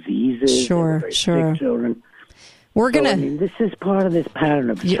other diseases. Sure. Sick children. This is part of this pattern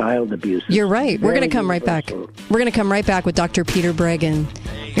of child abuse. You're right. We're going to come right back. We're going to come right back with Dr. Peter Bregan.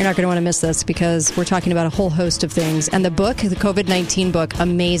 You're not going to want to miss this because we're talking about a whole host of things. And the book, the COVID-19 book,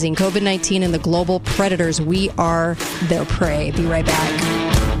 amazing. COVID-19 and the global predators. We are their prey. Be right back.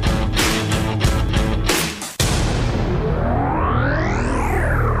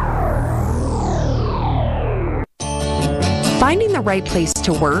 Finding the right place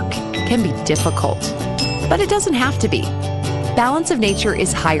to work can be difficult, but it doesn't have to be. Balance of Nature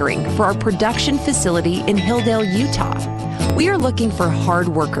is hiring for our production facility in Hilldale, Utah. We are looking for hard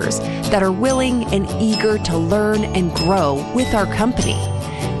workers that are willing and eager to learn and grow with our company.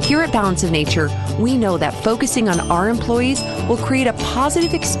 Here at Balance of Nature, we know that focusing on our employees will create a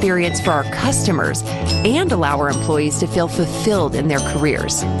positive experience for our customers and allow our employees to feel fulfilled in their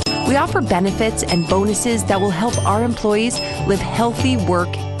careers. We offer benefits and bonuses that will help our employees live healthy work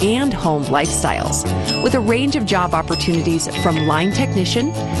and home lifestyles. With a range of job opportunities from line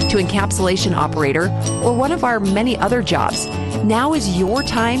technician to encapsulation operator or one of our many other jobs, now is your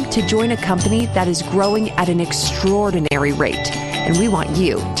time to join a company that is growing at an extraordinary rate, and we want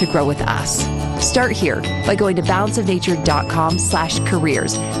you to grow with us. Start here by going to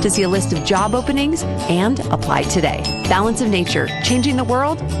balanceofnature.com/careers to see a list of job openings and apply today. Balance of Nature, changing the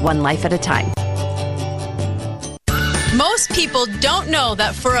world one life at a time. Most people don't know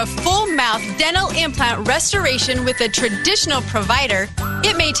that for a full mouth dental implant restoration with a traditional provider,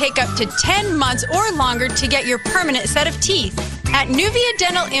 it may take up to 10 months or longer to get your permanent set of teeth. At Nuvia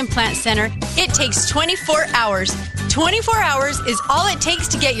Dental Implant Center, it takes 24 hours. 24 hours is all it takes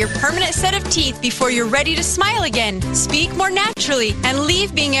to get your permanent set of teeth before you're ready to smile again, speak more naturally, and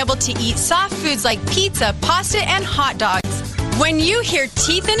leave being able to eat soft foods like pizza, pasta, and hot dogs. When you hear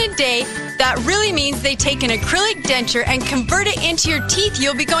teeth in a day, that really means they take an acrylic denture and convert it into your teeth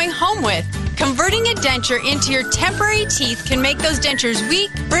you'll be going home with. Converting a denture into your temporary teeth can make those dentures weak,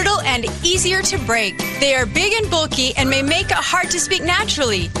 brittle, and easier to break. They are big and bulky and may make it hard to speak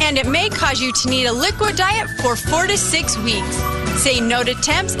naturally, and it may cause you to need a liquid diet for 4 to 6 weeks. Say no to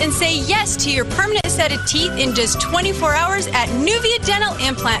temps and say yes to your permanent set of teeth in just 24 hours at Nuvia Dental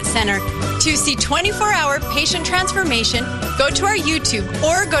Implant Center. To see 24-hour patient transformation, go to our YouTube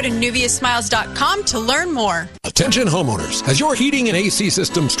or go to nuviasmiles.com to learn more. Attention homeowners, has your heating and AC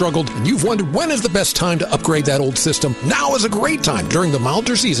system struggled and you've wondered when is the best time to upgrade that old system? Now is a great time during the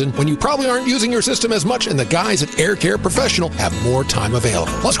milder season when you probably aren't using your system as much and the guys at Air Care Professional have more time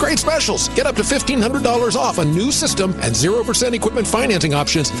available. Plus great specials. Get up to $1,500 off a new system and 0% equipment financing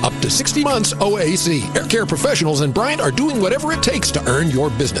options up to 60 months OAC. Air Care Professionals and Bryant are doing whatever it takes to earn your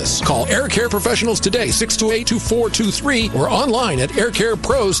business. Call Air Care Professionals today, 628-2423 or online at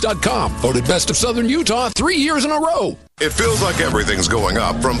aircarepros.com. Voted Best of Southern Utah 3 years in a row. It feels like everything's going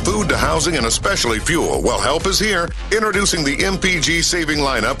up, from food to housing and especially fuel. Well, help is here. Introducing the MPG saving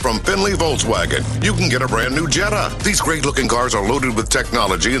lineup from Findlay Volkswagen. You can get a brand new Jetta. These great-looking cars are loaded with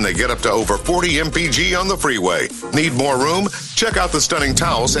technology, and they get up to over 40 MPG on the freeway. Need more room? Check out the stunning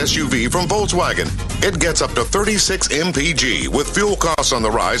Taos SUV from Volkswagen. It gets up to 36 MPG. With fuel costs on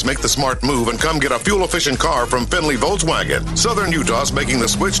the rise, make the smart move and come get a fuel-efficient car from Findlay Volkswagen. Southern Utah's making the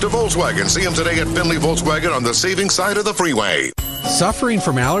switch to Volkswagen. See them today at Findlay Volkswagen on the saving side of the freeway. Suffering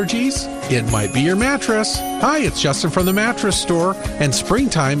from allergies? It might be your mattress. Hi, it's Justin from the Mattress Store, and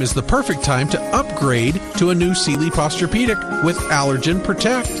springtime is the perfect time to upgrade to a new Sealy Posturepedic with Allergen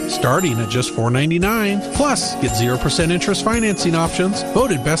Protect, starting at just $4.99. Plus, get 0% interest financing options.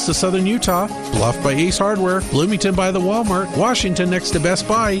 Voted Best of Southern Utah, Bluff by Ace Hardware, Bloomington by the Walmart, Washington next to Best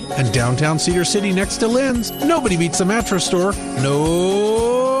Buy, and downtown Cedar City next to Lynn's. Nobody beats the Mattress Store.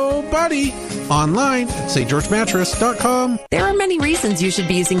 Nobody. Online at stgeorgemattress.com. There are many reasons you should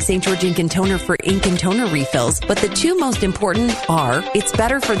be using St. George Ink and Toner for ink and toner refills, but the two most important are it's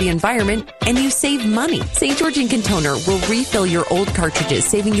better for the environment and you save money. St. George Ink and Toner will refill your old cartridges,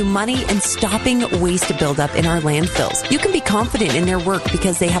 saving you money and stopping waste buildup in our landfills. You can be confident in their work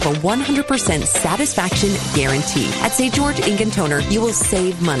because they have a 100% satisfaction guarantee. At St. George Ink and Toner, you will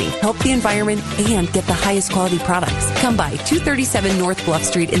save money, help the environment, and get the highest quality products. Come by 237 North Bluff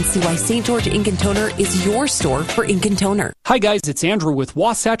Street and see why St. George Ink and Toner is your store for ink and toner. Hi guys, it's Andrew with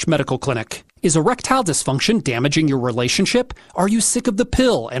Wasatch Medical Clinic. Is erectile dysfunction damaging your relationship? Are you sick of the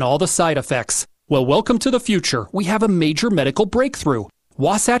pill and all the side effects? Well, welcome to the future. We have a major medical breakthrough.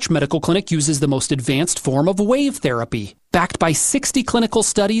 Wasatch Medical Clinic uses the most advanced form of wave therapy. Backed by 60 clinical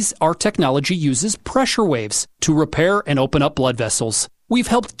studies, our technology uses pressure waves to repair and open up blood vessels. We've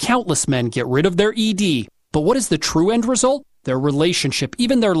helped countless men get rid of their ED. But what is the true end result? Their relationship,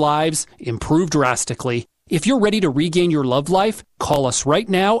 even their lives, improve drastically. If you're ready to regain your love life, call us right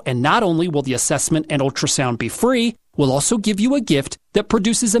now, and not only will the assessment and ultrasound be free, We'll also give you a gift that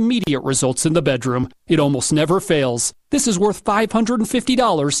produces immediate results in the bedroom. It almost never fails. This is worth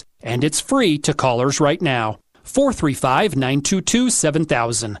 $550, and it's free to callers right now.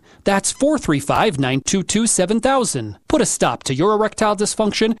 435-922-7000. That's 435-922-7000. Put a stop to your erectile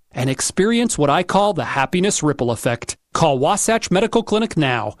dysfunction and experience what I call the happiness ripple effect. Call Wasatch Medical Clinic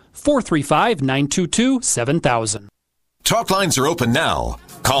now. 435-922-7000. Talk lines are open now.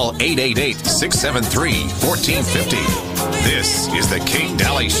 Call 888-673-1450. This is the Kate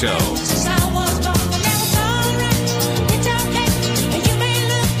Daly Show.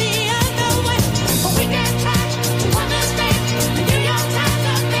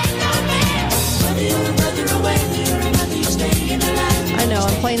 I know,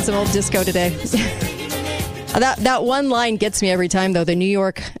 I'm playing some old disco today. That one line gets me every time, though. The New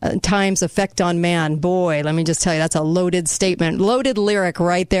York Times effect on man. Boy, let me just tell you, that's a loaded statement. Loaded lyric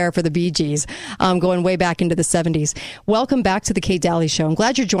right there for the Bee Gees, going way back into the 70s. Welcome back to the Kate Daly Show. I'm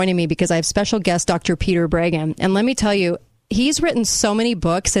glad you're joining me because I have special guest Dr. Peter Breggin. And let me tell you, he's written so many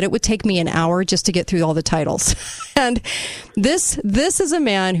books that it would take me an hour just to get through all the titles. And this is a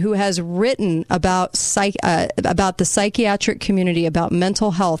man who has written about the psychiatric community, about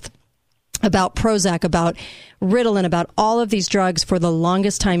mental health, about Prozac, about Ritalin, about all of these drugs for the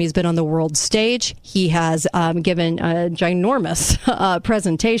longest time. He's been on the world stage. He has given ginormous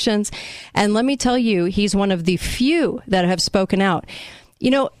presentations. And let me tell you, he's one of the few that have spoken out.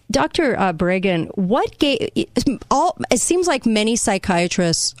 You know, Dr. Breggin, it seems like many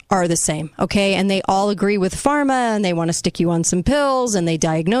psychiatrists are the same, okay? And they all agree with pharma, and they want to stick you on some pills, and they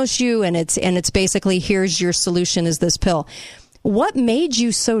diagnose you, and it's basically, here's your solution is this pill. What made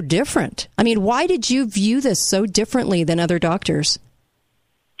you so different? I mean, why did you view this so differently than other doctors?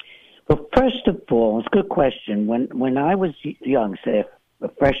 Well, first of all, it's a good question. When I was young, say a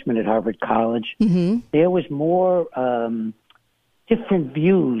freshman at Harvard College, there was more different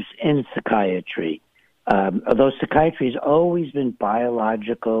views in psychiatry. Although psychiatry has always been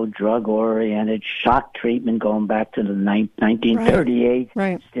biological, drug-oriented, shock treatment going back to the 1938,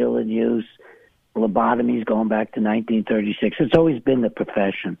 still in use. Lobotomies going back to 1936. It's always been the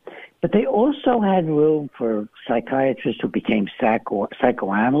profession. But they also had room for psychiatrists who became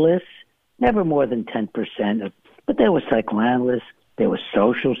psychoanalysts, never more than 10%. But there were psychoanalysts. There were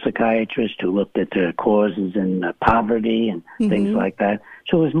social psychiatrists who looked at the causes in poverty and things like that.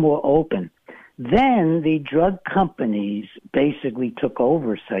 So it was more open. Then the drug companies basically took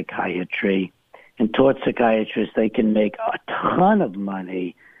over psychiatry and taught psychiatrists they can make a ton of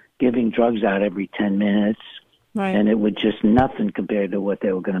money giving drugs out every 10 minutes, and it was just nothing compared to what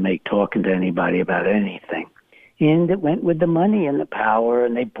they were going to make talking to anybody about anything. And it went with the money and the power,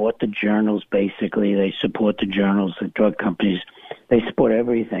 and they bought the journals, basically. They support the journals, the drug companies. They support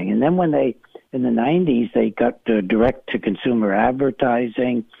everything. And then when they, in the 90s, they got the direct-to-consumer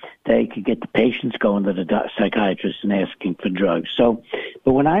advertising. They could get the patients going to the psychiatrist and asking for drugs. So,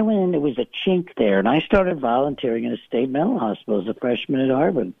 but when I went in, there was a chink there, and I started volunteering in a state mental hospital as a freshman at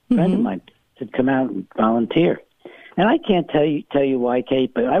Harvard. A friend of mine said, come out and volunteer. And I can't tell you why,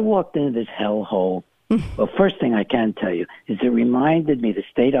 Kate, but I walked into this hellhole. Well, first thing I can tell you is it reminded me, the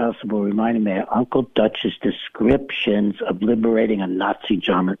state hospital reminded me of Uncle Dutch's descriptions of liberating a Nazi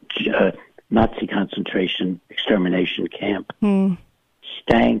concentration extermination camp.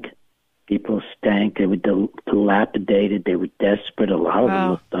 Stank. People stank. They were dilapidated. They were desperate. A lot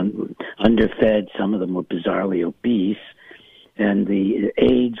of them were underfed. Some of them were bizarrely obese. And the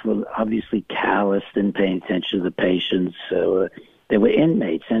aides were obviously calloused, didn't pay attention to the patients. So they were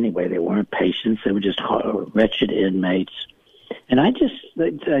inmates anyway. They weren't patients. They were just wretched inmates. And I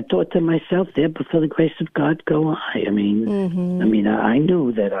thought to myself, there, but for the grace of God, go I. I mean, I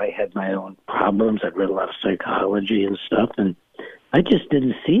knew that I had my own problems. I'd read a lot of psychology and stuff, and I just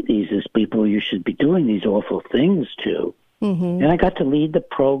didn't see these as people you should be doing these awful things to. And I got to lead the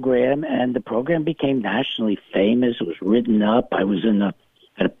program, and the program became nationally famous. It was written up. I was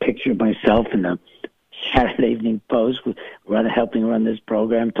had a picture of myself in the Saturday Evening Post, helping run this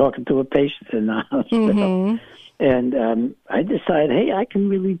program, talking to a patient in the hospital. And I decided, hey, I can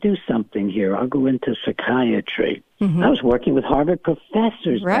really do something here. I'll go into psychiatry. I was working with Harvard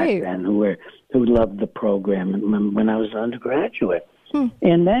professors back then who loved the program when I was an undergraduate.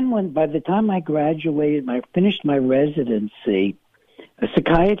 And then by the time I graduated, I finished my residency,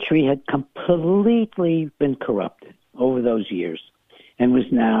 psychiatry had completely been corrupted over those years and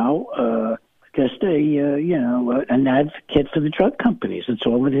was now just an advocate for the drug companies. That's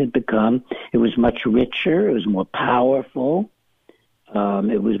all it had become. It was much richer. It was more powerful.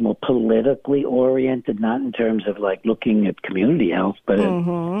 It was more politically oriented, not in terms of like looking at community health, but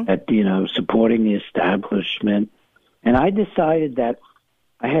at supporting the establishment. And I decided that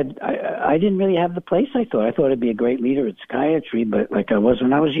I didn't really have the place I thought. I thought I'd be a great leader in psychiatry, but like I was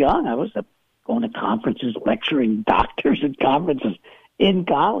when I was young, I was going to conferences, lecturing doctors at conferences in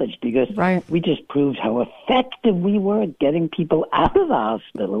college because we just proved how effective we were at getting people out of the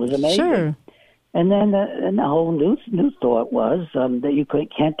hospital. It was amazing. Sure. And then the whole new thought was that you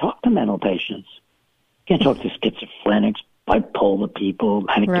can't talk to mental patients. You can't talk to schizophrenics, bipolar people,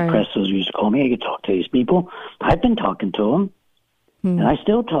 manic depressives used to call me. I could talk to these people. I've been talking to them. And I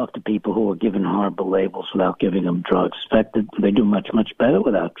still talk to people who are given horrible labels without giving them drugs. In fact, they do much, much better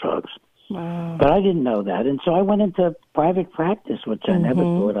without drugs. Wow. But I didn't know that. And so I went into private practice, which I never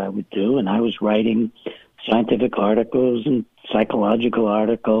thought I would do. And I was writing scientific articles and psychological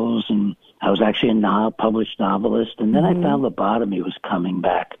articles. And I was actually a published novelist. And then I found lobotomy was coming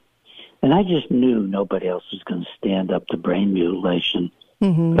back. And I just knew nobody else was going to stand up to brain mutilation.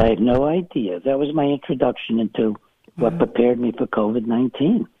 But I had no idea. That was my introduction into what prepared me for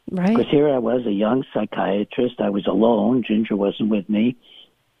COVID-19. Right. Because here I was, a young psychiatrist. I was alone. Ginger wasn't with me.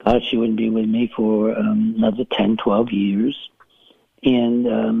 Thought she wouldn't be with me for another 10, 12 years.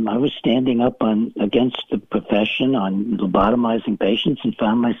 And I was standing up against the profession on lobotomizing patients and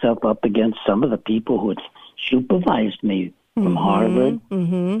found myself up against some of the people who had supervised me from Harvard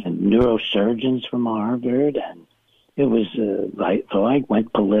and neurosurgeons from Harvard. And it was, so I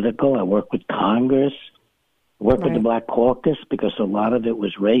went political. I worked with Congress. Worked with the Black Caucus because a lot of it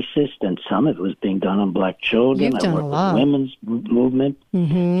was racist and some of it was being done on black children. I worked with the women's movement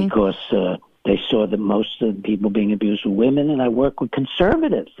because they saw that most of the people being abused were women, and I worked with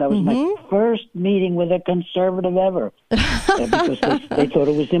conservatives. That was my first meeting with a conservative ever because they thought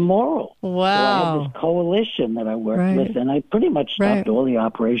it was immoral. Wow. So I had this coalition that I worked with, and I pretty much stopped all the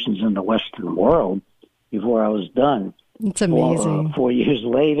operations in the Western world before I was done. It's amazing. 4 years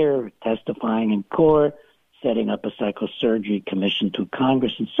later, testifying in court, setting up a psychosurgery commission to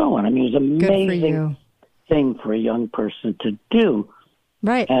Congress and so on. I mean, it was an amazing thing for a young person to do.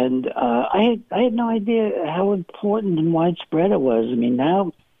 Right. And I had no idea how important and widespread it was. I mean,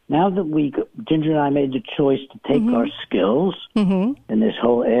 now that Ginger and I made the choice to take our skills in this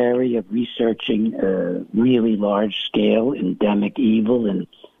whole area of researching really large-scale endemic evil in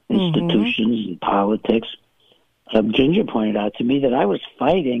institutions and politics, Ginger pointed out to me that I was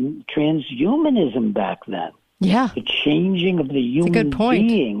fighting transhumanism back then. Yeah. The changing of the human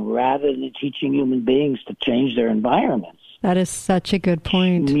being rather than teaching human beings to change their environments. That is such a good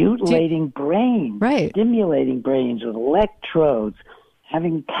point. Mutilating brains. Right. Stimulating brains with electrodes.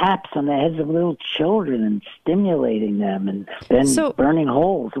 Having caps on the heads of little children and stimulating them and then burning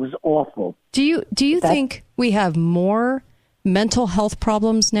holes. It was awful. Do you think we have more mental health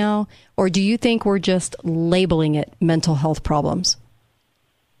problems now, or do you think we're just labeling it mental health problems?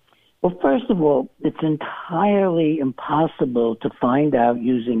 Well, first of all, it's entirely impossible to find out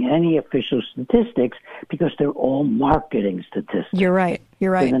using any official statistics because they're all marketing statistics. You're right. You're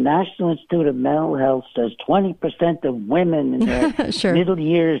right. So the National Institute of Mental Health says 20% of women in their middle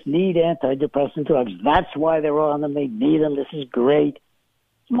years need antidepressant drugs. That's why they're on them. They need them. This is great.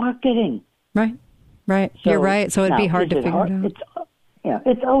 It's marketing. Right. Right. So, you're right. So it'd be hard to figure it out.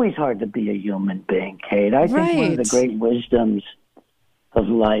 It's always hard to be a human being, Kate. I think one of the great wisdoms of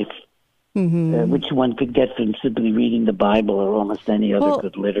life, which one could get from simply reading the Bible or almost any other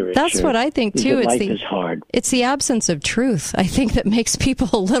good literature. That's what I think, too. Life is hard. It's the absence of truth, I think, that makes people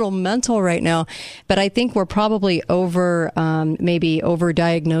a little mental right now. But I think we're probably maybe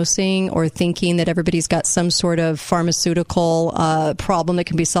over-diagnosing or thinking that everybody's got some sort of pharmaceutical problem that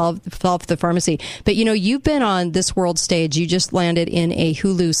can be solved at the pharmacy. But, you've been on this world stage. You just landed in a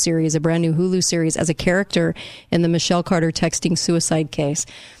Hulu series, a brand new Hulu series, as a character in the Michelle Carter texting suicide case.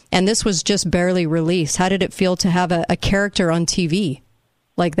 And this was just barely released. How did it feel to have a character on TV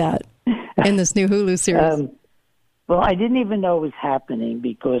like that in this new Hulu series? Well, I didn't even know it was happening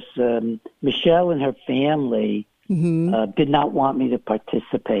because Michelle and her family did not want me to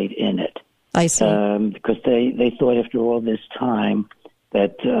participate in it. I see. Because they thought after all this time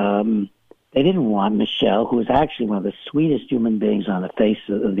that they didn't want Michelle, who is actually one of the sweetest human beings on the face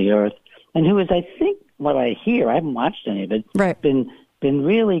of the earth, and who is, I think, what I hear, I haven't watched any of it, been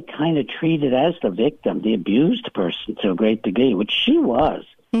really kind of treated as the victim, the abused person to a great degree, which she was.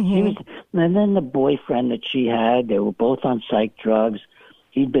 She was, and then the boyfriend that she had, they were both on psych drugs.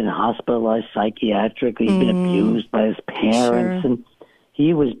 He'd been hospitalized psychiatrically. He'd been abused by his parents, and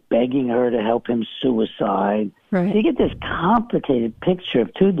he was begging her to help him suicide. So you get this complicated picture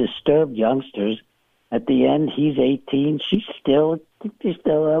of two disturbed youngsters. At the end, he's 18. She's still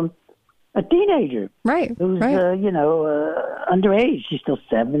a teenager. Right. Who's, underage. She's still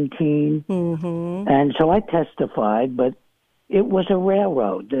 17. Mm-hmm. And so I testified, but it was a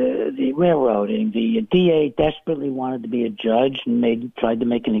railroad, the railroading. The DA desperately wanted to be a judge and tried to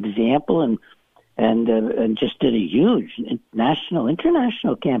make an example and just did a huge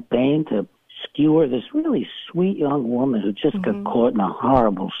international campaign to skewer this really sweet young woman who just got caught in a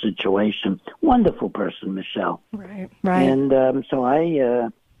horrible situation. Wonderful person, Michelle. Right. And so I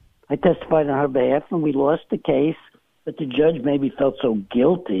testified on her behalf, and we lost the case. But the judge maybe felt so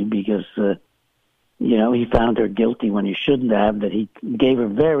guilty because, he found her guilty when he shouldn't have, that he gave her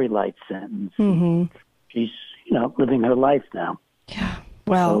very light sentence. Mm-hmm. She's, living her life now. Yeah.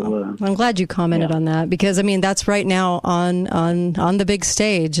 Well, I'm glad you commented on that because, that's right now on the big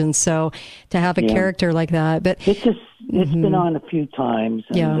stage. And so to have a character like that. But it's been on a few times.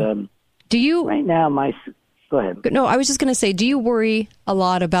 And, do you... Right now, Go ahead. No, I was just going to say, do you worry a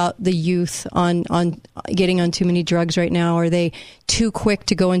lot about the youth on getting on too many drugs right now? Are they too quick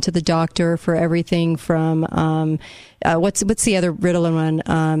to go into the doctor for everything from what's the other Ritalin one?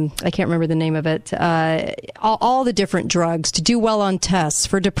 I can't remember the name of it. All the different drugs to do well on tests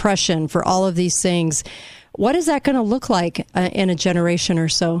for depression, for all of these things. What is that going to look like in a generation or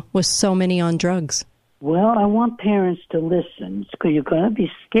so with so many on drugs? Well, I want parents to listen. You're going to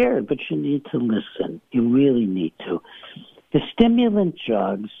be scared, but you need to listen. You really need to. The stimulant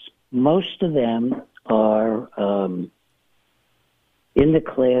drugs, most of them are in the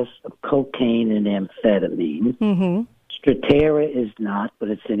class of cocaine and amphetamine. Mm-hmm. Strattera is not, but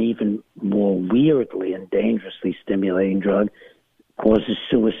it's an even more weirdly and dangerously stimulating drug. Causes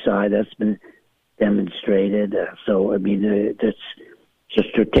suicide. That's been demonstrated. So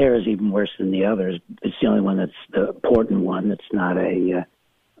Strattera is even worse than the others. It's the only one that's the important one that's not an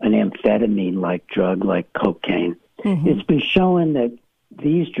amphetamine-like drug like cocaine. Mm-hmm. It's been shown that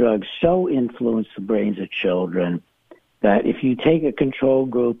these drugs so influence the brains of children that if you take a control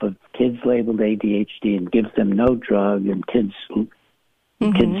group of kids labeled ADHD and give them no drug and kids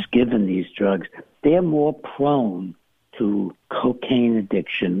given these drugs, they're more prone to cocaine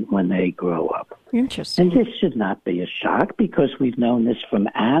addiction when they grow up. Interesting. And this should not be a shock because we've known this from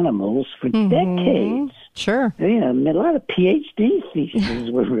animals for decades. Sure. A lot of PhD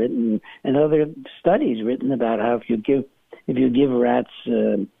theses were written and other studies written about how if you give rats,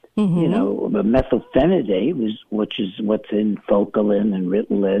 methylphenidate, which is what's in Focalin and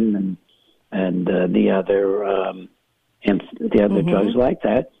Ritalin and the other drugs like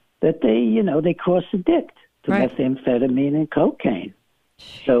that they cross addict to methamphetamine and cocaine.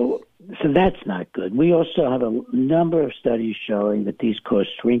 So that's not good. We also have a number of studies showing that these cause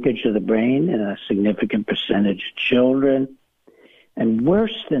shrinkage of the brain in a significant percentage of children. And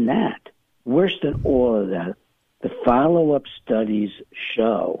worse than all of that, the follow-up studies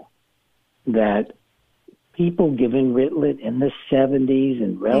show that people given Ritalin in the 70s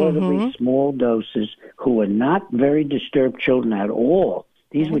in relatively small doses who were not very disturbed children at all.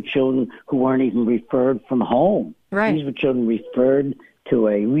 These were children who weren't even referred from home. Right. These were children referred to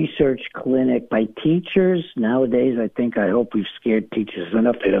a research clinic by teachers. Nowadays, I hope we've scared teachers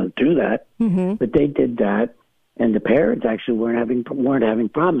enough they don't do that. Mm-hmm. But they did that, and the parents actually weren't having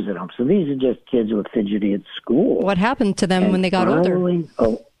problems at home. So these are just kids who were fidgety at school. What happened to them when they got older?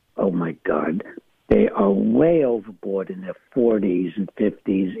 Oh my God. They are way overboard in their 40s and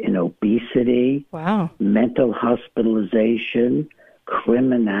 50s in obesity, mental hospitalization,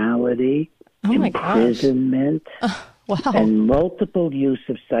 criminality, imprisonment, and multiple use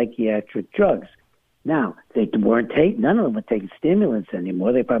of psychiatric drugs. Now, none of them were taking stimulants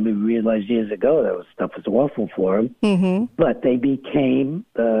anymore. They probably realized years ago that stuff was awful for them. Mm-hmm. But they became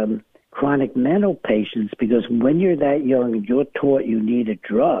chronic mental patients because when you're that young and you're taught you need a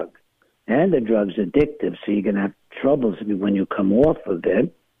drug, and the drug's addictive, so you're going to have troubles when you come off of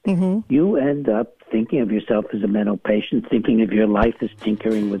it, you end up thinking of yourself as a mental patient, thinking of your life as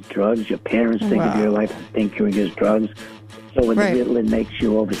tinkering with drugs. Your parents think of your life as tinkering as drugs. So when the Ritalin makes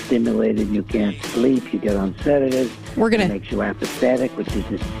you overstimulated, you can't sleep, you get on sedatives. It makes you apathetic, which is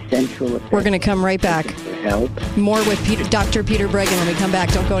the central effect. We're going to come right back. Help. More with Dr. Peter Breggin when we come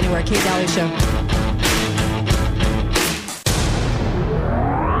back. Don't go anywhere. Kate Daly Show.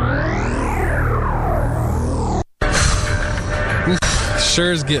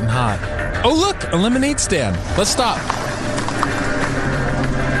 Sure is getting hot. Oh, look, a lemonade stand. Let's stop.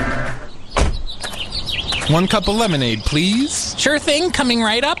 1 cup of lemonade, please. Sure thing, coming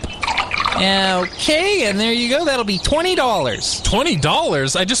right up. Okay, and there you go. That'll be $20.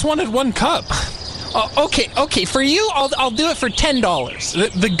 $20? I just wanted 1 cup. Okay. For you, I'll do it for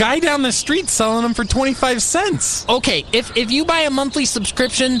 $10. The guy down the street's selling them for 25 cents. Okay, if you buy a monthly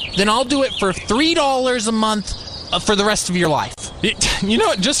subscription, then I'll do it for $3 a month for the rest of your life. You know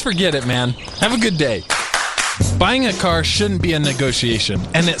what? Just forget it, man. Have a good day. Buying a car shouldn't be a negotiation,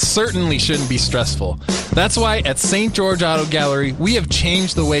 and it certainly shouldn't be stressful. That's why at St. George Auto Gallery, we have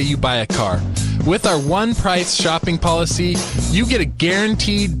changed the way you buy a car. With our one price shopping policy, you get a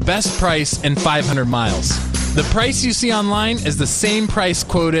guaranteed best price in 500 miles. The price you see online is the same price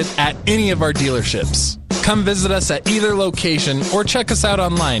quoted at any of our dealerships. Come visit us at either location or check us out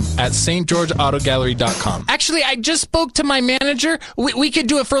online at stgeorgeautogallery.com. Actually, I just spoke to my manager. We could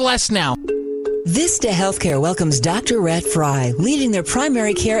do it for less now. Vista Healthcare welcomes Dr. Rhett Fry, leading their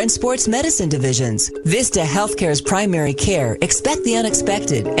primary care and sports medicine divisions. Vista Healthcare's primary care expect the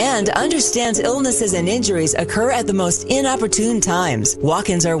unexpected and understands illnesses and injuries occur at the most inopportune times.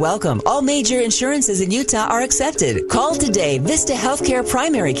 Walk-ins are welcome. All major insurances in Utah are accepted. Call today. Vista Healthcare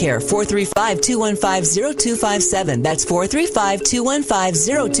Primary Care, 435-215-0257. That's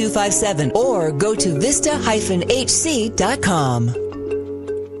 435-215-0257. Or go to vista-hc.com.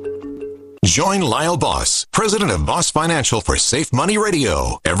 Join Lyle Boss, president of Boss Financial, for Safe Money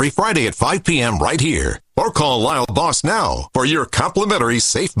Radio every Friday at 5 p.m. right here. Or call Lyle Boss now for your complimentary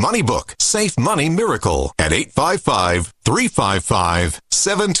Safe Money book, Safe Money Miracle, at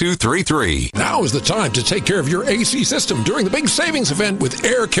 855-355-7233. Now is the time to take care of your AC system during the big savings event with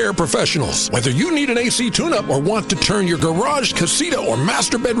Air Care Professionals. Whether you need an AC tune-up or want to turn your garage, casita, or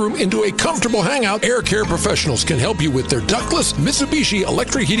master bedroom into a comfortable hangout, Air Care Professionals can help you with their ductless Mitsubishi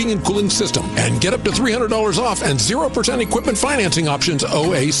electric heating and cooling system and get up to $300 off and 0% equipment financing options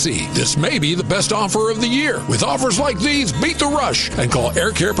OAC. This may be the best offer of the year. With offers like these, beat the rush and call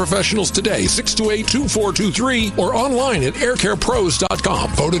Air Care Professionals today, 628-2423, or online at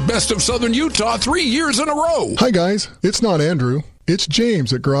aircarepros.com. Voted best of Southern Utah 3 years in a row. Hi guys, it's not Andrew. It's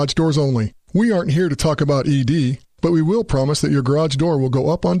James at Garage Doors Only. We aren't here to talk about ED, but we will promise that your garage door will go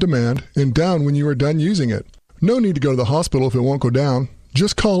up on demand and down when you are done using it. No need to go to the hospital if it won't go down.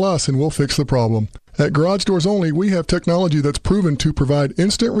 Just call us and we'll fix the problem. At Garage Doors Only, we have technology that's proven to provide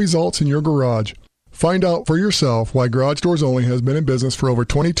instant results in your garage. Find out for yourself why Garage Doors Only has been in business for over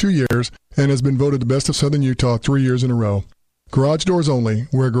 22 years and has been voted the best of Southern Utah 3 years in a row. Garage Doors Only,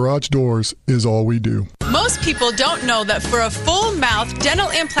 where garage doors is all we do. Most people don't know that for a full mouth dental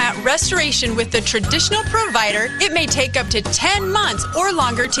implant restoration with the traditional provider, it may take up to 10 months or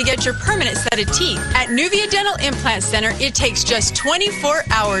longer to get your permanent set of teeth. At Nuvia Dental Implant Center, it takes just 24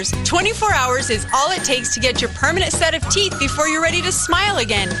 hours. 24 hours is all it takes to get your permanent set of teeth before you're ready to smile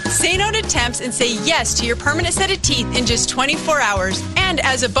again. Say no to temps and say yes to your permanent set of teeth in just 24 hours. And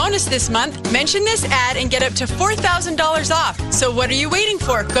as a bonus this month, mention this ad and get up to $4,000 off. So what are you waiting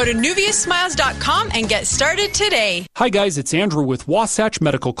for? Go to nuviasmiles.com and get started today. Hi guys, it's Andrew with Wasatch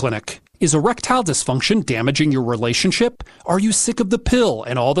Medical Clinic. Is erectile dysfunction damaging your relationship? Are you sick of the pill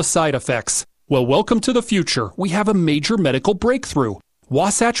and all the side effects? Well, welcome to the future. We have a major medical breakthrough.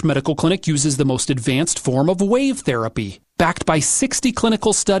 Wasatch Medical Clinic uses the most advanced form of wave therapy. Backed by 60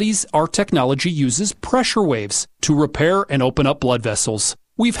 clinical studies, our technology uses pressure waves to repair and open up blood vessels.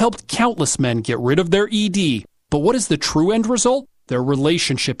 We've helped countless men get rid of their ED. But what is the true end result? Their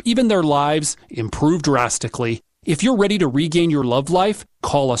relationship, even their lives, improve drastically. If you're ready to regain your love life,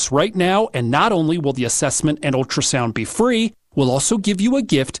 call us right now, and not only will the assessment and ultrasound be free, we'll also give you a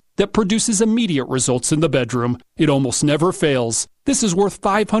gift that produces immediate results in the bedroom. It almost never fails. This is worth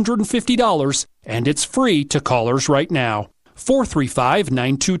 $550, and it's free to callers right now.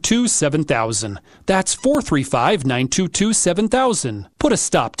 435-922-7000. That's 435-922-7000. Put a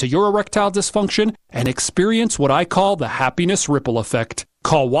stop to your erectile dysfunction and experience what I call the happiness ripple effect.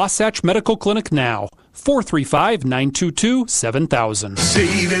 Call Wasatch Medical Clinic now. 435-922-7000.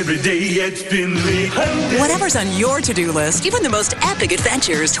 Save every day at Finley Hyundai. Whatever's on your to-do list, even the most epic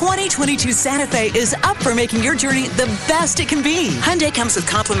adventures, 2022 Santa Fe is up for making your journey the best it can be. Hyundai comes with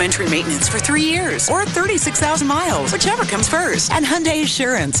complimentary maintenance for 3 years or 36,000 miles, whichever comes first. And Hyundai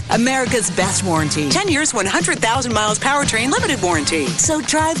Assurance, America's best warranty. 10 years, 100,000 miles powertrain limited warranty. So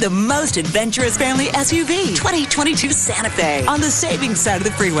drive the most adventurous family SUV, 2022 Santa Fe, on the savings side of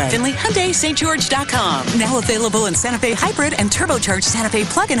the freeway. Finley Hyundai, stgeorge.com. Now available in Santa Fe Hybrid and turbocharged Santa Fe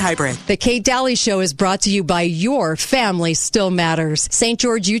plug-in hybrid. The Kate Daly Show is brought to you by Your Family Still Matters, St.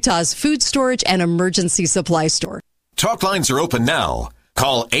 George, Utah's food storage and emergency supply store. Talk lines are open now.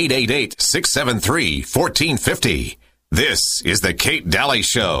 Call 888-673-1450. This is the Kate Daly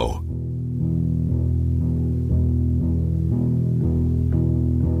Show.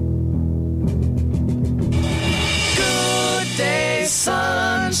 Good day,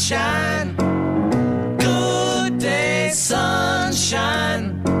 sunshine.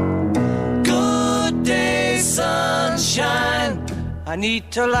 I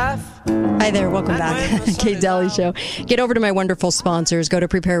need to laugh. Hi there, welcome back. Kate Daly Show. Get over to my wonderful sponsors. Go to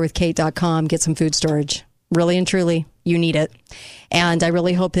preparewithkate.com. Get some food storage. Really and truly, you need it. And I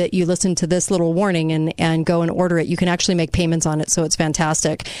really hope that you listen to this little warning and go and order it. You can actually make payments on it, so it's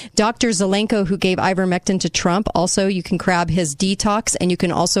fantastic. Dr. Zelenko, who gave ivermectin to Trump, also you can grab his detox, and you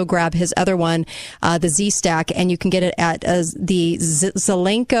can also grab his other one, the Z-Stack, and you can get it at the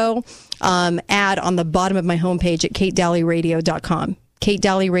Zelenko ad on the bottom of my homepage at katedallyradio.com.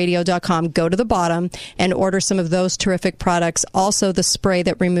 katedallyradio.com. Go to the bottom and order some of those terrific products. Also, the spray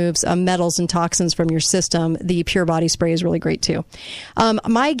that removes metals and toxins from your system. The Pure Body Spray is really great, too.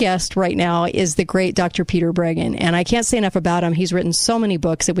 My guest right now is the great Dr. Peter Breggin, and I can't say enough about him. He's written so many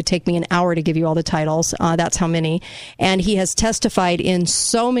books. It would take me an hour to give you all the titles. That's how many. And he has testified in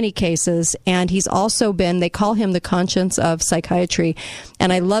so many cases, and he's also been, they call him the conscience of psychiatry.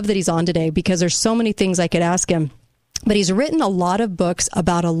 And I love that he's on today because there's so many things I could ask him. But he's written a lot of books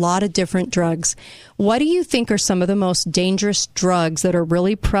about a lot of different drugs. What do you think are some of the most dangerous drugs that are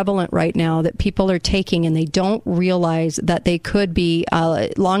really prevalent right now that people are taking and they don't realize that they could be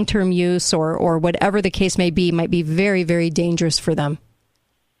long-term use or whatever the case may be, might be very, very dangerous for them?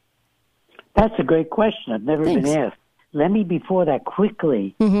 That's a great question. I've never been asked. Let me, before that,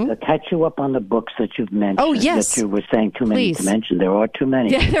 quickly catch you up on the books that you've mentioned. Oh, yes. That you were saying too many to mention. There are too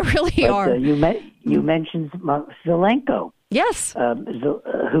many. Yeah, there really are. You mentioned Zelenko. Yes.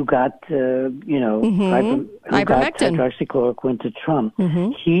 Who got, ivermectin. Hydroxychloroquine to Trump.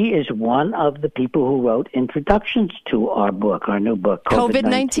 He is one of the people who wrote introductions to our book, our new book,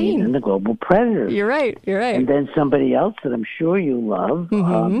 COVID-19 and the Global Predators. You're right. And then somebody else that I'm sure you love,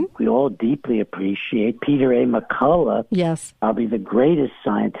 we all deeply appreciate, Peter A. McCullough. Yes. Probably the greatest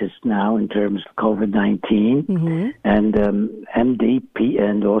scientist now in terms of COVID-19. And MD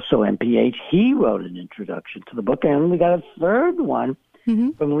and also MPH, he wrote an introduction to the book. And we got a third one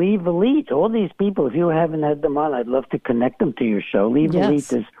from Lee Valite. All these people, if you haven't had them on, I'd love to connect them to your show. Lee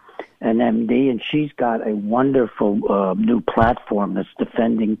Valite is an MD, and she's got a wonderful new platform that's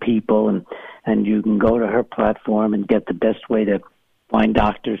defending people, and you can go to her platform and get the best way to find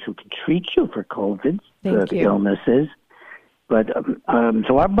doctors who can treat you for COVID illnesses. But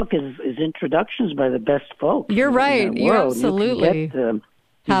so our book is introductions by the best folks. You're right. You absolutely You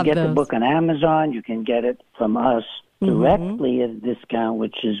can get the book on Amazon. You can get it from us directly at a discount,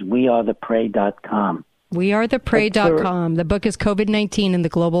 which is wearetheprey.com. Wearetheprey.com. The book is COVID-19 and the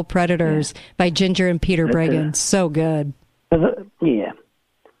Global Predators by Ginger and Peter Breggin. So good. The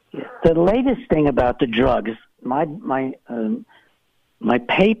latest thing about the drugs, my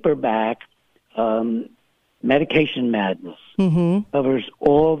paperback, Medication Madness, covers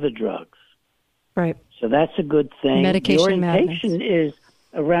all the drugs. Right. So that's a good thing. Medication the orientation is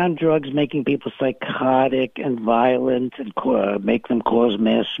around drugs making people psychotic and violent and make them cause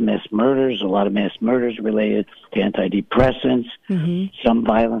mass murders. A lot of mass murders related to antidepressants. Some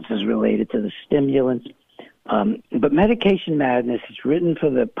violence is related to the stimulants. But Medication Madness is written for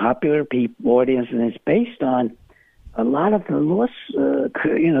the popular audience, and it's based on a lot of the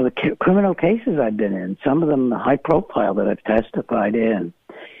the criminal cases I've been in. Some of them high profile that I've testified in.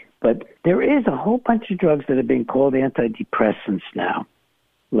 But there is a whole bunch of drugs that are being called antidepressants now,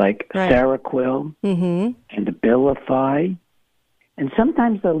 like Seroquel and Abilify. And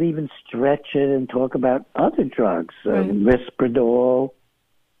sometimes they'll even stretch it and talk about other drugs, Risperdal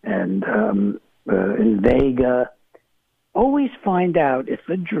and Invega. Always find out if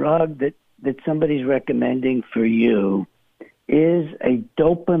a drug that somebody's recommending for you is a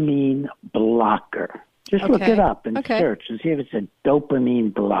dopamine blocker. Just look it up and search and see if it's a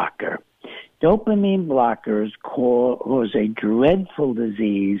dopamine blocker. Dopamine blockers cause a dreadful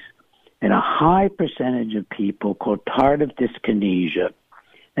disease in a high percentage of people called tardive dyskinesia.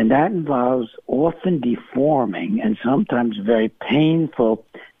 And that involves often deforming and sometimes very painful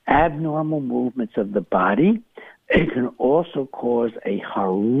abnormal movements of the body. It can also cause a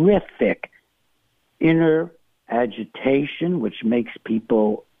horrific inner agitation, which makes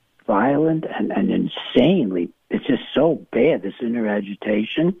people violent and insanely. It's just so bad, this inner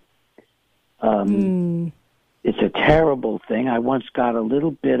agitation. It's a terrible thing. I once got a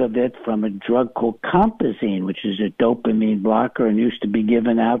little bit of it from a drug called Compazine, which is a dopamine blocker and used to be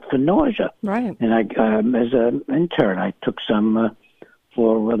given out for nausea. Right. And I, as an intern, I took some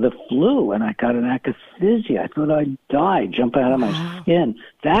for the flu, and I got an akathisia. I thought I'd die, jump out of my skin.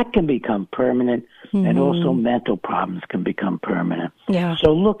 That can become permanent, and also mental problems can become permanent. Yeah.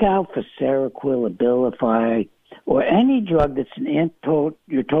 So look out for Seroquel, Abilify, or any drug that's you're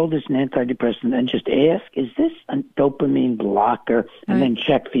told it's an antidepressant, and just ask, is this a dopamine blocker? And then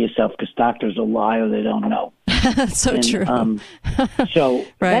check for yourself, because doctors will lie or they don't know. So And, true. So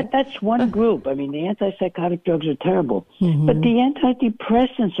Right. that's one group. I mean, the antipsychotic drugs are terrible, Mm-hmm. but the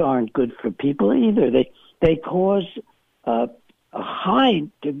antidepressants aren't good for people either. They cause a high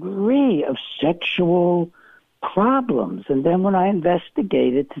degree of sexual problems. And then when I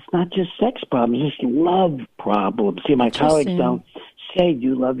investigate it, it's not just sex problems, it's love problems. See, my colleagues Interesting. don't say, do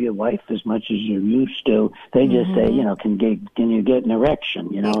you love your wife as much as you used to? They just say, can you get an erection?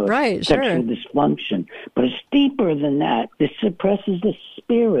 Right, sexual sure. dysfunction. But it's deeper than that. This suppresses the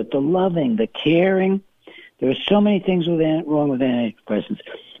spirit, the loving, the caring. There are so many things wrong with antidepressants.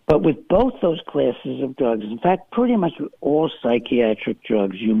 But with both those classes of drugs, in fact, pretty much with all psychiatric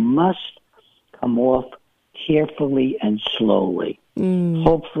drugs, you must come off carefully and slowly,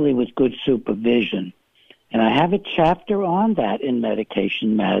 hopefully with good supervision. And I have a chapter on that in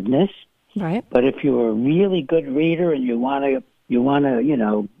Medication Madness. Right. But if you're a really good reader and you want to,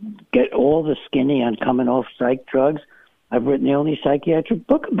 get all the skinny on coming off psych drugs, I've written the only psychiatric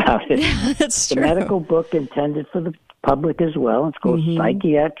book about it. That's the true. medical book intended for the public as well. It's called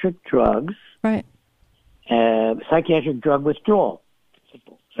Psychiatric Drugs. Right. Psychiatric Drug Withdrawal.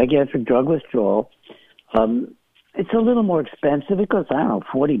 Psychiatric Drug Withdrawal. It's a little more expensive because, I don't know,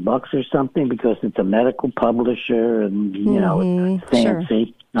 $40 or something because it's a medical publisher and, it's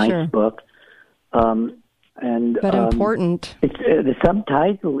fancy, nice book. But important. It's, the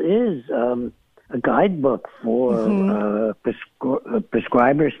subtitle is a guidebook for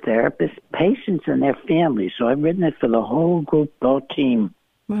prescribers, therapists, patients, and their families. So I've written it for the whole group, the whole team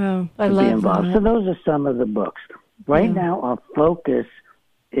Wow. I to be love involved. that. So those are some of the books. Right now, our focus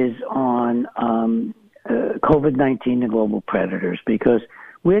is on COVID-19 and global predators because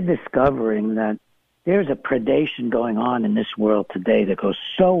we're discovering that there's a predation going on in this world today that goes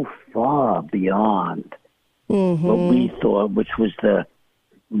so far beyond what we thought, which was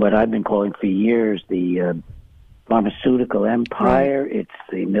what I've been calling for years, the pharmaceutical empire. Right. It's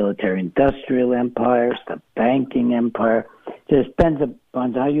the military-industrial empire. It's the banking empire. It depends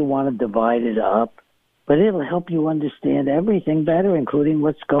on how you want to divide it up, but it'll help you understand everything better, including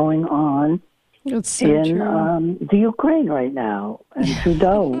what's going on It's so in true. the Ukraine right now. And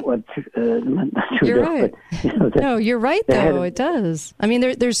Trudeau, not Trudeau, You're right. but, No, you're right, the head though. of- It does. I mean,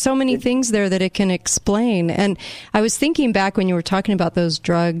 there's so many things there that it can explain. And I was thinking back when you were talking about those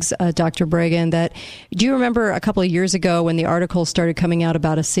drugs, Dr. Bregan, that do you remember a couple of years ago when the articles started coming out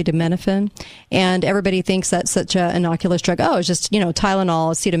about acetaminophen? And everybody thinks that's such an innocuous drug. Oh, it's just,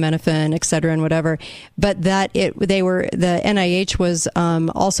 Tylenol, acetaminophen, et cetera, and whatever. But that the NIH was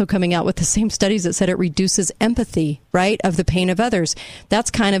also coming out with the same studies that said it reduces empathy, right, of the pain of others.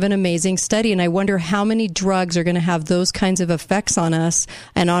 That's kind of an amazing study, and I wonder how many drugs are going to have those kinds of effects on us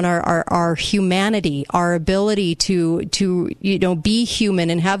and on our humanity, our ability to be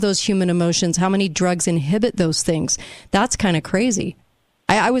human and have those human emotions. How many drugs inhibit those things? That's kind of crazy.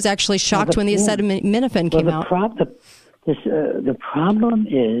 I was actually shocked when the acetaminophen came out. The problem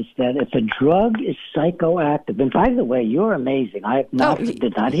is that if a drug is psychoactive, and by the way, you're amazing. I did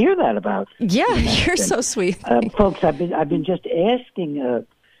not hear that about. Yeah, you're so sweet. Folks, I've been just asking.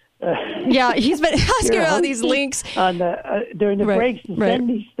 Yeah, he's been asking your about these hostess links on the during the breaks to send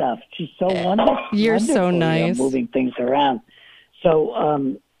me stuff. She's so wonderful. You're so wonderful, nice. Moving things around.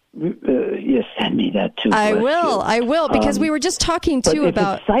 So you send me that too. I will, because we were just talking too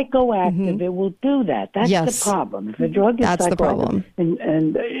about if it's psychoactive. It will do that. That's Yes. the problem. If a drug is That's the psychoactive, problem.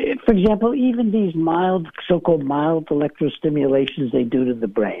 And for example, even these so-called mild electrostimulations they do to the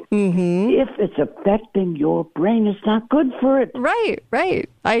brain. If it's affecting your brain, it's not good for it. Right.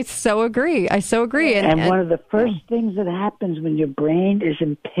 I so agree. And one of the first things that happens when your brain is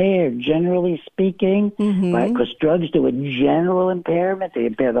impaired, generally speaking, right, because drugs do a general impairment. They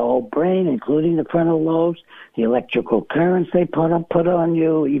impair the whole brain, including the frontal lobes, the electrical currents they put on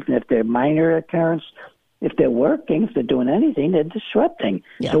you, even if they're minor currents. If they're working, if they're doing anything, they're disrupting.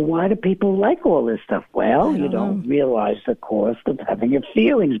 So why do people like all this stuff? Well, you don't realize the cost of having your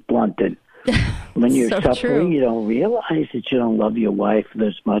feelings blunted. When you're So suffering, true. you don't realize that you don't love your wife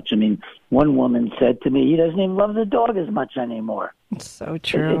as much. I mean, one woman said to me, he doesn't even love the dog as much anymore. So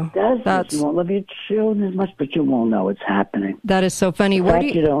true. It does. You won't love your children as much, but you won't know it's happening. That is so funny. In Where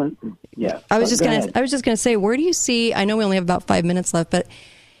fact, do you don't. Yeah. I was just Go going ahead. to say, where do you see, I know we only have about 5 minutes left, but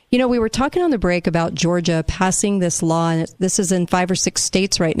we were talking on the break about Georgia passing this law, and this is in 5 or 6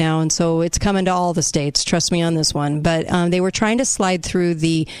 states right now, and so it's coming to all the states. Trust me on this one. But they were trying to slide through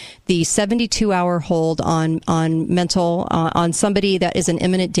the 72-hour hold on mental on somebody that is an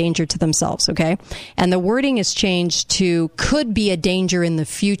imminent danger to themselves. Okay, and the wording is changed to could be a danger in the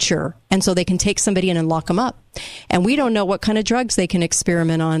future, and so they can take somebody in and lock them up. And we don't know what kind of drugs they can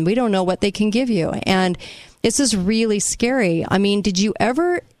experiment on. We don't know what they can give you. And This is really scary. I mean, did you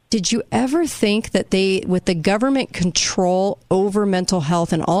ever think that with the government control over mental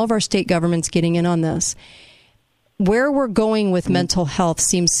health and all of our state governments getting in on this, where we're going with mental health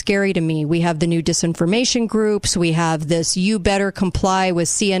seems scary to me. We have the new disinformation groups. We have this, you better comply with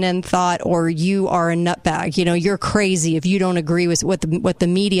CNN thought or you are a nutbag. You know, you're crazy if you don't agree with what the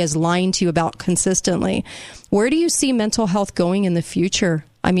media is lying to you about consistently. Where do you see mental health going in the future?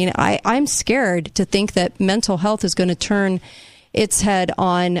 I mean, I'm scared to think that mental health is going to turn its head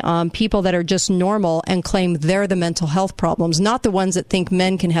on people that are just normal and claim they're the mental health problems, not the ones that think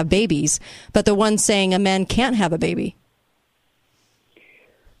men can have babies, but the ones saying a man can't have a baby.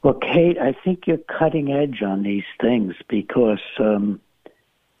 Well, Kate, I think you're cutting edge on these things because, you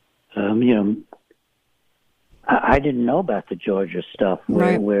know, I didn't know about the Georgia stuff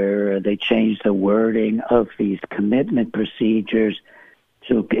where they changed the wording of these commitment procedures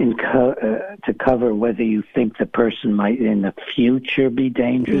to cover whether you think the person might in the future be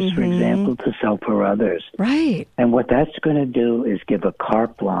dangerous, for example, to self or others. Right. And what that's going to do is give a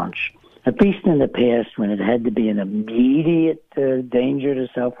carte blanche, at least in the past when it had to be an immediate danger to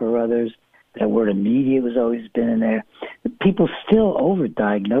self or others. That word immediate has always been in there. People still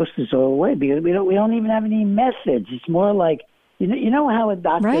overdiagnose this all the way because we don't even have any methods. It's more like, you know how a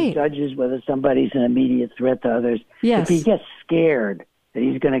doctor judges whether somebody's an immediate threat to others? Yes. If he gets scared that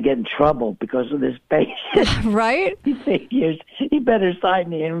he's going to get in trouble because of this patient. Right? He figures he better sign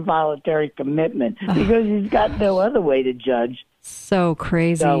the involuntary commitment because he's got no other way to judge. So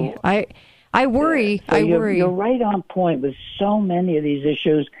crazy. So, I worry. So I worry. You're right on point with so many of these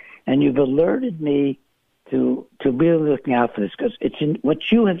issues, and you've alerted me to really looking out for this because what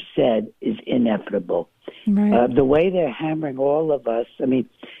you have said is inevitable. Right. The way they're hammering all of us, I mean,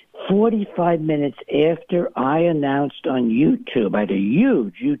 45 minutes after I announced on YouTube, I had a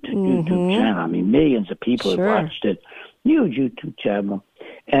huge YouTube channel. I mean, millions of people have watched it. Huge YouTube channel.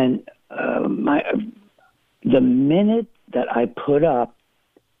 And the minute that I put up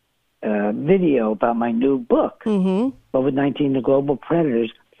a video about my new book, COVID-19, The Global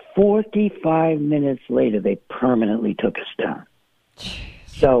Predators, 45 minutes later, they permanently took us down.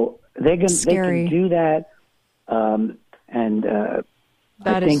 So they can do that.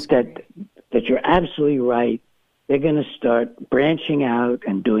 I think that you're absolutely right. They're going to start branching out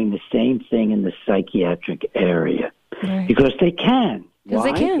and doing the same thing in the psychiatric area because they can. Because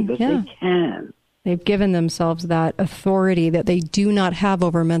they can. Because they can. They've given themselves that authority that they do not have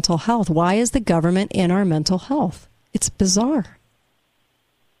over mental health. Why is the government in our mental health? It's bizarre.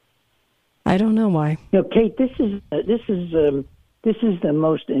 I don't know why. You know, Kate, this is the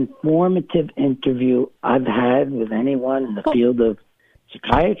most informative interview I've had with anyone in the field of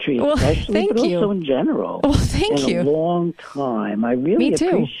psychiatry, especially, but also in general. Well, thank you. In a long time. I really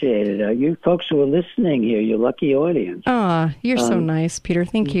appreciate it. You folks who are listening here, your lucky audience. You're so nice, Peter.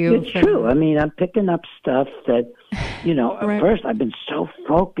 Thank you. It's true. I mean, I'm picking up stuff that, you know, at first I've been so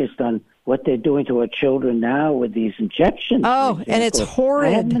focused on what they're doing to our children now with these injections. Oh, and it's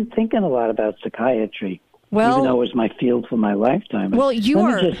horrid. I haven't been thinking a lot about psychiatry. Well, even though it was my field for my lifetime. Well, Let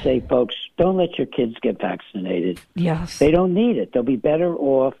me just say, folks, don't let your kids get vaccinated. Yes. They don't need it. They'll be better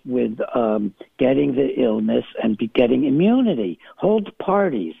off with getting the illness and getting immunity. Hold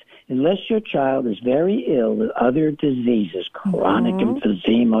parties. Unless your child is very ill with other diseases, chronic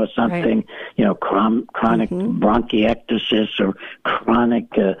emphysema or something, you know, chronic bronchiectasis or chronic,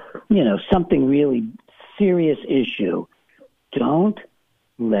 you know, something really serious issue, don't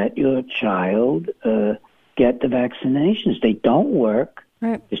let your child get the vaccinations. They don't work.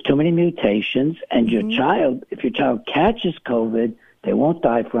 Right. There's too many mutations. And your child, if your child catches COVID, they won't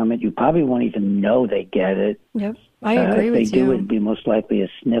die from it. You probably won't even know they get it. Yep. I agree with you. If they do, it'd be most likely a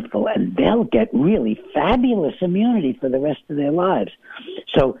sniffle, and they'll get really fabulous immunity for the rest of their lives.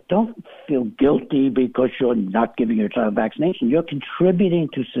 So don't feel guilty because you're not giving your child vaccination. You're contributing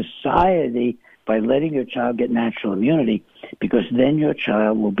to society by letting your child get natural immunity, because then your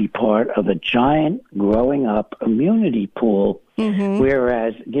child will be part of a giant growing up immunity pool,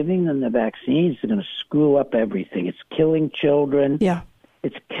 whereas giving them the vaccines is going to screw up everything. It's killing children. Yeah.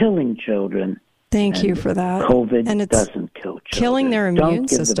 It's killing children. Thank you for that. COVID and it's doesn't kill children. Killing their immune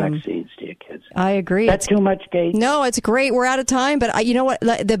system. Don't give the vaccines to your kids. I agree. That's too much, Kate. No, it's great. We're out of time, but you know what?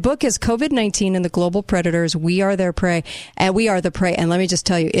 The book is COVID-19 and the Global Predators. We are their prey, and we are the prey. And let me just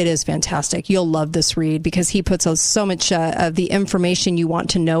tell you, it is fantastic. You'll love this read because he puts so much of the information you want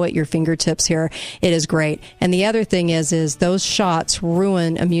to know at your fingertips here. It is great. And the other thing is those shots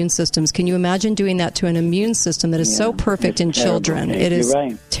ruin immune systems. Can you imagine doing that to an immune system that is so perfect in children? Kate. It is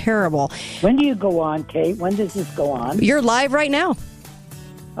right. terrible. When do you go on, Kate? When does this go on? You're live right now.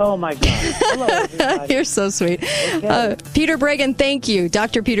 Oh, my God. Hello, everybody. You're so sweet. Okay. Peter Bregan, thank you.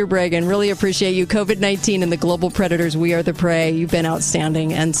 Dr. Peter Bregan, really appreciate you. COVID-19 and the global predators, we are the prey. You've been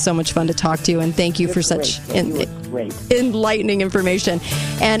outstanding and so much fun to talk to you. And thank you for such enlightening information.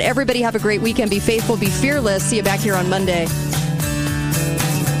 And everybody have a great weekend. Be faithful, be fearless. See you back here on Monday.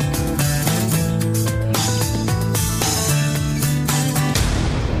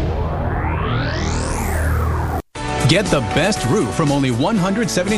 Get the best roof from only $179.